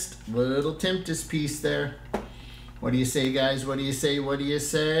Tempest piece there. What do you say, guys? What do you say? What do you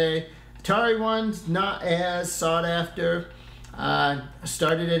say? Atari one's not as sought after.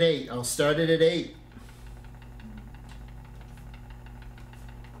 Started at 8. I'll start it at 8.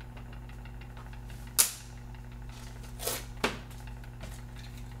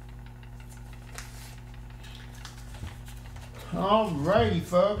 Alrighty,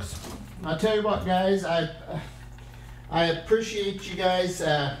 folks. I'll tell you what, guys. I appreciate you guys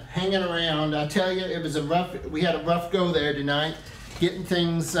hanging around. I tell you, it was we had a rough go there tonight, getting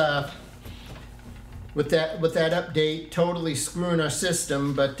things with that update, totally screwing our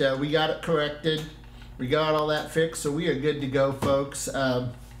system, but we got it corrected. We got all that fixed, so we are good to go, folks. So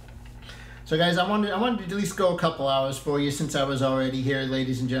guys, I wanted to at least go a couple hours for you since I was already here,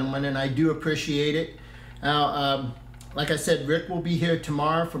 ladies and gentlemen, and I do appreciate it. Now, like I said, Rick will be here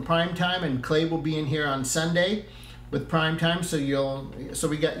tomorrow for prime time, and Clay will be in here on Sunday with prime time. So you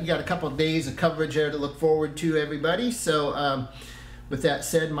got a couple of days of coverage there to look forward to, everybody. So with that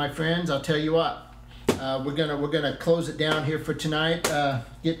said, my friends, I'll tell you what, we're gonna close it down here for tonight.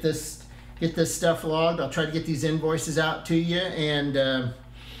 Get this stuff logged. I'll try to get these invoices out to you, and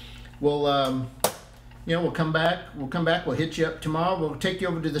we'll come back. We'll hit you up tomorrow. We'll take you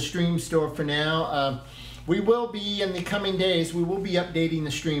over to the stream store for now. We will be, in the coming days, we will be updating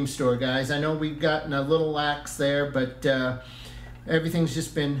the stream store, guys. I know we've gotten a little lax there, but everything's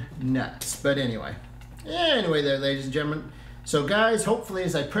just been nuts. But anyway there, ladies and gentlemen. So guys, hopefully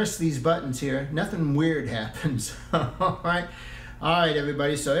as I press these buttons here, nothing weird happens. All right,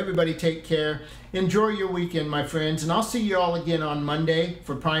 everybody. So everybody take care. Enjoy your weekend, my friends. And I'll see you all again on Monday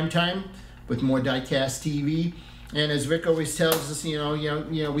for prime time with more Diecast TV. And as Rick always tells us, we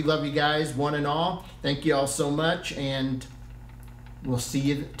love you guys, one and all. Thank you all so much, and we'll see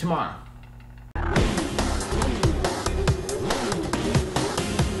you tomorrow.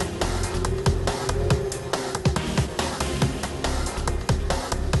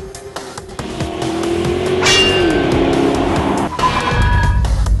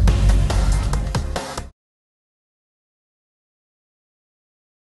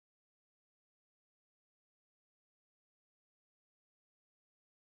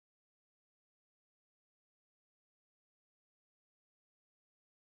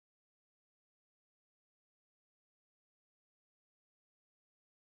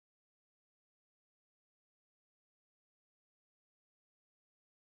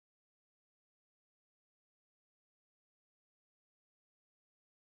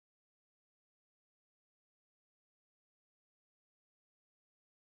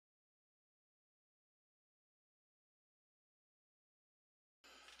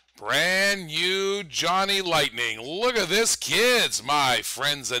 Brand new Johnny Lightning. Look at this, kids, my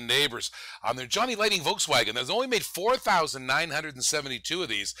friends and neighbors. On their Johnny Lightning Volkswagen, there's only made 4,972 of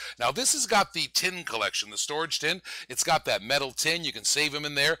these. Now, this has got the tin collection, the storage tin. It's got that metal tin. You can save them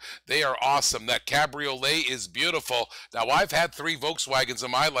in there. They are awesome. That cabriolet is beautiful. Now, I've had 3 Volkswagens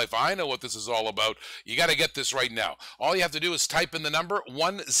in my life. I know what this is all about. You got to get this right now. All you have to do is type in the number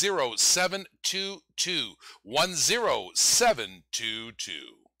 10722. 10722.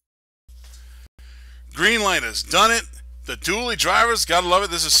 Greenlight has done it. The dually drivers, gotta love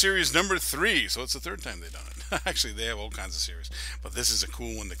it. This is series number 3, so it's the 3rd time they've done it. Actually, they have all kinds of series, but this is a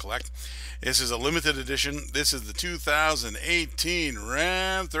cool one to collect. This is a limited edition. This is the 2018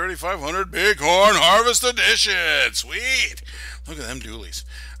 Ram 3500 Bighorn Harvest Edition. Sweet. Look at them dualies.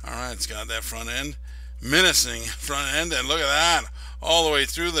 All right, it's got that front end, menacing front end, and look at that. All the way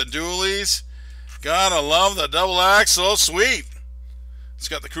through the dualies. Gotta love the double axle. Sweet. It's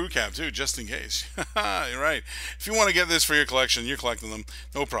got the crew cab too, just in case. You're right. If you want to get this for your collection, you're collecting them,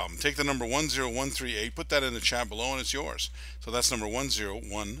 no problem. Take the number 10138, put that in the chat below, and it's yours. So that's number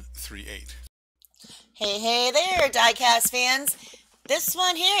 10138. Hey there, Diecast fans. This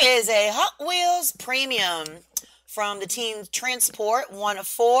one here is a Hot Wheels Premium from the Team Transport 1 of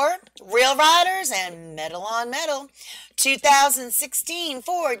 4, Real Riders, and Metal on Metal. 2016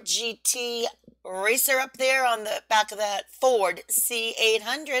 Ford GT Racer up there on the back of that Ford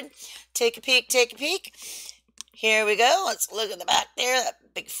C800. Take a peek, take a peek. Here we go. Let's look at the back there, that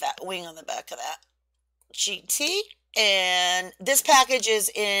big fat wing on the back of that GT. And this package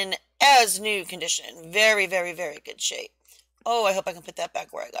is in as new condition. Very, very, very good shape. Oh, I hope I can put that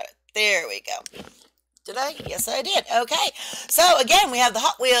back where I got it. There we go. Did I? Yes, I did. Okay. So, again, we have the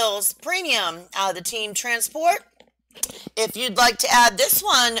Hot Wheels Premium out of the Team Transport. If you'd like to add this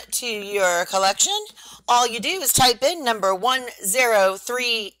one to your collection, all you do is type in number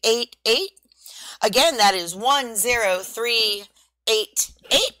 10388. Again, that is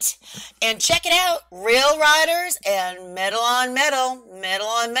 10388. And check it out, Real Riders and Metal on Metal. Metal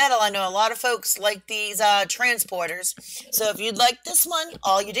on Metal. I know a lot of folks like these transporters. So if you'd like this one,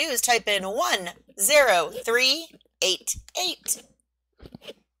 all you do is type in 10388.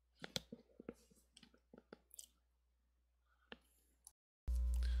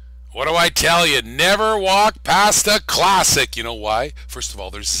 What do I tell you? Never walk past a classic. You know why? First of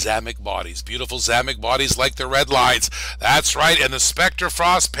all, there's Zamek bodies. Beautiful Zamek bodies like the red lines. That's right, and the Spectre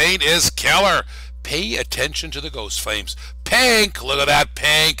Frost paint is killer. Pay attention to the ghost flames. Pink, look at that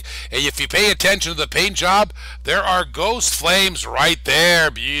pink. And if you pay attention to the paint job, there are ghost flames right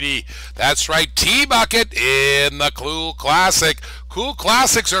there, beauty. That's right, T-Bucket in the Cool Classic. Cool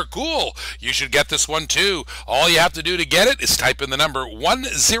Classics are cool. You should get this one too. All you have to do to get it is type in the number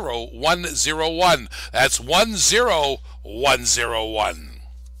 10101. That's 10101.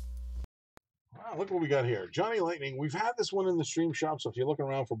 Wow, look what we got here. Johnny Lightning. We've had this one in the stream shop, so if you're looking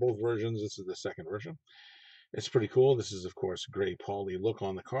around for both versions, this is the second version. It's pretty cool. This is, of course, gray poly look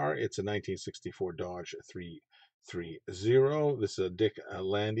on the car. It's a 1964 Dodge 330. This is a Dick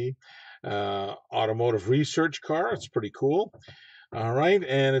Landy automotive research car. It's pretty cool. All right,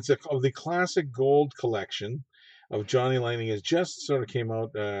 and it's of the classic gold collection of Johnny Lightning. It just sort of came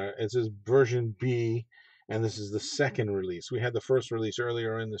out. It's his version B, and this is the second release. We had the first release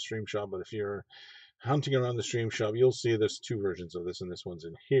earlier in the stream shop, but if you're hunting around the stream shop, you'll see there's 2 versions of this, and this one's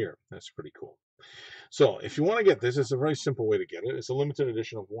in here. That's pretty cool. So if you want to get this, it's a very simple way to get it. It's a limited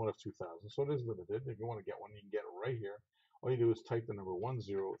edition of 1 of 2,000, so it is limited. If you want to get one, you can get it right here. All you do is type the number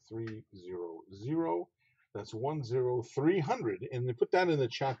 10300. That's 10300, and then put that in the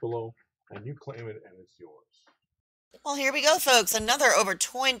chat below, and you claim it, and it's yours. Well, here we go, folks. Another over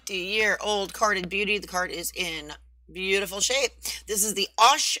 20-year-old carded beauty. The card is in beautiful shape. This is the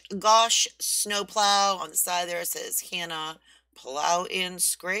Oshkosh snowplow. On the side there it says Hannah Plow in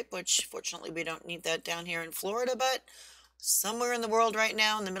Scrape, which fortunately we don't need that down here in Florida, but somewhere in the world right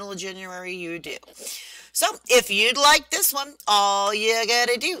now in the middle of January you do. So if you'd like this one, all you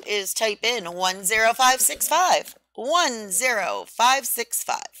gotta do is type in 10565.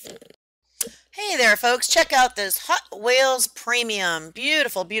 10565. Hey there, folks. Check out this Hot Wheels Premium.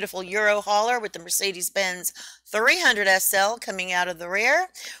 Beautiful, beautiful Euro hauler with the Mercedes-Benz 300 SL coming out of the rear.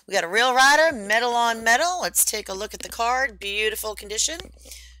 We got a real rider, metal on metal. Let's take a look at the card. Beautiful condition.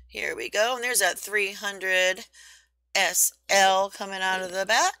 Here we go. And there's that 300 SL coming out of the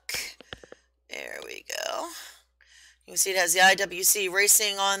back. There we go. You can see it has the IWC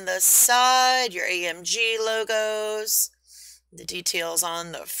Racing on the side, your AMG logos, the details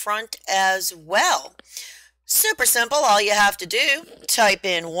on the front as well. Super simple. All you have to do, type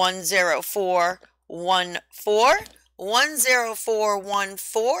in 10414.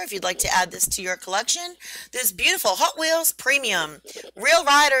 10414 if you'd like to add this to your collection. This beautiful Hot Wheels Premium, Real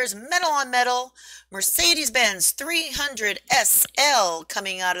Riders, metal on metal, Mercedes-Benz 300 SL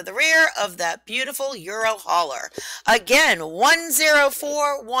coming out of the rear of that beautiful Euro hauler. Again,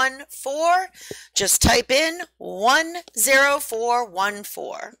 10414. Just type in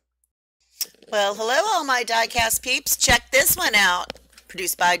 10414. Well, hello all my diecast peeps. Check this one out.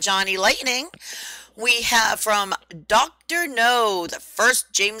 Produced by Johnny Lightning. We have from Dr. No, the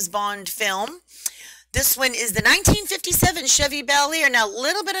first James Bond film. This one is the 1957 Chevy Bel Air. Now, a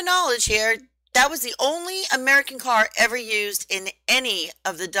little bit of knowledge here. That was the only American car ever used in any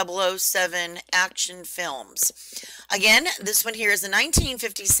of the 007 action films. Again, this one here is the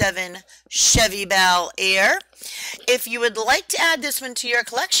 1957 Chevy Bel Air. If you would like to add this one to your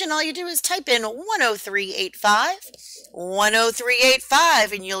collection, all you do is type in 10385.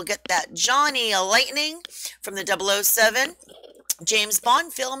 10385, and you'll get that Johnny Lightning from the 007 James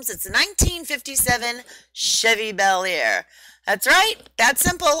Bond films. It's the 1957 Chevy Bel Air. That's right. That's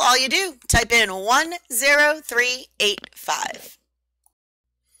simple. All you do, type in 10385.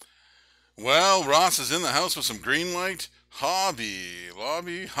 Well, Ross is in the house with some green light. Hobby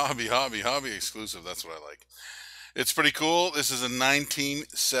exclusive. That's what I like. It's pretty cool. This is a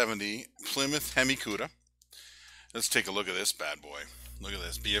 1970 Plymouth Hemi Cuda. Let's take a look at this bad boy. Look at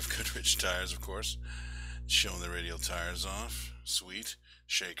this. BF Goodrich tires, of course. Showing the radial tires off. Sweet.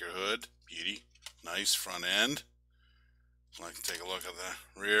 Shaker hood. Beauty. Nice front end. I'd like to take a look at the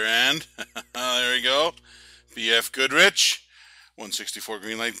rear end. There we go. BF Goodrich. 164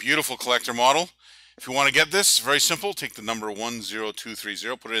 green light. Beautiful collector model. If you want to get this, very simple. Take the number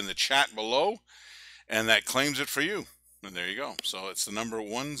 10230. Put it in the chat below. And that claims it for you. And there you go. So it's the number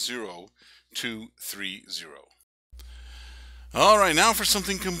 10230. All right, now for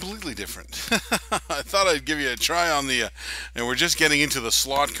something completely different. I thought I'd give you a try on the, and we're just getting into the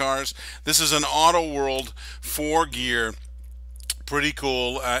slot cars. This is an Auto World 4-gear, pretty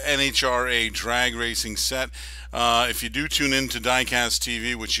cool NHRA drag racing set. If you do tune in to Diecast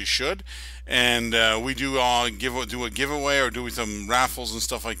TV, which you should, and we do do a giveaway or do some raffles and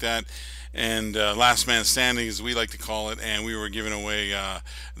stuff like that. And last man standing, as we like to call it, and we were giving away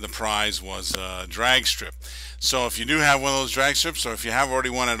the prize was a drag strip. So if you do have one of those drag strips, or if you have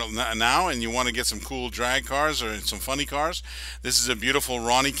already one now and you want to get some cool drag cars or some funny cars, this is a beautiful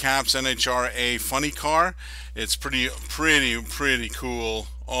Ronnie Capps NHRA funny car. It's pretty cool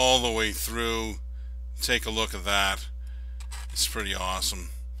all the way through. Take a look at that. It's pretty awesome.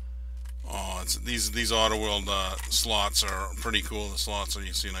 Oh, these Auto World slots are pretty cool. The slots are,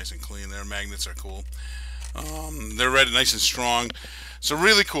 you see, nice and clean there. Magnets are cool. They're red, nice and strong. So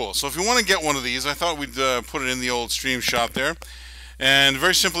really cool. So if you want to get one of these, I thought we'd put it in the old stream shop there. And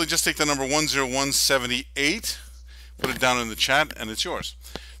very simply, just take the number 10178, put it down in the chat, and it's yours.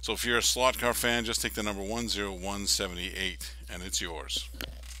 So if you're a slot car fan, just take the number 10178, and it's yours.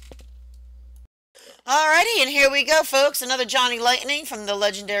 Alrighty, and here we go, folks. Another Johnny Lightning from the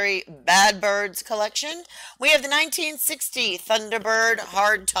legendary Bad Birds collection. We have the 1960 Thunderbird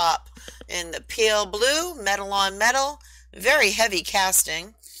hardtop in the pale blue, metal on metal, very heavy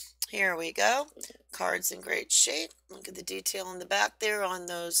casting. Here we go. Card's in great shape. Look at the detail in the back there on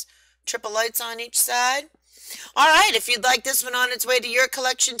those triple lights on each side. Alright, if you'd like this one on its way to your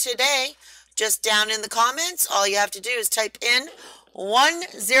collection today, just down in the comments, all you have to do is type in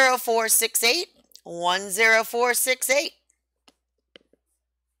 10468. 10468.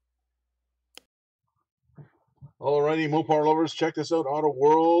 Alrighty, Mopar lovers, check this out. Auto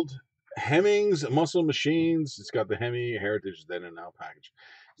World Hemmings Muscle Machines. It's got the Hemi Heritage Then and Now package.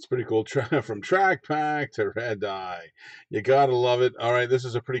 It's pretty cool. From Track Pack to Red Eye. You gotta love it. All right, this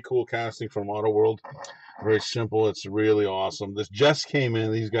is a pretty cool casting from Auto World. Very simple. It's really awesome. This just came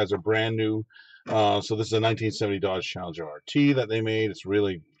in. These guys are brand new. So this is a 1970 Dodge Challenger RT that they made. It's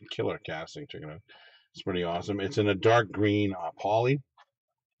really killer casting. Check it out. It's pretty awesome. It's in a dark green poly.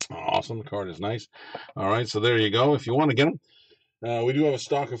 Awesome. The card is nice. All right, so there you go. If you want to get them, we do have a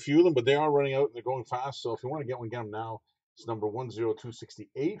stock of few of them, but they are running out and they're going fast. So if you want to get one, get them now. It's number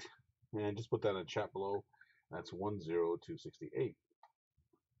 10268, and just put that in the chat below. That's 10268.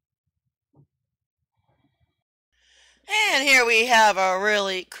 And here we have a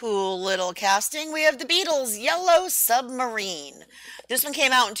really cool little casting. We have the Beatles' Yellow Submarine. This one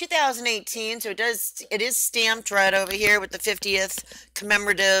came out in 2018, so it is stamped right over here with the 50th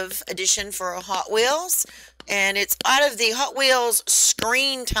commemorative edition for Hot Wheels. And it's out of the Hot Wheels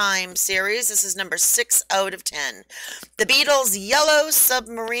Screen Time series. This is number 6 out of 10. The Beatles' Yellow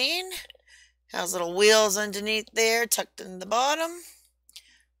Submarine has little wheels underneath there, tucked in the bottom.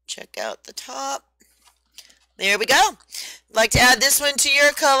 Check out the top. There we go. Like to add this one to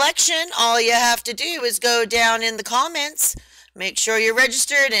your collection, all you have to do is go down in the comments, make sure you're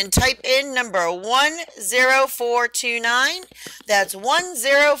registered, and type in number 10429. That's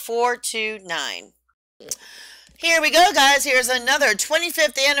 10429. Here we go, guys. Here's another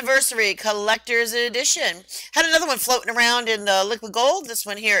 25th anniversary collector's edition. Had another one floating around in the liquid gold. This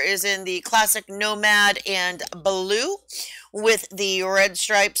one here is in the classic Nomad and blue, with the red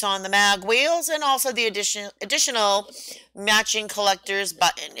stripes on the mag wheels and also the additional matching collector's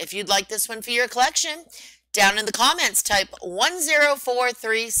button. If you'd like this one for your collection, down in the comments, type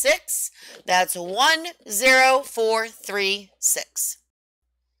 10436. That's 10436.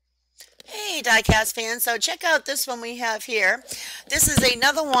 Hey, Diecast fans, so check out this one we have here. This is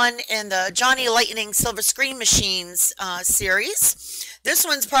another one in the Johnny Lightning Silver Screen Machines series. This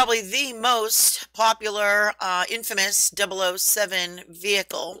one's probably the most popular, infamous 007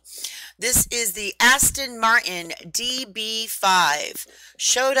 vehicle. This is the Aston Martin DB5.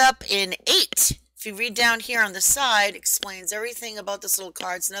 Showed up in 8. If you read down here on the side, explains everything about this little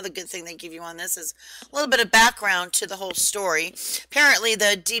card. It's another good thing they give you on this is a little bit of background to the whole story. Apparently,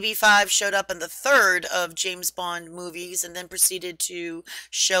 the DB5 showed up in the 3rd of James Bond movies and then proceeded to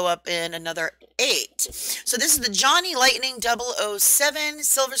show up in another 8. So this is the Johnny Lightning 007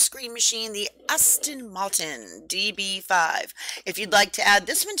 Silver Screen Machine, the Aston Martin DB5. If you'd like to add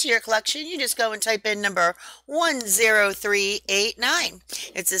this one to your collection, you just go and type in number 10389.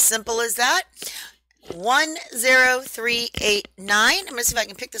 It's as simple as that. 10389. I'm going to see if I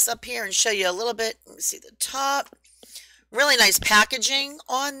can pick this up here and show you a little bit. Let me see the top. Really nice packaging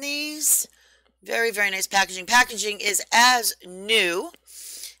on these. Very, very nice packaging. Packaging is as new.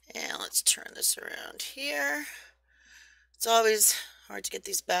 And let's turn this around here. It's always hard to get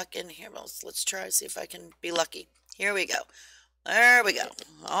these back in here. Well, let's try to see if I can be lucky. Here we go. There we go.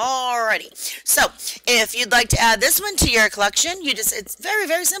 Alrighty. So, if you'd like to add this one to your collection, it's very,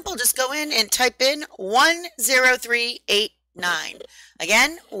 very simple. Just go in and type in 10389.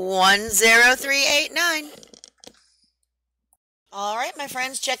 Again, 10389. Alright, my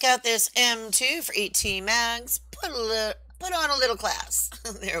friends, check out this M2 for 18 mags. Put on a little class.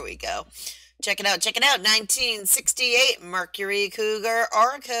 There we go. Check it out. Check it out. 1968 Mercury Cougar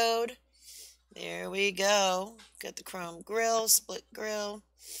R code. There we go. Got the chrome grille, split grille.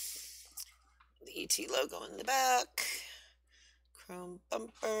 The ET logo in the back. Chrome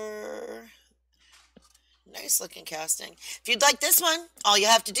bumper. Nice looking casting. If you'd like this one, all you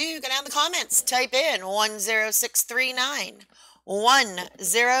have to do, go down in the comments. Type in 10639.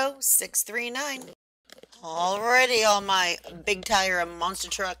 10639. Alrighty, all my big tire monster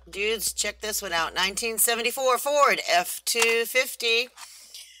truck dudes, check this one out. 1974 Ford F-250.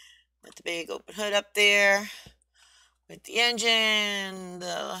 With the big open hood up there. With the engine,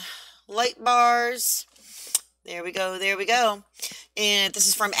 the light bars. There we go, there we go. And this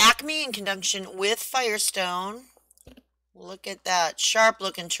is from Acme in conjunction with Firestone. Look at that. Sharp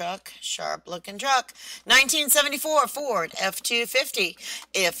looking truck. Sharp looking truck. 1974 Ford F-250.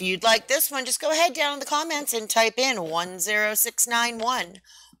 If you'd like this one, just go ahead down in the comments and type in 10691.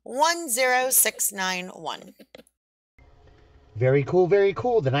 10691. Very cool, very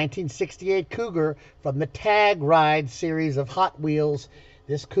cool. The 1968 Cougar from the Tag Ride series of Hot Wheels.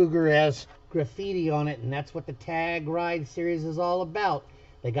 This Cougar has graffiti on it, and that's what the Tag Ride series is all about.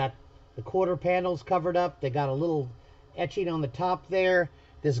 They got the quarter panels covered up. They got a little etching on the top there.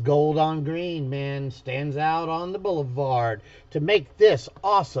 This gold on green, man, stands out on the boulevard. To make this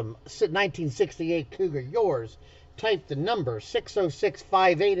awesome 1968 Cougar yours, type the number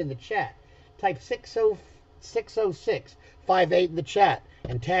 60658 in the chat. Type 60658 1058 in the chat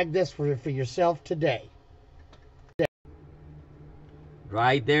and tag this for yourself today.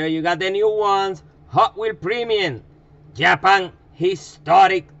 Right there, you got the new ones. Hot Wheel Premium, Japan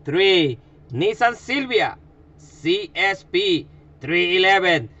Historic 3, Nissan Silvia, CSP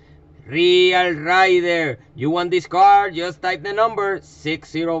 311, Real Rider. You want this car? Just type the number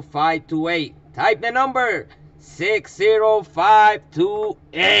 60528. Type the number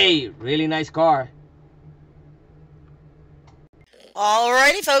 60528. Really nice car.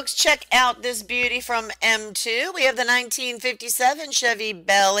 Alrighty, folks, check out this beauty from M2. We have the 1957 Chevy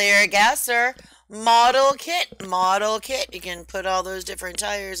Bel Air Gasser model kit. Model kit. You can put all those different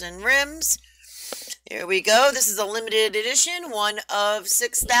tires and rims. Here we go. This is a limited edition, one of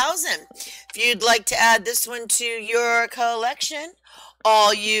 6,000. If you'd like to add this one to your collection,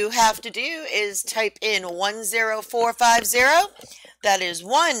 all you have to do is type in 10450. That is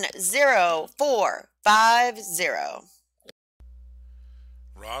 10450.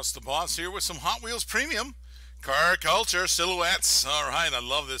 Ross the Boss here with some Hot Wheels Premium Car Culture Silhouettes. All right, I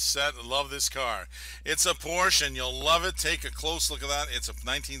love this set. I love this car. It's a Porsche, and you'll love it. Take a close look at that. It's a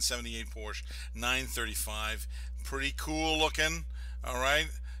 1978 Porsche 935. Pretty cool looking. All right,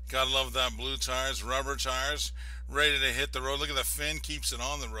 gotta love that. Blue tires, rubber tires, ready to hit the road. Look at the fin, keeps it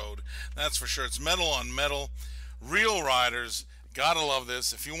on the road. That's for sure. It's metal on metal. Real riders. Gotta love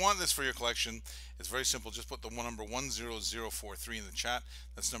this. If you want this for your collection, it's very simple. Just put the number 10043 in the chat.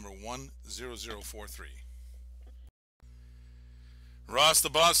 That's number 10043. Ross the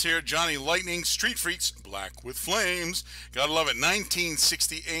Boss here. Johnny Lightning, Street Freaks, Black with Flames. Gotta love it.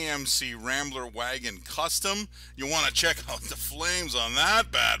 1960 AMC Rambler Wagon Custom. You want to check out the flames on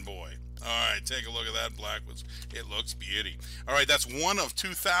that bad boy. All right, take a look at that black. It looks beauty. All right, that's one of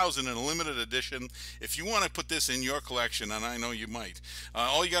 2,000 in a limited edition. If you want to put this in your collection, and I know you might,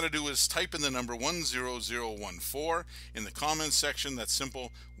 all you got to do is type in the number 10014 in the comments section. That's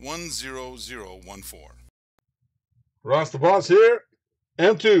simple, 10014. Ross the Boss here.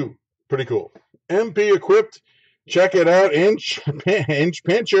 M2, pretty cool. MP equipped. Check it out. Inch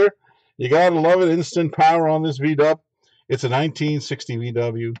pincher. You gotta love it. Instant power on this VW. It's a 1960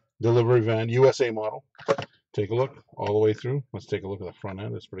 VW delivery van, USA model. Take a look all the way through. Let's take a look at the front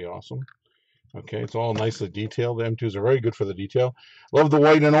end. It's pretty awesome. Okay, it's all nicely detailed. The M2s are very good for the detail. Love the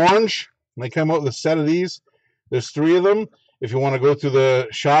white and orange. They come out with a set of these. There's 3 of them. If you want to go to the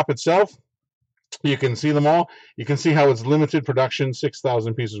shop itself, you can see them all. You can see how it's limited production.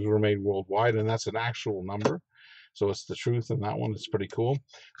 6,000 pieces were made worldwide, and that's an actual number. So it's the truth in that one. It's pretty cool.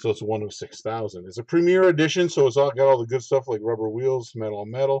 So it's one of 6,000. It's a premier edition, so it's all got all the good stuff like rubber wheels, metal on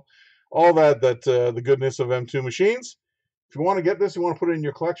metal, all that the goodness of M2 machines. If you want to get this, you want to put it in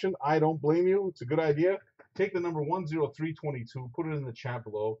your collection, I don't blame you. It's a good idea. Take the number 10322, put it in the chat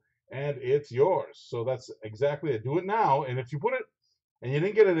below, and it's yours. So that's exactly it. Do it now, and if you put it and you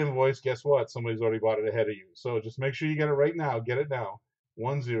didn't get an invoice, guess what? Somebody's already bought it ahead of you. So just make sure you get it right now. Get it now.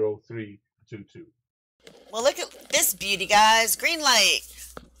 10322. Well, look at this beauty, guys. Green light.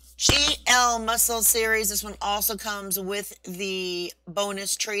 GL Muscle Series. This one also comes with the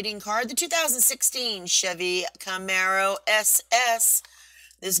bonus trading card. The 2016 Chevy Camaro SS.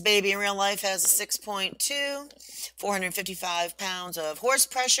 This baby in real life has a 6.2, 455 pounds of horse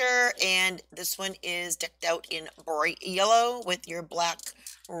pressure, and this one is decked out in bright yellow with your black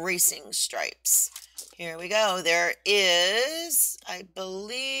racing stripes. Here we go. There is, I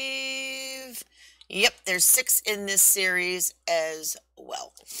believe, yep, there's 6 in this series as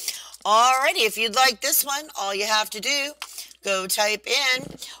well. Alrighty, if you'd like this one, all you have to do, go type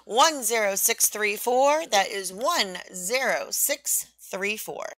in 10634. That is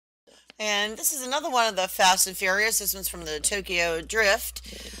 10634. And this is another one of the Fast and Furious. This one's from the Tokyo Drift.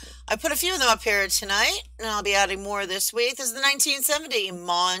 I put a few of them up here tonight, and I'll be adding more this week. This is the 1970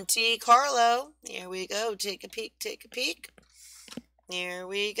 Monte Carlo. Here we go. Take a peek, take a peek. Here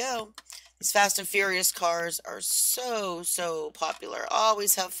we go. These Fast and Furious cars are so popular.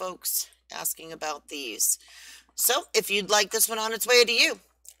 Always have folks asking about these. So if you'd like this one on its way to you,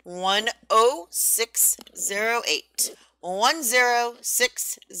 10608.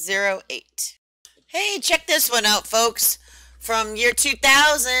 10608. Hey, check this one out, folks. From year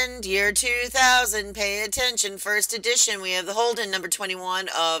 2000, pay attention. First edition, we have the Holden number 21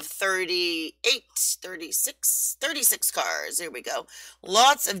 of 36 cars. Here we go.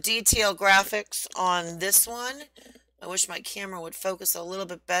 Lots of detail graphics on this one. I wish my camera would focus a little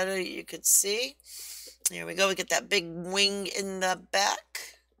bit better. You could see. Here we go. We get that big wing in the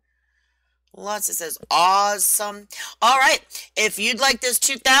back. Lots. It says awesome. All right. If you'd like this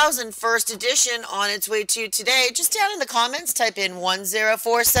 2000 first edition on its way to today, just down in the comments, type in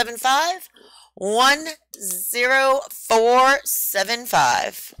 10475.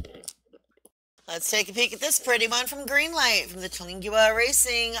 10475. Let's take a peek at this pretty one from Greenlight from the Tlingua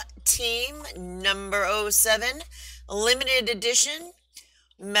Racing Team, number 07, limited edition,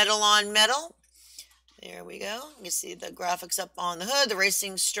 metal on metal. There we go. You see the graphics up on the hood, the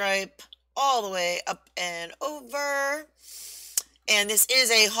racing stripe all the way up and over. And this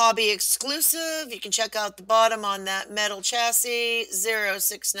is a hobby exclusive. You can check out the bottom on that metal chassis,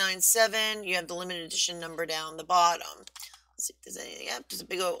 0697. You have the limited edition number down the bottom. Let's see if there's anything. Yep, there's a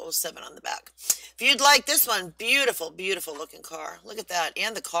big old 07 on the back. If you'd like this one, beautiful, beautiful looking car. Look at that.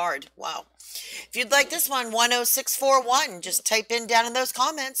 And the card. Wow. If you'd like this one, 10641. Just type in down in those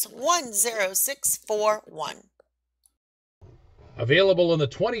comments, 10641. Available in the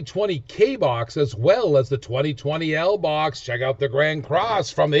 2020 K box as well as the 2020 L box. Check out the Grand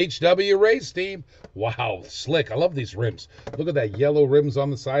Cross from the HW Race Team. Wow, slick. I love these rims. Look at that yellow rims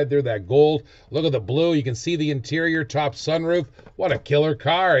on the side there, that gold. Look at the blue. You can see the interior, top sunroof. What a killer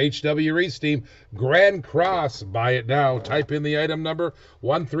car. HW Race Team Grand Cross. Buy it now. Type in the item number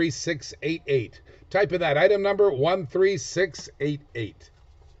 13688. Type in that item number 13688.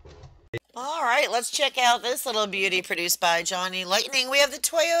 All right, let's check out this little beauty produced by Johnny Lightning. We have the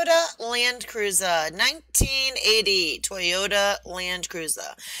Toyota Land Cruiser, 1980 Toyota Land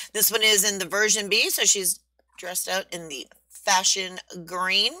Cruiser. This one is in the version B, so she's dressed out in the fashion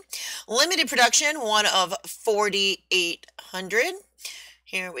green. Limited production, one of 4,800.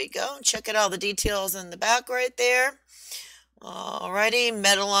 Here we go. Check out all the details in the back right there. Alrighty,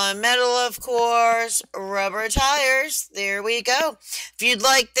 metal on metal, of course, rubber tires. There we go. If you'd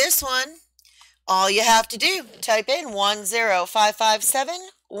like this one, all you have to do, type in 10557,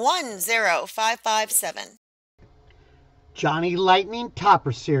 10557. Johnny Lightning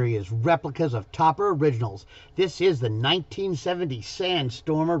Topper Series, replicas of Topper Originals. This is the 1970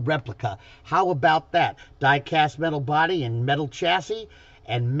 Sandstormer replica. How about that? Die-cast metal body and metal chassis.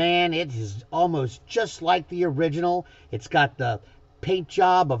 And man, it is almost just like the original. It's got the paint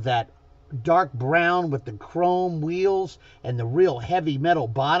job of that dark brown with the chrome wheels and the real heavy metal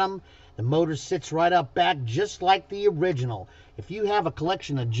bottom. The motor sits right up back just like the original. If you have a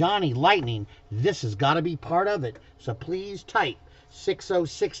collection of Johnny Lightning, this has got to be part of it. So please type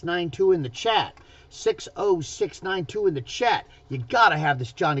 60692 in the chat. 60692 in the chat. You got to have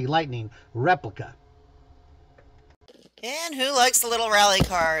this Johnny Lightning replica. And who likes the little rally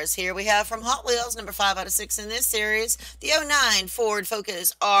cars? Here we have from Hot Wheels, number 5 out of 6 in this series, the 09 Ford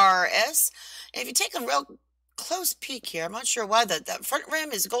Focus RS. And if you take a real close peek here, I'm not sure why that front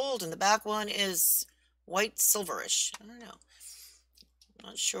rim is gold and the back one is white silverish. I don't know.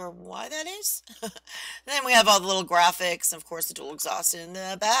 Not sure why that is. Then we have all the little graphics, and of course the dual exhaust in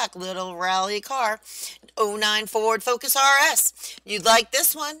the back. Little rally car, 09 Ford Focus RS. You'd like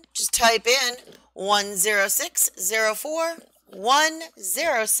this one? Just type in 10604,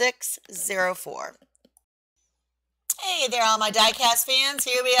 10604. Hey there, all my diecast fans.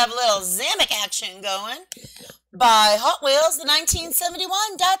 Here we have a little Zamek action going by Hot Wheels, the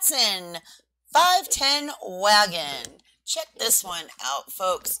 1971 Datsun 510 wagon. Check this one out,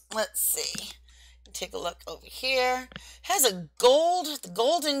 folks. Let's see. Take a look over here. Has a gold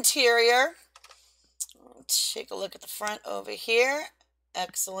interior. Take a look at the front over here.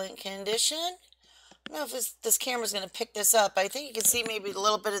 Excellent condition. I don't know if this camera's going to pick this up. I think you can see maybe a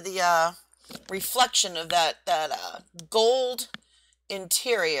little bit of the reflection of that gold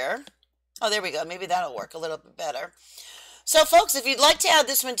interior. Oh, there we go. Maybe that'll work a little bit better. So, folks, if you'd like to add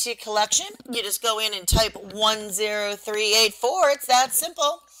this one to your collection, you just go in and type 10384. It's that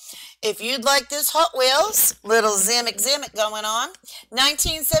simple. If you'd like this Hot Wheels, little Zamek going on,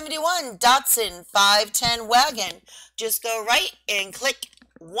 1971 Datsun 510 wagon, just go right and click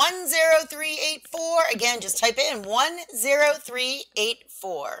 10384. Again, just type in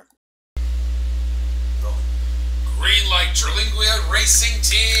 10384. Greenlight Terlingua Racing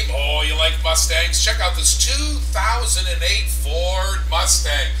Team. Oh, you like Mustangs? Check out this 2008 Ford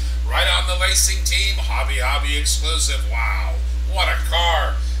Mustang. Right on the Racing Team. Hobby exclusive. Wow, what a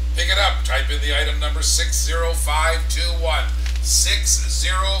car. Pick it up. Type in the item number 60521.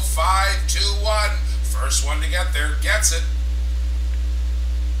 60521. First one to get there gets it.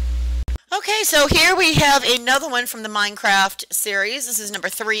 Okay, so here we have another one from the Minecraft series. This is number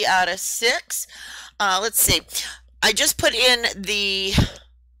 3 out of 6. Let's see. I just put in the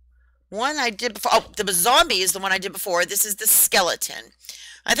one I did before. Oh, the zombie is the one I did before. This is the skeleton.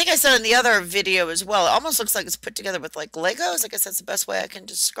 I think I said in the other video as well, it almost looks like it's put together with like Legos. I guess that's the best way I can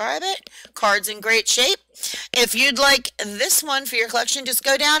describe it. Cards in great shape. If you'd like this one for your collection, just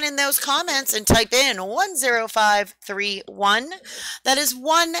go down in those comments and type in 10531. That is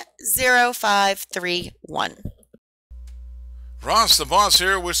 10531. Ross the Boss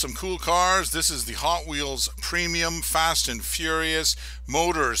here with some cool cars. This is the Hot Wheels Premium Fast and Furious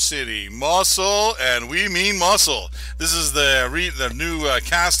Motor City Muscle, and we mean muscle. This is the new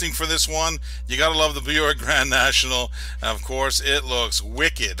casting for this one. You gotta love the Buick Grand National. And of course, it looks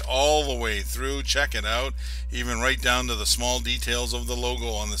wicked all the way through. Check it out, even right down to the small details of the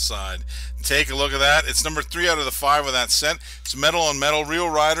logo on the side. Take a look at that. It's number 3 out of the 5 of that set. It's metal on metal,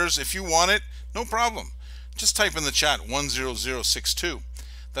 real riders. If you want it, no problem. Just type in the chat 10062.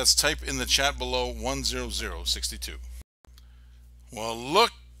 That's type in the chat below 10062. Well,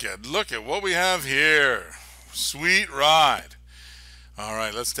 look at what we have here. Sweet ride. All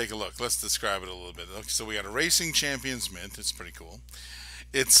right, let's take a look. Let's describe it a little bit. Okay, so we got a Racing Champions Mint. It's pretty cool.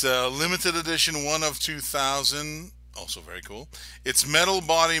 It's a limited edition 1 of 2000. Also very cool. It's metal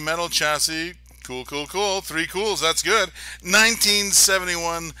body, metal chassis. Cool, cool, cool. 3 cools. That's good.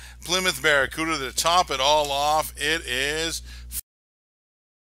 1971 Plymouth Barracuda. To top it all off, it is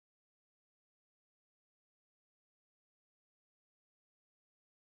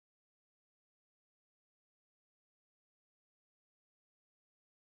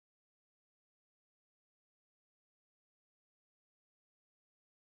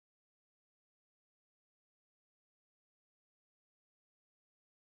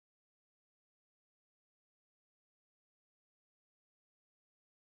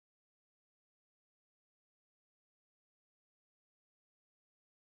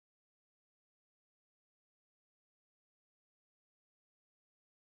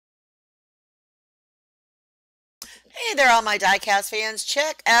Hey there, all my diecast fans.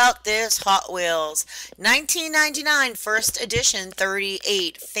 Check out this Hot Wheels 1999 first edition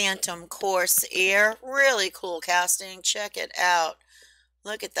 38 Phantom Corsair. Really cool casting. Check it out.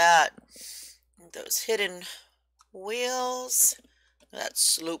 Look at that. Those hidden wheels. That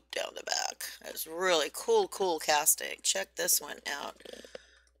slope down the back. That's really cool casting. Check this one out.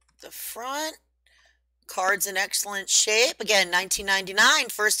 The front. Cards in excellent shape. Again, 1999,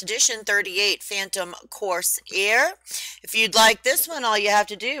 first edition, 38 Phantom Corsair. If you'd like this one, all you have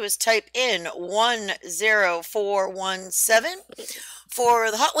to do is type in 10417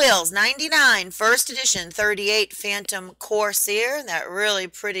 for the Hot Wheels 99, first edition, 38 Phantom Corsair. That really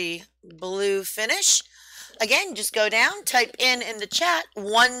pretty blue finish. Again, just go down, type in the chat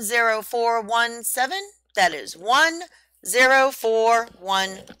 10417. That is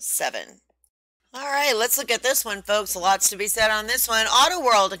 10417. All right, let's look at this one, folks. Lots to be said on this one. Auto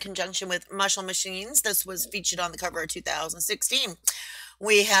World in conjunction with Muscle Machines. This was featured on the cover of 2016.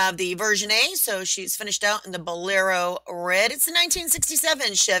 We have the version A, so she's finished out in the Bolero red. It's the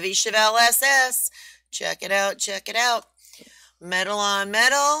 1967 Chevy Chevelle SS. Check it out, check it out. Metal on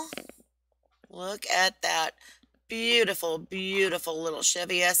metal. Look at that. Beautiful, beautiful little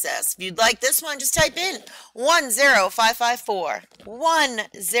Chevy SS. If you'd like this one, just type in 10554.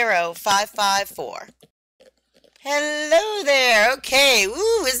 10554. Hello there. Okay.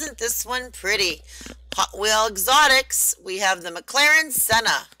 Ooh, isn't this one pretty? Hot Wheel Exotics. We have the McLaren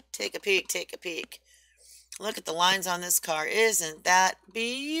Senna. Take a peek, take a peek. Look at the lines on this car. Isn't that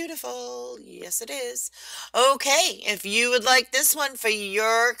beautiful? Yes, it is. Okay, if you would like this one for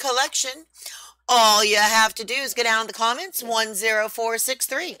your collection, all you have to do is go down in the comments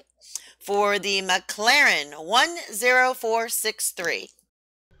 10463 for the McLaren 10463.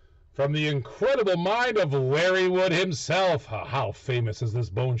 From the incredible mind of Larry Wood himself. How famous is this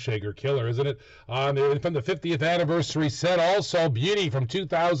Bone Shaker killer, isn't it? From the 50th anniversary set, also beauty from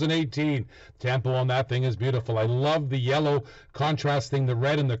 2018. Tempo on that thing is beautiful. I love the yellow contrasting the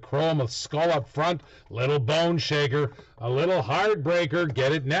red and the chrome. A skull up front. Little Bone Shaker. A little heartbreaker.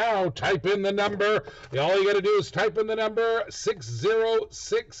 Get it now. Type in the number. All you got to do is type in the number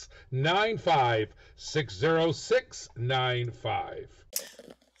 60695. 60695.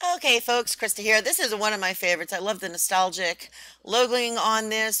 Okay, folks, Krista here. This is one of my favorites. I love the nostalgic logoing on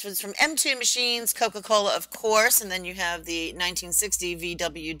this. It's from M2 Machines, Coca-Cola, of course, and then you have the 1960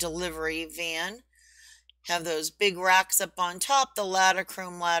 VW delivery van. Have those big racks up on top, the ladder,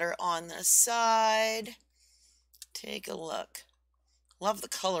 chrome ladder on the side. Take a look. Love the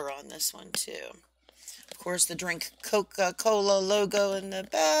color on this one, too. Of course, the drink Coca-Cola logo in the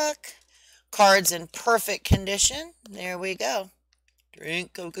back. Cards in perfect condition. There we go.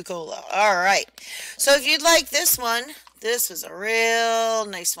 Drink Coca-Cola. All right. So if you'd like this one This was a real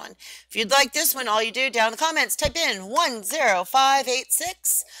nice one. If you'd like this one, all you do down in the comments, type in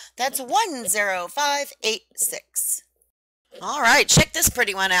 10586. That's 10586. All right, check this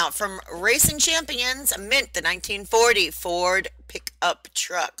pretty one out from Racing Champions, mint, the 1940 Ford pickup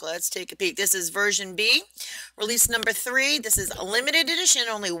truck. Let's take a peek. This is version B, release number 3. This is a limited edition,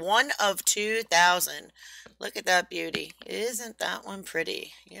 only one of 2,000. Look at that beauty. Isn't that one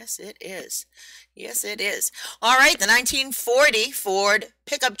pretty? Yes, it is. Yes, it is. All right, the 1940 Ford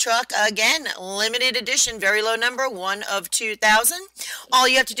pickup truck, again, limited edition, very low number, one of 2,000. All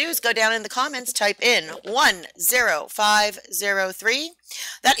you have to do is go down in the comments, type in 10503.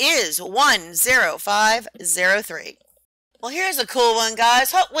 That is 10503. Well, here's a cool one,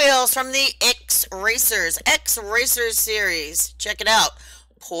 guys. Hot Wheels from the X Racers series. Check it out.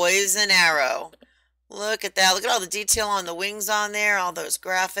 Poison Arrow. Look at that. Look at all the detail on the wings on there, all those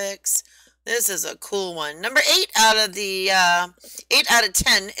graphics. This is a cool one. Number 8 out of the 8 out of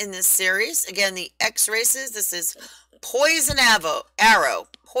 10 in this series. Again, the X Races. This is Poison Arrow.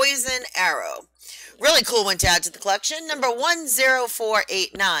 Poison Arrow. Really cool one to add to the collection. Number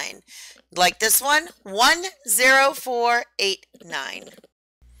 10489. Like this one? 10489.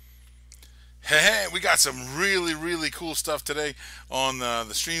 Hey, we got some really cool stuff today on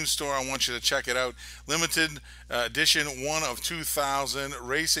the stream store. I want you to check it out. Limited edition, one of 2,000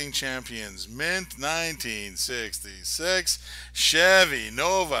 Racing Champions, mint 1966 Chevy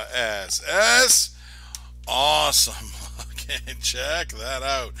Nova SS. Awesome. Okay, check that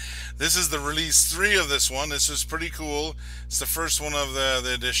out. This is the release 3 of this one. This is pretty cool. It's the first one of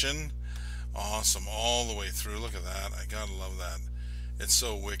the edition. Awesome, all the way through. Look at that. I gotta love that. It's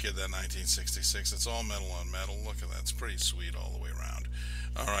so wicked, that 1966. It's all metal on metal. Look at that. It's pretty sweet all the way around.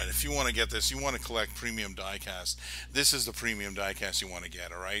 All right, if you want to get this, you want to collect premium diecast. This is the premium diecast you want to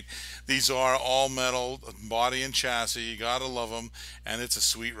get, all right? These are all metal, body and chassis. You got to love them, and it's a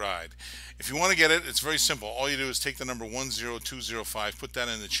sweet ride. If you want to get it, it's very simple. All you do is take the number 10205, put that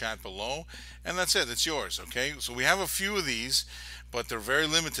in the chat below, and that's it. It's yours, okay? So we have a few of these, but they're very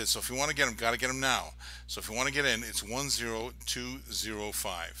limited. So if you want to get them, got to get them now. So if you want to get in, it's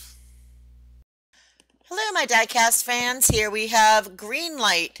 10205. Hello, my diecast fans. Here we have Green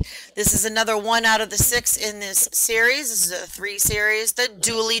Light. This is another 1 out of the 6 in this series. This is a 3 series, the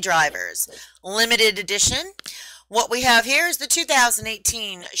Dually Drivers. Limited edition. What we have here is the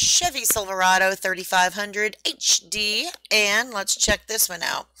 2018 Chevy Silverado 3500 HD. And let's check this one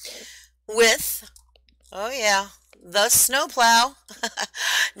out. With, oh yeah, the snowplow.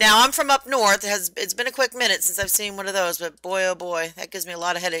 Now, I'm from up north. It's been a quick minute since I've seen one of those, but boy, oh boy, that gives me a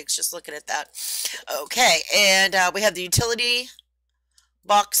lot of headaches just looking at that. Okay, and we have the utility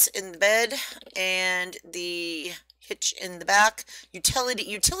box in the bed and the hitch in the back.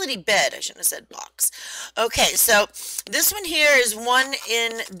 Utility bed, I shouldn't have said box. Okay, so this one here is one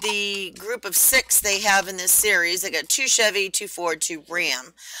in the group of 6 they have in this series. They got 2 Chevy, 2 Ford, 2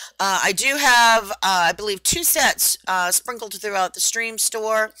 Ram. I do have, I believe, 2 sets sprinkled throughout the stream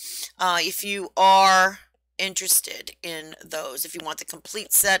store. If you are interested in those, if you want the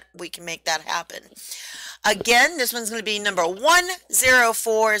complete set, we can make that happen. Again, this one's going to be number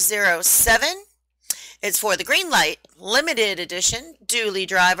 10407. It's for the Green Light Limited Edition Dually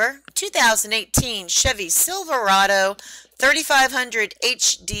Driver 2018 Chevy Silverado 3500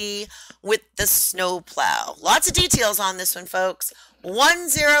 HD with the snowplow. Lots of details on this one, folks.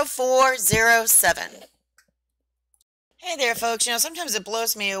 10407. Hey there, folks. You know, sometimes it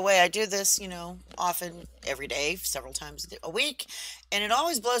blows me away. I do this, you know, often every day, several times a week, and it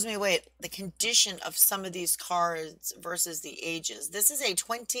always blows me away the condition of some of these cars versus the ages. This is a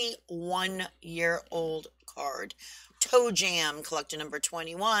 21-year-old card. Toe Jam collector number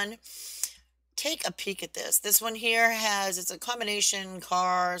 21. Take a peek at this. This one here has, it's a combination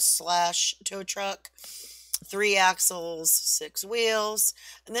car / tow truck, 3 axles, 6 wheels,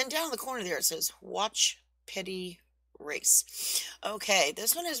 and then down in the corner there it says, watch Petty Race. Okay,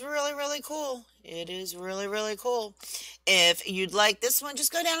 this one is really cool. It is really cool. If you'd like this one,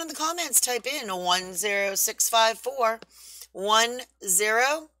 just go down in the comments, type in 10654.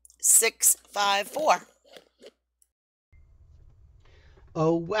 10654.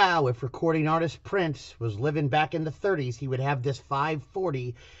 Oh wow, if recording artist Prince was living back in the 30s, he would have this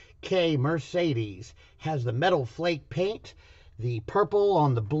 540K Mercedes. Has the metal flake paint. The purple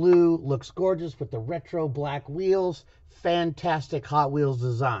on the blue looks gorgeous with the retro black wheels. Fantastic Hot Wheels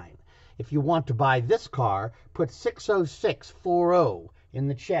design. If you want to buy this car, put 60640 in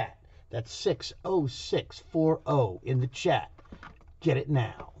the chat. That's 60640 in the chat. Get it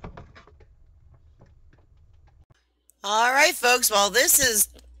now. All right, folks. Well, this is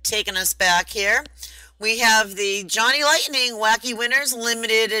taking us back here. We have the Johnny Lightning Wacky Winners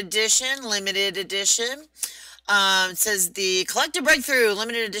Limited Edition. Limited Edition. It says the Collector Breakthrough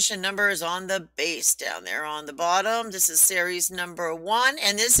Limited Edition number is on the base down there on the bottom. This is series number 1,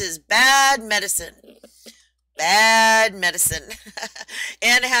 and this is Bad Medicine. Bad Medicine.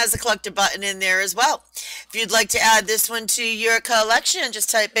 And it has a collector button in there as well. If you'd like to add this one to your collection, just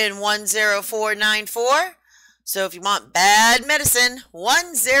type in 10494. So if you want Bad Medicine,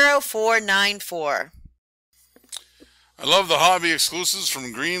 10494. I love the hobby exclusives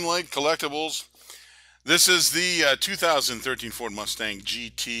from Green Lake Collectibles. This is the 2013 Ford Mustang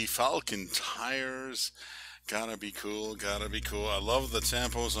GT Falcon tires. Gotta be cool, gotta be cool. I love the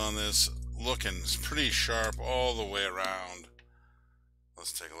tampos on this. Looking pretty sharp all the way around.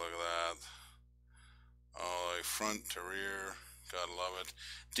 Let's take a look at that. Oh, front to rear. Gotta love it.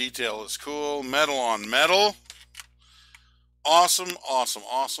 Detail is cool. Metal on metal. Awesome, awesome,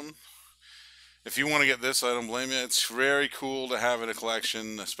 awesome. If you want to get this, I don't blame you. It's very cool to have in a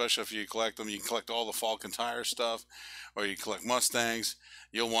collection, especially if you collect them. You can collect all the Falcon tire stuff, or you collect Mustangs.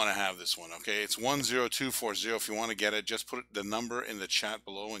 You'll want to have this one, okay? It's 10240. If you want to get it, just put the number in the chat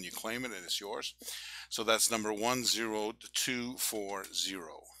below and you claim it, and it's yours. So that's number 10240.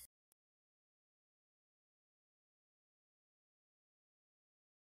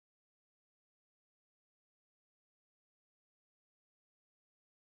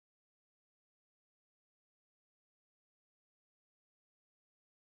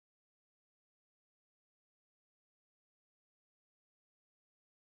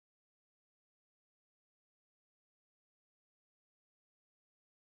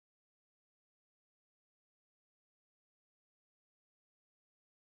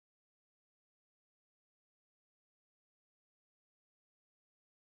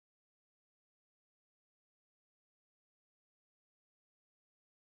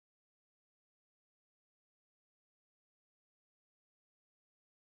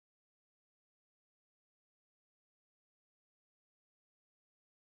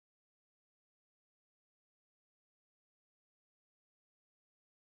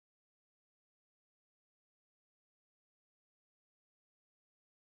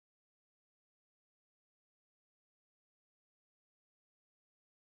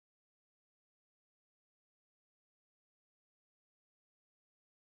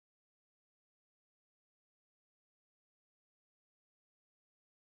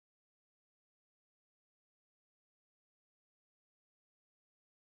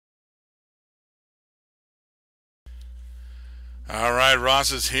 All right,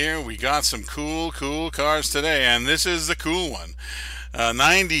 Ross is here. We got some cool cars today, and this is the cool one.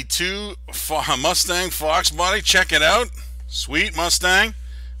 92 Mustang Fox body. Check it out. Sweet Mustang.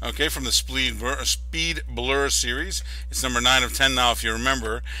 Okay, from the Speed Blur series. It's number 9 of 10 now, if you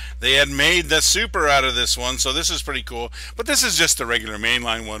remember. They had made the Super out of this one, so this is pretty cool. But this is just the regular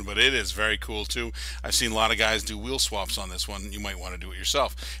mainline one, but it is very cool, too. I've seen a lot of guys do wheel swaps on this one. You might want to do it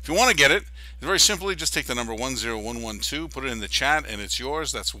yourself. If you want to get it, very simply, just take the number 10112, put it in the chat, and it's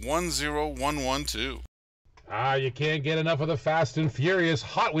yours. That's 10112. You can't get enough of the Fast and Furious.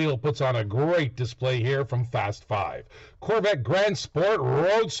 Hot Wheel puts on a great display here from Fast 5. Corvette Grand Sport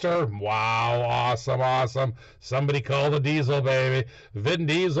Roadster. Wow, awesome. Somebody call the Diesel, baby. Vin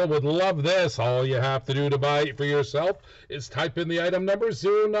Diesel would love this. All you have to do to buy it for yourself is type in the item number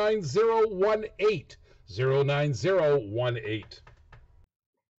 09018. 09018.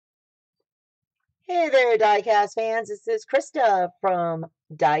 Hey there, Diecast fans. This is Krista from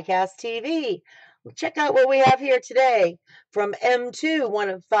Diecast TV. Check out what we have here today from M2, one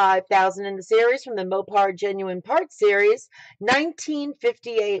of 5,000 in the series, from the Mopar Genuine Parts series,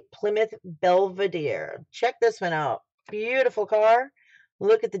 1958 Plymouth Belvedere. Check this one out. Beautiful car.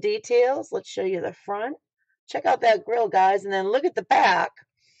 Look at the details. Let's show you the front. Check out that grille, guys, and then look at the back.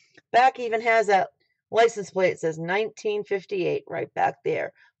 Back even has that license plate. It says 1958 right back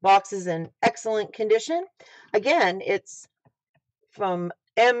there. Box is in excellent condition. Again, it's from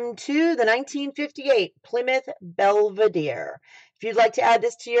M2, the 1958 Plymouth Belvedere. If you'd like to add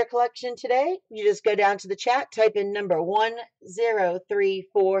this to your collection today, you just go down to the chat, type in number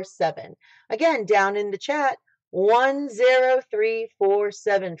 10347. Again, down in the chat,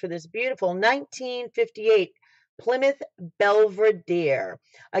 10347 for this beautiful 1958 Plymouth Belvedere.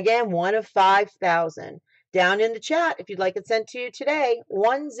 Again, one of 5,000. Down in the chat, if you'd like it sent to you today,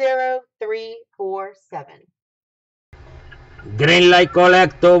 10347. Green Light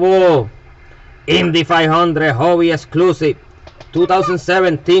Collectible Indy 500 Hobby Exclusive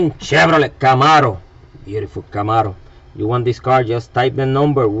 2017 Chevrolet Camaro. Beautiful Camaro. You want this car, just type the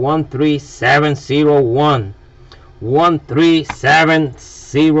number 13701.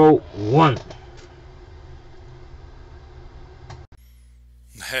 13701.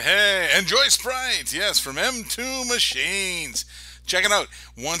 Hey, enjoy Sprite. Yes, from M2 Machines. Check it out.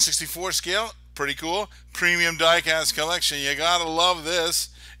 1/64 scale. Pretty cool. Premium diecast collection. You gotta love this.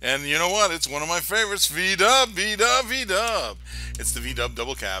 And you know what? It's one of my favorites. V-Dub, V-Dub, V-Dub. It's the V-Dub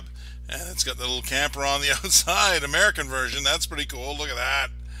double cab. And it's got the little camper on the outside. American version. That's pretty cool. Look at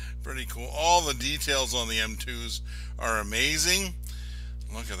that. Pretty cool. All the details on the M2s are amazing.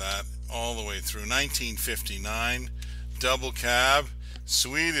 Look at that. All the way through. 1959. Double cab.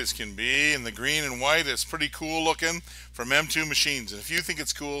 Sweet as can be. And the green and white is pretty cool looking from M2 Machines. And if you think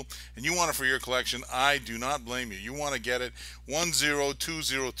it's cool and you want it for your collection, I do not blame you. You want to get it.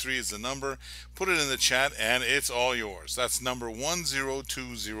 10203 is the number. Put it in the chat and it's all yours. That's number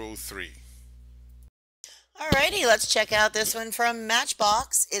 10203. Alrighty, let's check out this one from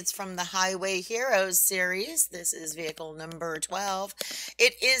Matchbox. It's from the Highway Heroes series. This is vehicle number 12.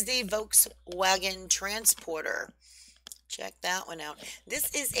 It is the Volkswagen Transporter. Check that one out. This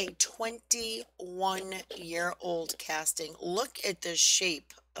is a 21-year-old casting. Look at the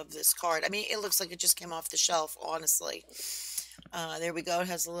shape of this card. I mean, it looks like it just came off the shelf, honestly. There we go. It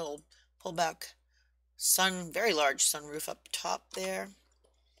has a little pullback very large sunroof up top there.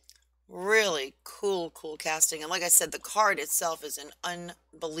 Really cool casting. And like I said, the card itself is in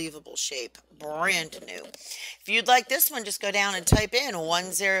unbelievable shape. Brand new. If you'd like this one, just go down and type in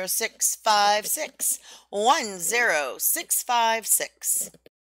 10656. 10656.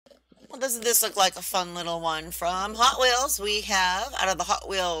 Well, doesn't this look like a fun little one from Hot Wheels? We have, out of the Hot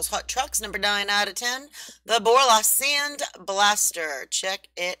Wheels Hot Trucks, number 9 out of 10, the Borla Sand Blaster. Check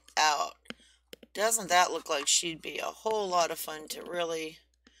it out. Doesn't that look like she'd be a whole lot of fun to really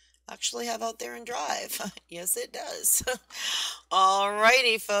actually have out there and drive? Yes, it does.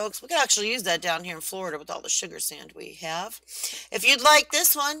 Alrighty, folks. We could actually use that down here in Florida with all the sugar sand we have. If you'd like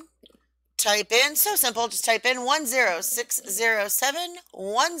this one, type in, so simple, just type in 10607,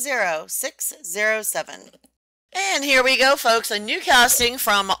 10607. And here we go, folks, a new casting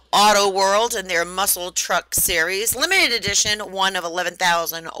from Auto World and their Muscle Truck series, limited edition, one of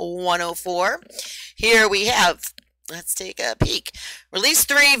 11,104. Here we have, let's take a peek. Release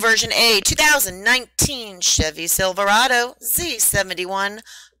 3, version A, 2019 Chevy Silverado Z71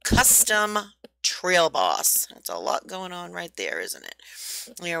 Custom Trail Boss. That's a lot going on right there, isn't it?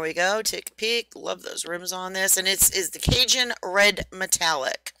 Here we go. Take a peek. Love those rims on this. And it's the Cajun Red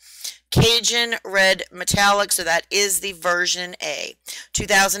Metallic. Cajun Red Metallic, so that is the version A.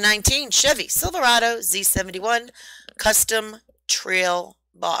 2019 Chevy Silverado Z71 Custom Trail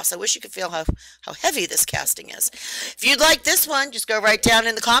Boss. I wish you could feel how heavy this casting is. If you'd like this one, just go right down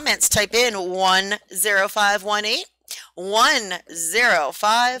in the comments. Type in 10518.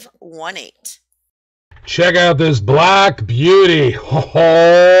 10518. Check out this Black Beauty.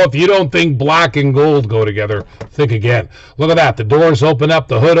 Oh, if you don't think black and gold go together, think again. Look at that. The doors open up.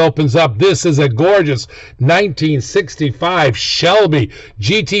 The hood opens up. This is a gorgeous 1965 Shelby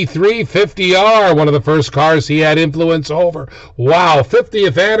GT3 50R, one of the first cars he had influence over. Wow,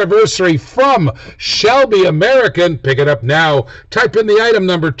 50th anniversary from Shelby American. Pick it up now. Type in the item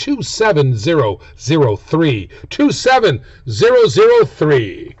number 27003.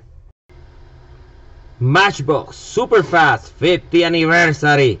 27003. Matchbox Super Fast 50th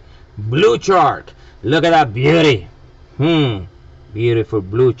Anniversary Blue Shark. Look at that beauty. Beautiful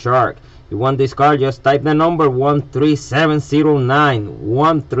blue shark. You want this car, just type the number 13709.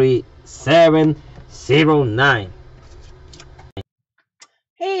 13709.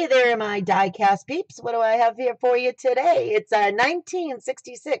 Hey there, my diecast peeps. What do I have here for you today? It's a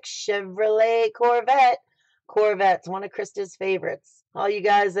 1966 Chevrolet Corvette. Corvette's one of Krista's favorites. All you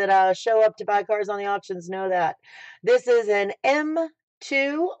guys that show up to buy cars on the auctions know that. This is an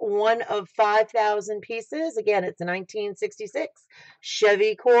M2, one of 5,000 pieces. Again, it's a 1966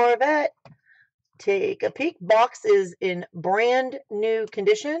 Chevy Corvette. Take a peek. Box is in brand new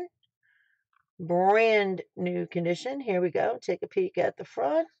condition. Brand new condition. Here we go. Take a peek at the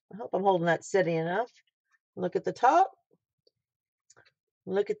front. I hope I'm holding that steady enough. Look at the top.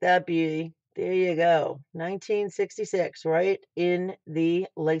 Look at that beauty. There you go. 1966, right in the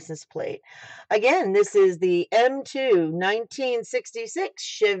license plate. Again, this is the M2 1966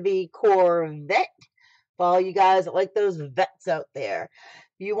 Chevy Corvette. For all you guys that like those vets out there.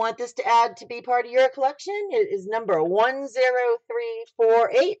 If you want this to add to be part of your collection, it is number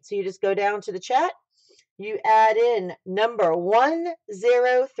 10348. So you just go down to the chat. You add in number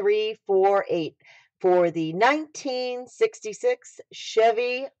 10348 for the 1966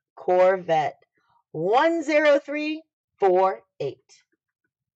 Chevy Corvette. 10348.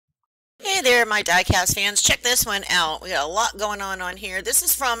 Hey there, my diecast fans. Check this one out. We got a lot going on here. This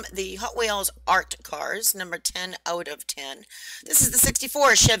is from the Hot Wheels Art Cars, number 10 out of 10. This is the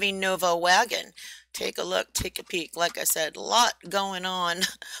 64 Chevy Nova wagon. Take a look, take a peek. Like I said, a lot going on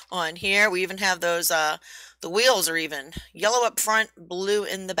here. We even have those, the wheels are even yellow up front, blue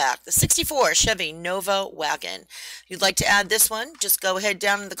in the back. The 64 Chevy Nova wagon. If you'd like to add this one, just go ahead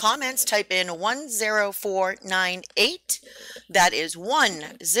down in the comments, type in 10498. That is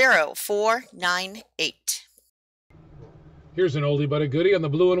 10498. Here's an oldie but a goodie on the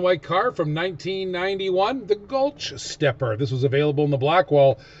blue and white car from 1991, the Gulch Stepper. This was available in the black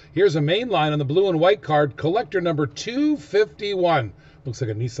wall. Here's a main line on the blue and white card, collector number 251. Looks like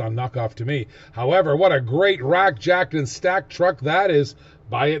a Nissan knockoff to me. However, what a great rack, jacked, and stacked truck that is.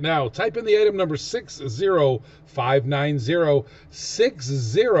 Buy it now. Type in the item number 60590,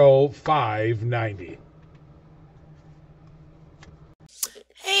 60590.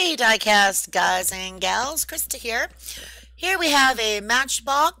 Hey diecast guys and gals, Krista here. Here we have a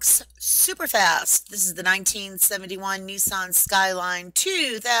Matchbox Superfast. This is the 1971 Nissan Skyline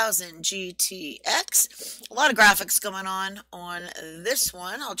 2000 GTX. A lot of graphics going on this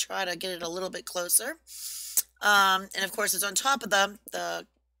one. I'll try to get it a little bit closer. And of course it's on top of the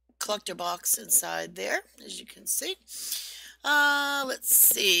collector box inside there, as you can see. Let's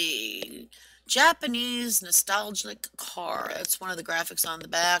see. Japanese nostalgic car. That's one of the graphics on the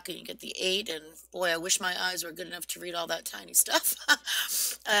back, and you get the 8, and boy, I wish my eyes were good enough to read all that tiny stuff.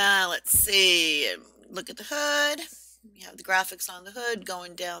 Let's see. Look at the hood. You have the graphics on the hood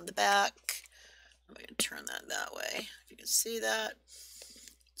going down the back. I'm going to turn that way. If you can see that.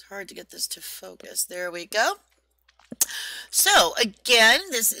 It's hard to get this to focus. There we go. So, again,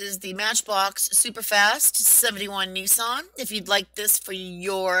 this is the Matchbox Superfast 71 Nissan. If you'd like this for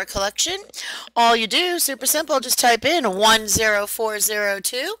your collection, all you do, super simple, just type in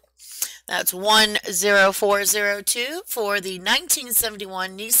 10402. That's 10402 for the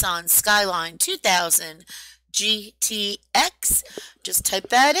 1971 Nissan Skyline 2000 GTX. Just type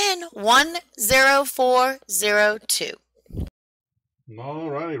that in, 10402.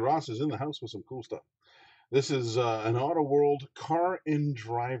 Alrighty, Ross is in the house with some cool stuff. This is an Auto World Car and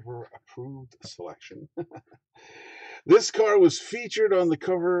Driver approved selection. This car was featured on the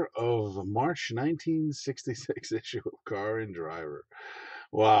cover of the March 1966 issue of Car and Driver.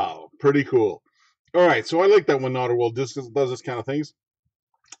 Wow, pretty cool. All right, so I like that when Auto World does this kind of things.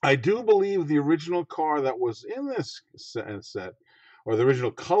 I do believe the original car that was in this set, or the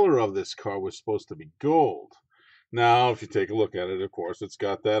original color of this car, was supposed to be gold. Now, if you take a look at it, of course, it's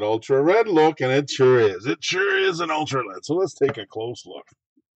got that ultra red look, and it sure is. It sure is an ultra red. So let's take a close look.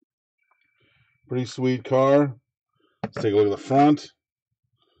 Pretty sweet car. Let's take a look at the front.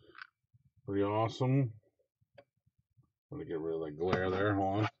 Pretty awesome. I'm going to get rid of that glare there.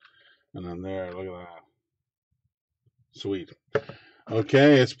 Hold on. And then there, look at that. Sweet.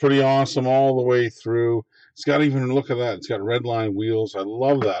 Okay, it's pretty awesome all the way through. It's got even, look at that, it's got red line wheels. I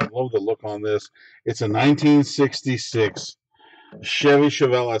love that. I love the look on this. It's a 1966 Chevy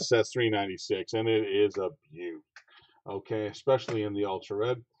Chevelle SS 396, and it is a beaut. Okay, especially in the ultra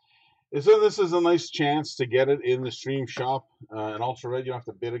red. So this is a nice chance to get it in the stream shop. An ultra red, you don't have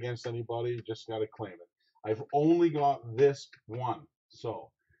to bid against anybody. You just got to claim it. I've only got this one,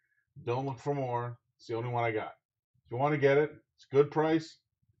 so don't look for more. It's the only one I got. If you want to get it, it's a good price.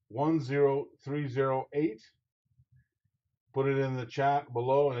 10308. Put it in the chat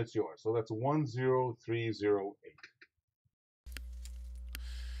below and it's yours. So that's 10308.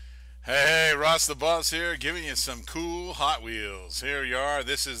 Hey, Ross the Boss here, giving you some cool Hot Wheels. Here you are.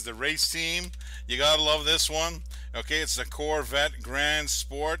 This is the race team. You gotta love this one. Okay, it's the Corvette Grand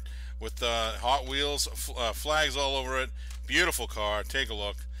Sport with the Hot Wheels flags all over it. Beautiful car. Take a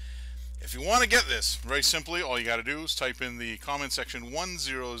look. If you want to get this, very simply, all you got to do is type in the comment section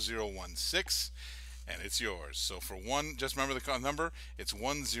 10016, and it's yours. So for one, just remember the number, it's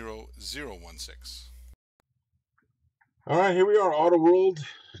 10016. All right, here we are, Auto World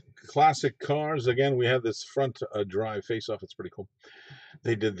classic cars. Again, we have this front drive face-off. It's pretty cool.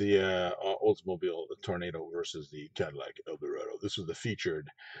 They did the Oldsmobile Tornado versus the Cadillac Eldorado. This was the featured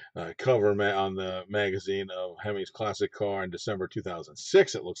cover on the magazine of Hemi's classic car in December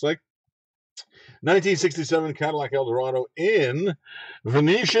 2006, it looks like. 1967 Cadillac Eldorado in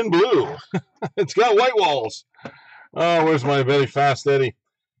Venetian blue. It's got white walls. Oh, where's my very fast Eddie?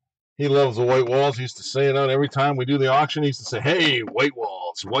 He loves the white walls. He used to say it out every time we do the auction. He used to say, hey, white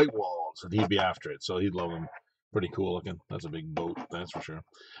walls, and he'd be after it. So he'd love them. Pretty cool looking. That's a big boat, that's for sure.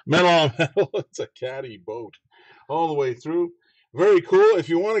 Metal on metal. It's a caddy boat all the way through. Very cool. If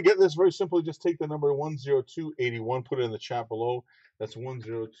you want to get this, very simply, just take the number 10281, put it in the chat below. That's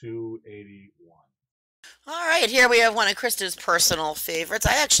 10281. All right, here we have one of Krista's personal favorites.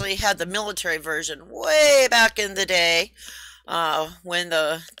 I actually had the military version way back in the day when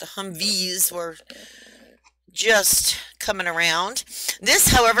the Humvees were just coming around. This,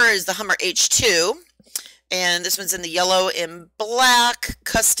 however, is the Hummer H2. And this one's in the yellow and black,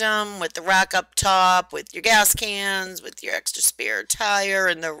 custom with the rack up top, with your gas cans, with your extra spare tire,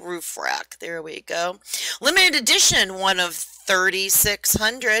 and the roof rack. There we go. Limited edition, one of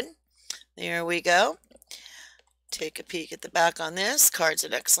 3,600. There we go. Take a peek at the back on this. Card's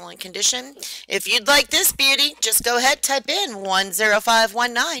in excellent condition. If you'd like this beauty, just go ahead, type in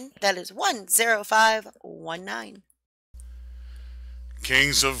 10519. That is 10519.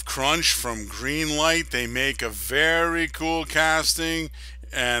 Kings of Crunch from Greenlight. They make a very cool casting,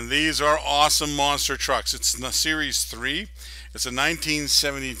 and these are awesome monster trucks. It's the Series 3. It's a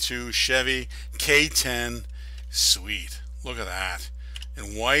 1972 Chevy K10. Sweet. Look at that.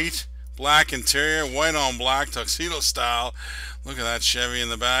 In white, black interior, white on black, tuxedo style. Look at that Chevy in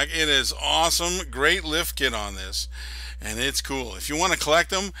the back. It is awesome. Great lift kit on this. And it's cool. If you want to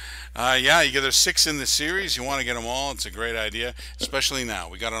collect them, yeah, you get there's 6 in the series. You want to get them all. It's a great idea, especially now.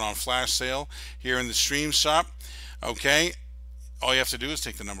 We got it on flash sale here in the stream shop. Okay, all you have to do is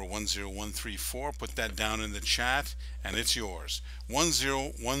take the number 10134, put that down in the chat, and it's yours.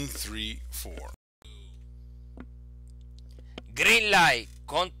 10134. Greenlight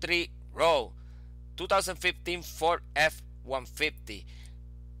Country Road 2015 Ford F-150.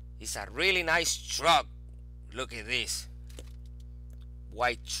 It's a really nice truck. Look at this.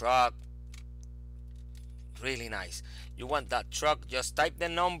 White truck, really nice. You want that truck, just type the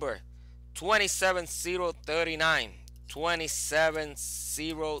number 27039,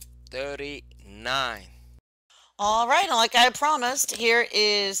 27039. All right, and like I promised, here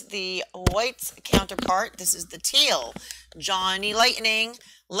is the white counterpart. This is the teal Johnny Lightning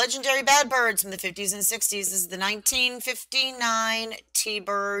Legendary Bad Birds from the 50s and 60s. This is the 1959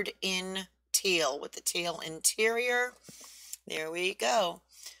 T-Bird in teal with the teal interior. There we go.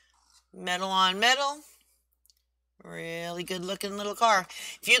 Metal on metal. Really good looking little car.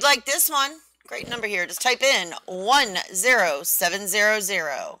 If you'd like this one, great number here. Just type in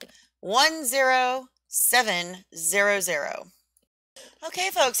 10700. 10700. Okay,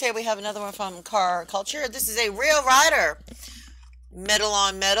 folks, here we have another one from Car Culture. This is a Real Rider. Metal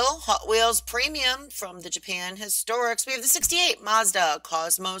on metal, Hot Wheels Premium from the Japan Historics. We have the 68 Mazda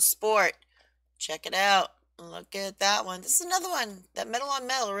Cosmo Sport. Check it out. Look at that one. This is another one. That metal on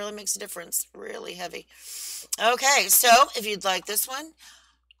metal really makes a difference. Really heavy. Okay, so if you'd like this one,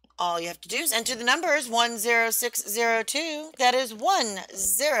 all you have to do is enter the numbers 10602. That is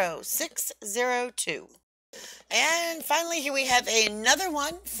 10602. And finally, here we have another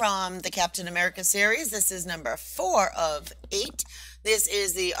one from the Captain America series. This is number 4 of 8. This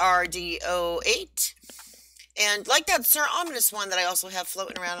is the RDO8. And like that Sir Ominous one that I also have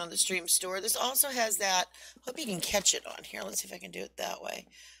floating around on the stream store, this also has that, hope you can catch it on here. Let's see if I can do it that way.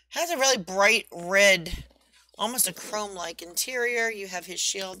 Has a really bright red, almost a chrome-like interior. You have his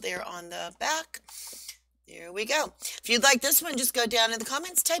shield there on the back. There we go. If you'd like this one, just go down in the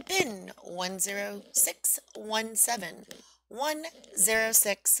comments, type in 10617.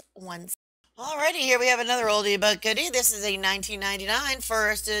 10617. Alrighty, here we have another oldie but goodie. This is a 1999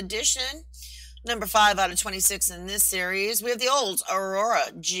 first edition. Number 5 out of 26 in this series. We have the old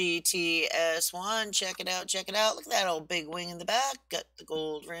Aurora GTS1. Check it out, check it out. Look at that old big wing in the back. Got the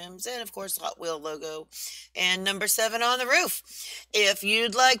gold rims and, of course, the Hot Wheel logo. And number 7 on the roof. If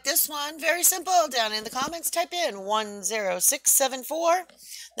you'd like this one, very simple. Down in the comments, type in 10674.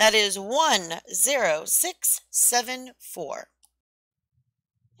 That is 10674.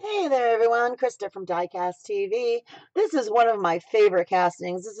 Hey there everyone, Krista from Diecast TV. This is one of my favorite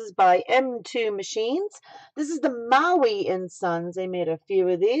castings. This is by M2 Machines. This is the Maui & Sons. They made a few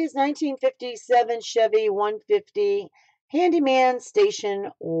of these. 1957 Chevy 150 Handyman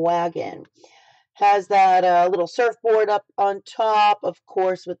Station Wagon. Has that little surfboard up on top, of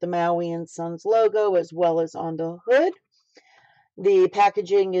course, with the Maui & Sons logo, as well as on the hood. The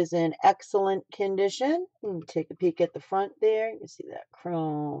packaging is in excellent condition. You can take a peek at the front there. You can see that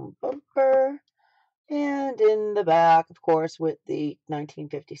chrome bumper. And in the back, of course, with the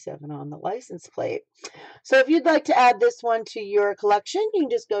 1957 on the license plate. So if you'd like to add this one to your collection, you can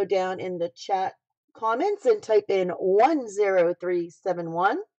just go down in the chat comments and type in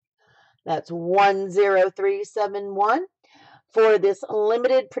 10371. That's 10371. For this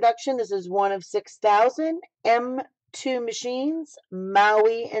limited production, this is one of 6,000 M2 Machines,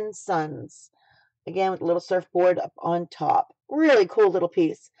 Maui & Sons. Again, with a little surfboard up on top. Really cool little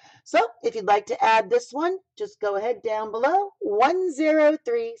piece. So if you'd like to add this one, just go ahead down below,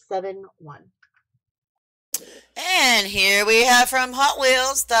 10371. And here we have from Hot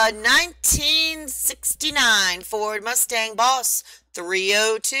Wheels the 1969 Ford Mustang Boss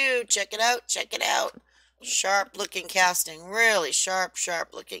 302. Check it out, check it out. Sharp looking casting, really sharp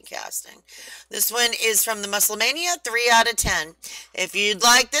looking casting. This one is from the Musclemania, 3 out of 10. If you'd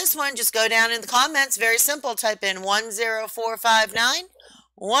like this one, just go down in the comments. Very simple, type in 10459,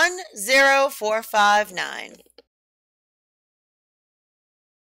 10459.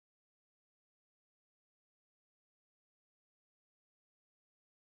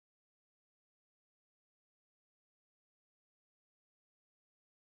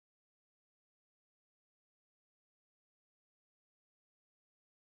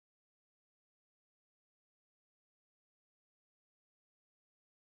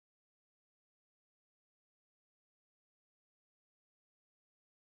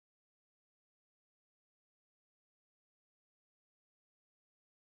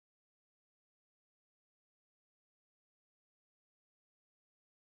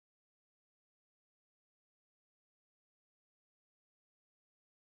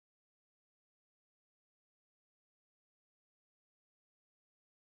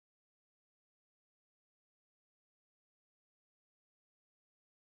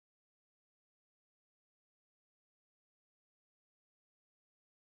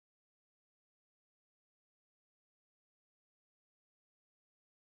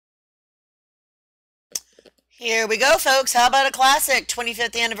 Here we go, folks. How about a classic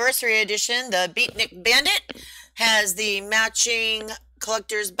 25th anniversary edition? The Beatnik Bandit has the matching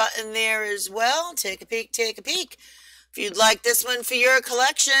collector's button there as well. Take a peek, take a peek. If you'd like this one for your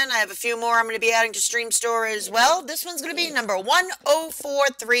collection, I have a few more I'm going to be adding to Stream Store as well. This one's going to be number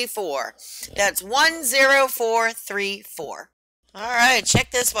 10434. That's 10434. All right,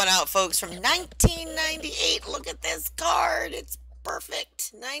 check this one out, folks, from 1998. Look at this card. It's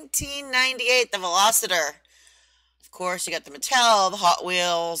perfect. 1998, the Velocitor. Of course, you got the Mattel, the Hot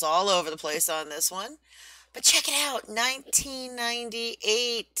Wheels, all over the place on this one. But check it out,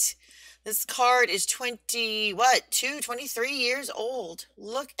 1998. This card is 23 years old.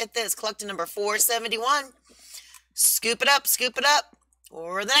 Look at this, collector number 471. Scoop it up, scoop it up.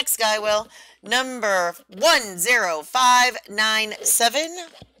 Or the next guy will. Number 10597.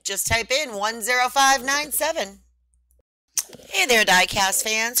 Just type in 10597. Hey there, Diecast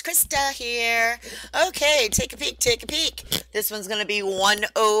fans. Krista here. Okay, take a peek, take a peek. This one's going to be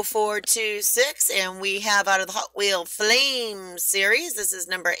 10426, and we have out of the Hot Wheel Flame series. This is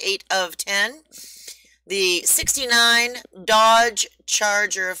number 8 of 10. The 69 Dodge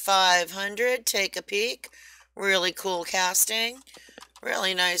Charger 500. Take a peek. Really cool casting.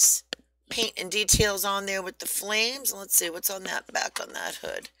 Really nice paint and details on there with the flames. Let's see what's on that back on that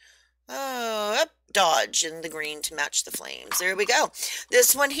hood. Oh, Dodge in the green to match the flames. There we go.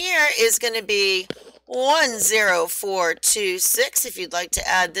 This one here is going to be 10426 if you'd like to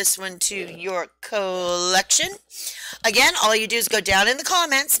add this one to your collection. Again, all you do is go down in the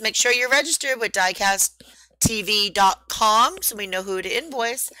comments. Make sure you're registered with diecasttv.com so we know who to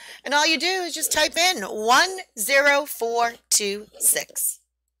invoice. And all you do is just type in 10426.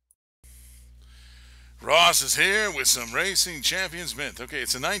 Ross is here with some Racing Champions Mint. Okay,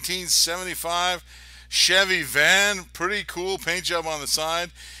 it's a 1975 Chevy van. Pretty cool paint job on the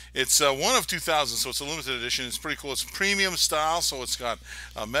side. It's one of 2,000, so it's a limited edition. It's pretty cool. It's premium style, so it's got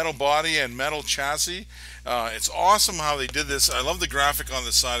a metal body and metal chassis. It's awesome how they did this. I love the graphic on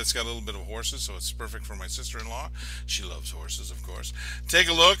the side. It's got a little bit of horses, so it's perfect for my sister-in-law. She loves horses, of course. Take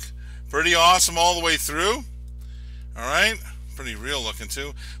a look. Pretty awesome all the way through. All right. Pretty real looking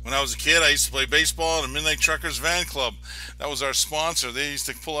too. When I was a kid, I used to play baseball at the Midnight Truckers Van Club. That was our sponsor. They used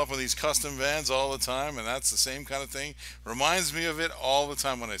to pull up with these custom vans all the time, and that's the same kind of thing. Reminds me of it all the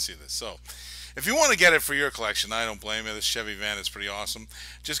time when I see this. So if you want to get it for your collection, I don't blame you. This Chevy van is pretty awesome.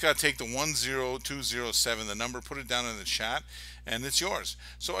 Just got to take the 10207, the number, put it down in the chat, and it's yours.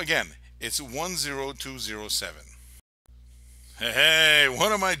 So again, it's 10207. Hey,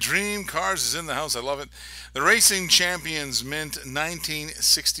 one of my dream cars is in the house. I love it. The Racing Champions Mint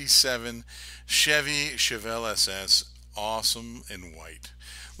 1967 Chevy Chevelle SS. Awesome in white.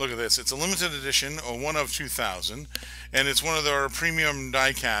 Look at this. It's a limited edition, or one of 2,000. And it's one of their premium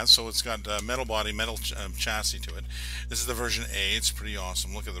die casts, so it's got metal body, metal chassis to it. This is the version A. It's pretty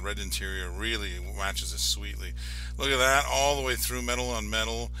awesome. Look at the red interior. Really matches it sweetly. Look at that. All the way through, metal on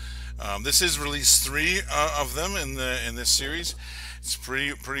metal. This is release 3 of them in this series. It's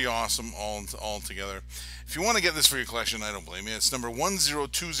pretty awesome all together. If you want to get this for your collection, I don't blame you. It's number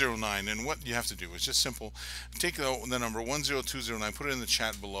 10209, and what you have to do is just simple. Take the number 10209, put it in the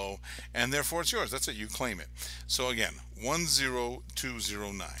chat below, and therefore it's yours. That's it. You claim it. So again,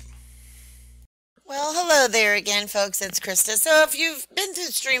 10209. Well, hello there again, folks. It's Krista. So if you've been to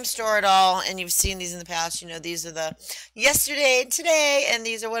the stream store at all and you've seen these in the past, you know these are the yesterday and today, and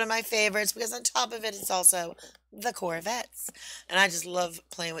these are one of my favorites because on top of it, it's also the Corvettes. And I just love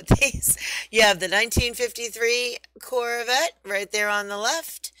playing with these. You have the 1953 Corvette right there on the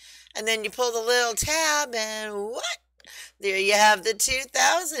left, and then you pull the little tab, and what? There you have the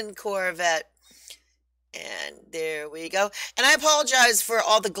 2000 Corvette. And there we go. And I apologize for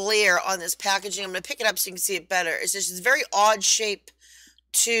all the glare on this packaging. I'm going to pick it up so you can see it better. It's just this very odd shape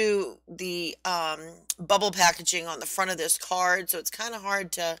to the bubble packaging on the front of this card. So it's kind of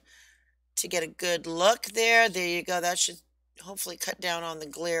hard to get a good look there. There you go. That should hopefully cut down on the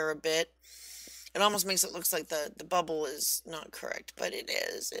glare a bit. It almost makes it look like the bubble is not correct, but it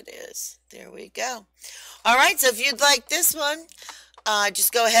is. It is. There we go. All right. So if you'd like this one,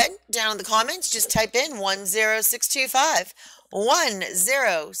 just go ahead down in the comments. Just type in 10625.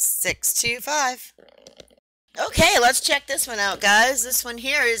 10625. Okay, let's check this one out, guys. This one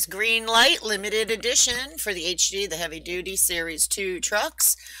here is Green Light Limited Edition for the HD, the Heavy Duty Series 2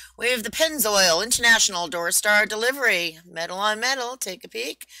 trucks. We have the Pennzoil International Door Star Delivery. Metal on metal. Take a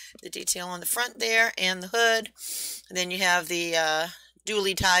peek. The detail on the front there and the hood. And then you have the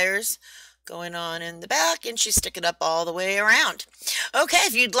dually tires going on in the back, and she's sticking up all the way around. Okay,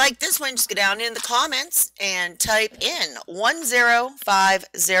 if you'd like this one, just go down in the comments and type in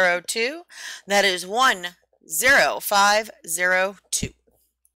 10502. That is 10502.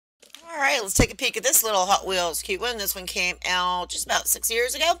 All right, let's take a peek at this little Hot Wheels cute one. This one came out just about 6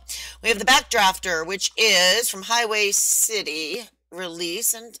 years ago. We have the Backdrafter, which is from Highway City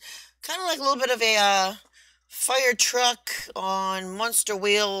release, and kind of like a little bit of a fire truck on monster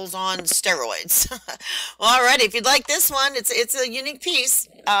wheels on steroids. Well, alrighty, if you'd like this one, it's a unique piece.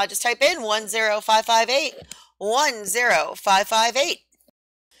 Just type in 10558. 10558.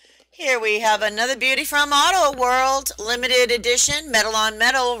 Here we have another beauty from Auto World, limited edition, metal on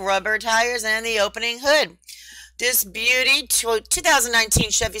metal, rubber tires, and the opening hood. This beauty,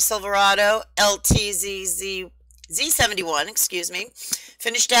 2019 Chevy Silverado LTZ Z71, excuse me,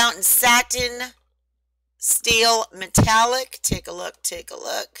 finished out in satin steel metallic. Take a look, take a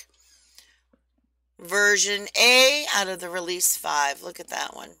look. Version A out of the release 5. Look at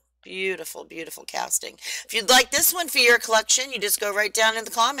that one. Beautiful, beautiful casting. If you'd like this one for your collection, you just go right down in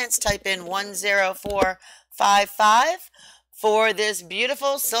the comments, type in 10455 for this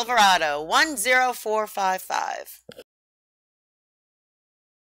beautiful Silverado. 10455.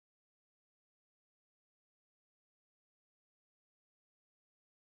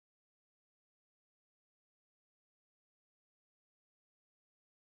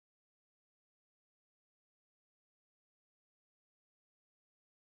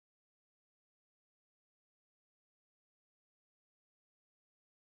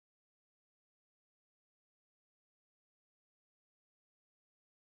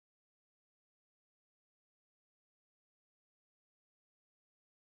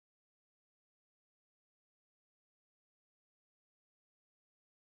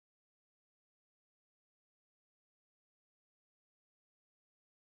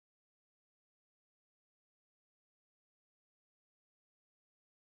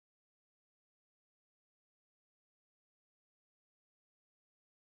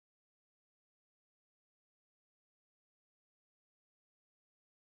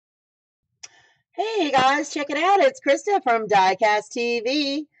 Hey guys, check it out. It's Krista from Diecast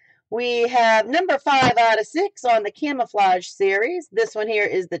TV. We have number 5 out of 6 on the Camouflage series. This one here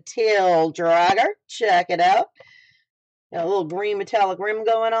is the Tail Dragger. Check it out. Got a little green metallic rim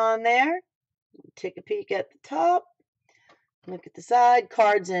going on there. Take a peek at the top. Look at the side.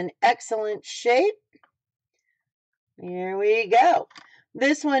 Card's in excellent shape. Here we go.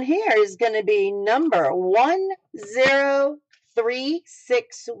 This one here is going to be number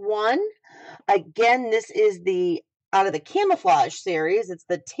 10361. Again, this is out of the Camouflage series. It's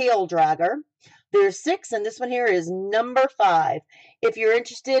the Tail Dragger. There's 6, and this one here is number 5. If you're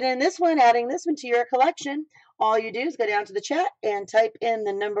interested in this one, adding this one to your collection, all you do is go down to the chat and type in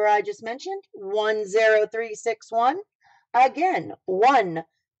the number I just mentioned, 10361. Again,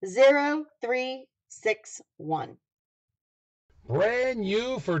 10361. Brand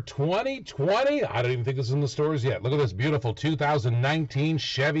new for 2020. I don't even think this is in the stores yet. Look at this beautiful 2019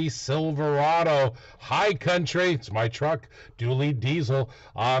 Chevy Silverado High Country. It's my truck. Dually diesel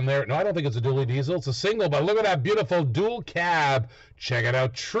on there. No, I don't think it's a dually diesel. It's a single, but look at that beautiful dual cab. Check it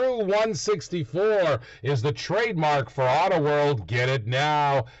out. True 164 is the trademark for Auto World. Get it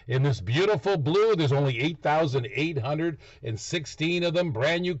now in this beautiful blue. There's only 8,816 of them.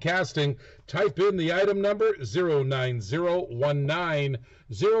 Brand new casting. Type in the item number 09019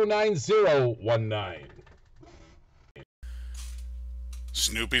 09019.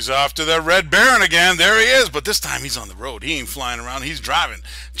 Snoopy's off to the Red Baron again. There he is, but this time he's on the road. He ain't flying around. He's driving.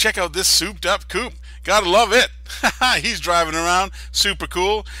 Check out this souped-up coupe. Gotta love it. He's driving around. Super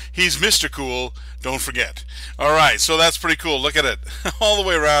cool. He's Mr. Cool. Don't forget. All right, so that's pretty cool. Look at it. All the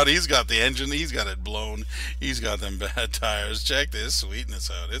way around. He's got the engine. He's got it blown. He's got them bad tires. Check this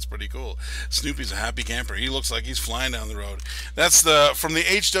sweetness out. It's pretty cool. Snoopy's a happy camper. He looks like he's flying down the road. That's from the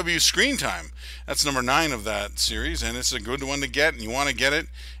HW Screen Time. That's number 9 of that series, and it's a good one to get, and you want to get it,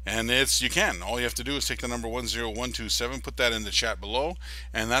 and you can. All you have to do is take the number 10127, put that in the chat below,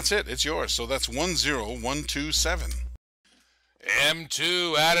 and that's it. It's yours. So that's 10127.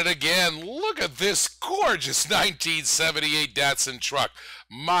 M2 at it again. Look at this gorgeous 1978 Datsun truck.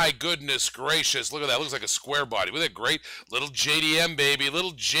 My goodness gracious. Look at that. Looks like a square body. With a great little JDM, baby.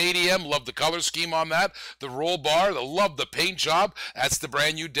 Little JDM. Love the color scheme on that. The roll bar. Love the paint job. That's the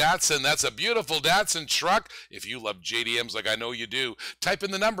brand new Datsun. That's a beautiful Datsun truck. If you love JDMs like I know you do, type in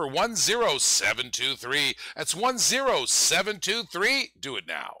the number 10723. That's 10723. Do it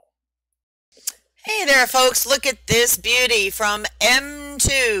now. Hey there, folks. Look at this beauty from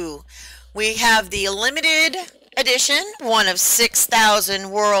M2. We have the limited edition, one of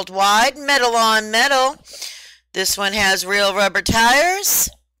 6,000 worldwide, metal on metal. This one has real rubber tires.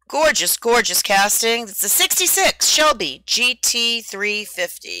 Gorgeous, gorgeous casting. It's a 66 Shelby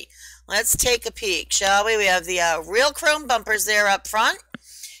GT350. Let's take a peek, shall we? We have the real chrome bumpers there up front.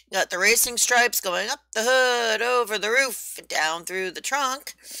 Got the racing stripes going up the hood, over the roof, down through the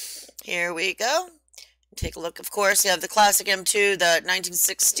trunk. Here we go. Take a look. Of course, you have the classic M2, the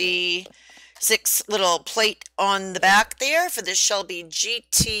 1966 little plate on the back there for the Shelby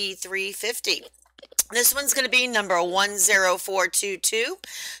GT350. This one's going to be number 10422.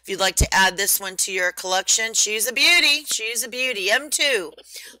 If you'd like to add this one to your collection, she's a beauty. She's a beauty. M2.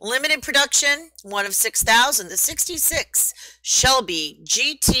 Limited production, one of 6,000. The 66 Shelby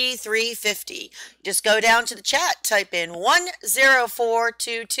GT350. Just go down to the chat. Type in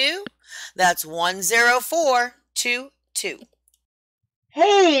 10422. That's 10422.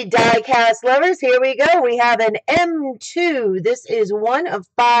 Hey, diecast lovers, here we go. We have an M2. This is one of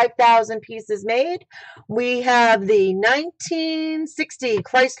 5,000 pieces made. We have the 1960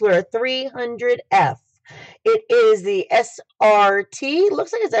 Chrysler 300F. It is the SRT.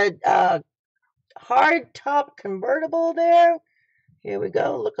 Looks like it's a hard top convertible there. Here we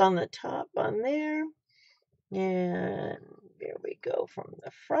go. Look on the top on there. And there we go from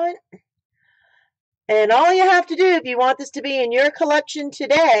the front. And all you have to do if you want this to be in your collection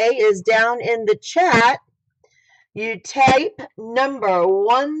today is down in the chat, you type number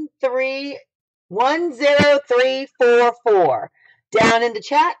 10344. Down in the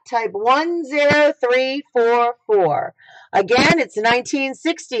chat, type 10344. Again, it's a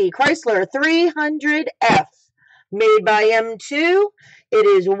 1960 Chrysler 300F made by M2. It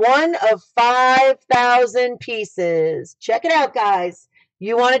is one of 5,000 pieces. Check it out, guys.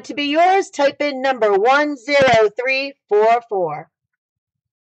 You want it to be yours? Type in number 10344.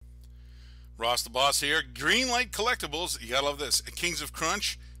 Ross the Boss here. Greenlight Collectibles. You gotta love this. Kings of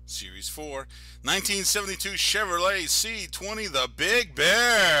Crunch, Series 4. 1972 Chevrolet C20, the Big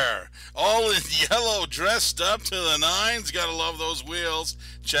Bear. All in yellow, dressed up to the nines. Gotta love those wheels.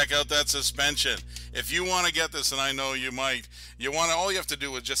 Check out that suspension. If you want to get this, and I know you might, all you have to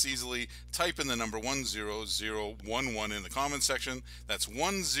do is just easily type in the number 10011 in the comment section. That's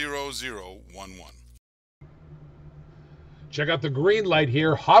 10011. Check out the green light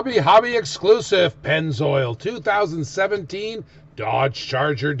here. Hobby exclusive Pennzoil 2017 Dodge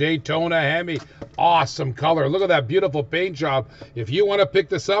Charger Daytona Hemi. Awesome color. Look at that beautiful paint job. If you want to pick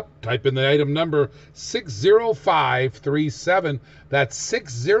this up, type in the item number 60537. That's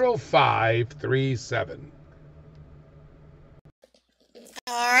 60537.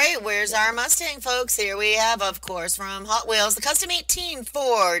 All right, where's our Mustang, folks? Here we have, of course, from Hot Wheels, the Custom 18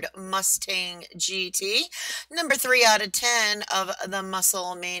 Ford Mustang GT, number 3 out of 10 of the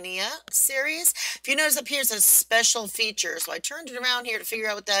Muscle Mania series. If you notice up here, it says special features. So I turned it around here to figure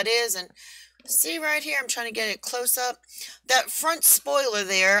out what that is, and see right here, I'm trying to get it close up. That front spoiler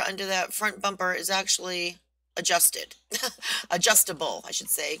there under that front bumper is actually adjusted. Adjustable, I should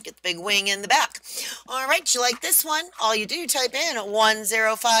say. Get the big wing in the back. All right, you like this one? All you do, type in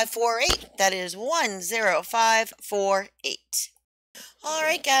 10548. That is 10548. All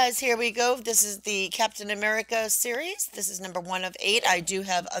right, guys, here we go. This is the Captain America series. This is number 1 of 8. I do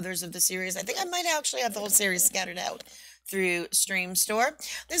have others of the series. I think I might actually have the whole series scattered out through Stream Store.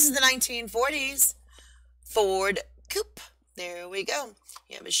 This is the 1940s Ford Coupe. There we go.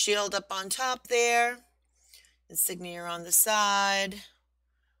 You have a shield up on top there. Insignia on the side.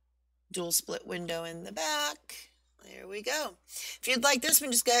 Dual split window in the back. There we go. If you'd like this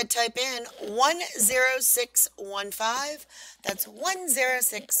one, just go ahead and type in 10615. That's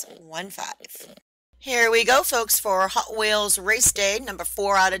 10615. Here we go, folks, for Hot Wheels Race Day, number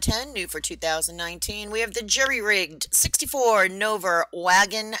 4 out of 10, new for 2019. We have the jury-rigged 64 Nova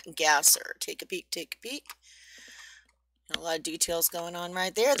Wagon Gasser. Take a peek, take a peek. A lot of details going on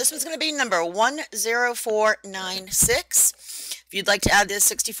right there. This one's going to be number 10496. If you'd like to add this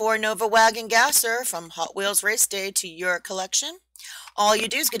 64 Nova Wagon Gasser from Hot Wheels Race Day to your collection, all you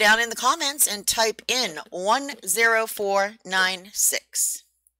do is go down in the comments and type in 10496.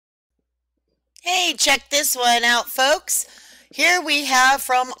 Hey, check this one out, folks. Here we have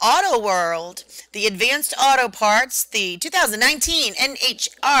from Auto World, the Advanced Auto Parts, the 2019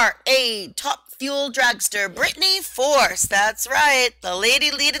 NHRA Top Fuel Dragster, Brittany Force. That's right, the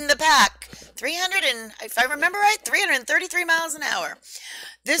lady leading the pack. 300 and, if I remember right, 333 miles an hour.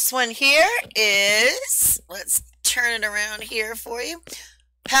 This one here is, let's turn it around here for you.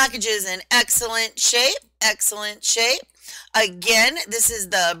 Package is in excellent shape, excellent shape. Again, this is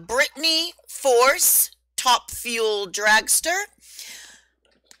the Brittany Force Top Fuel Dragster.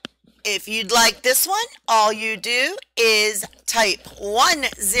 If you'd like this one, all you do is type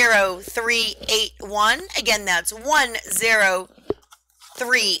 10381. Again, that's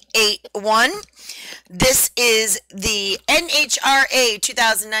 10381. This is the NHRA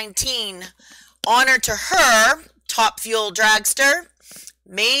 2019 Honor to Her Top Fuel Dragster,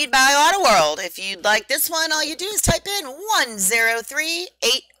 made by Auto World. If you'd like this one, all you do is type in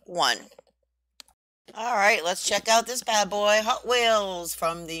 10381. All right, let's check out this bad boy, Hot Wheels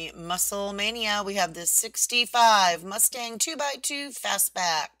from the Muscle Mania. We have this 65 Mustang 2x2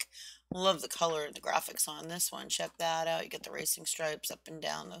 Fastback. Love the color, the graphics on this one. Check that out. You get the racing stripes up and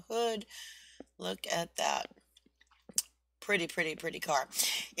down the hood. Look at that. Pretty, pretty, pretty car.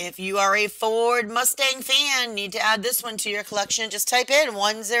 If you are a Ford Mustang fan, need to add this one to your collection, just type in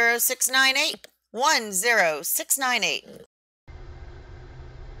 10698. 10698.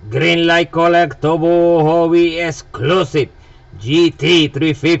 Greenlight Collectible Hobby Exclusive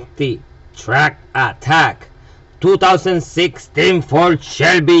GT350 Track Attack 2016 Ford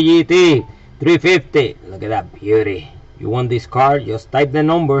Shelby GT 350. Look at that beauty. You want this car? Just type the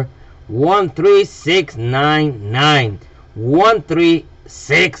number 13699.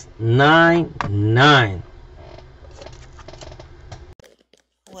 13699.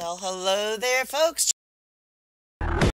 Well, hello there, folks.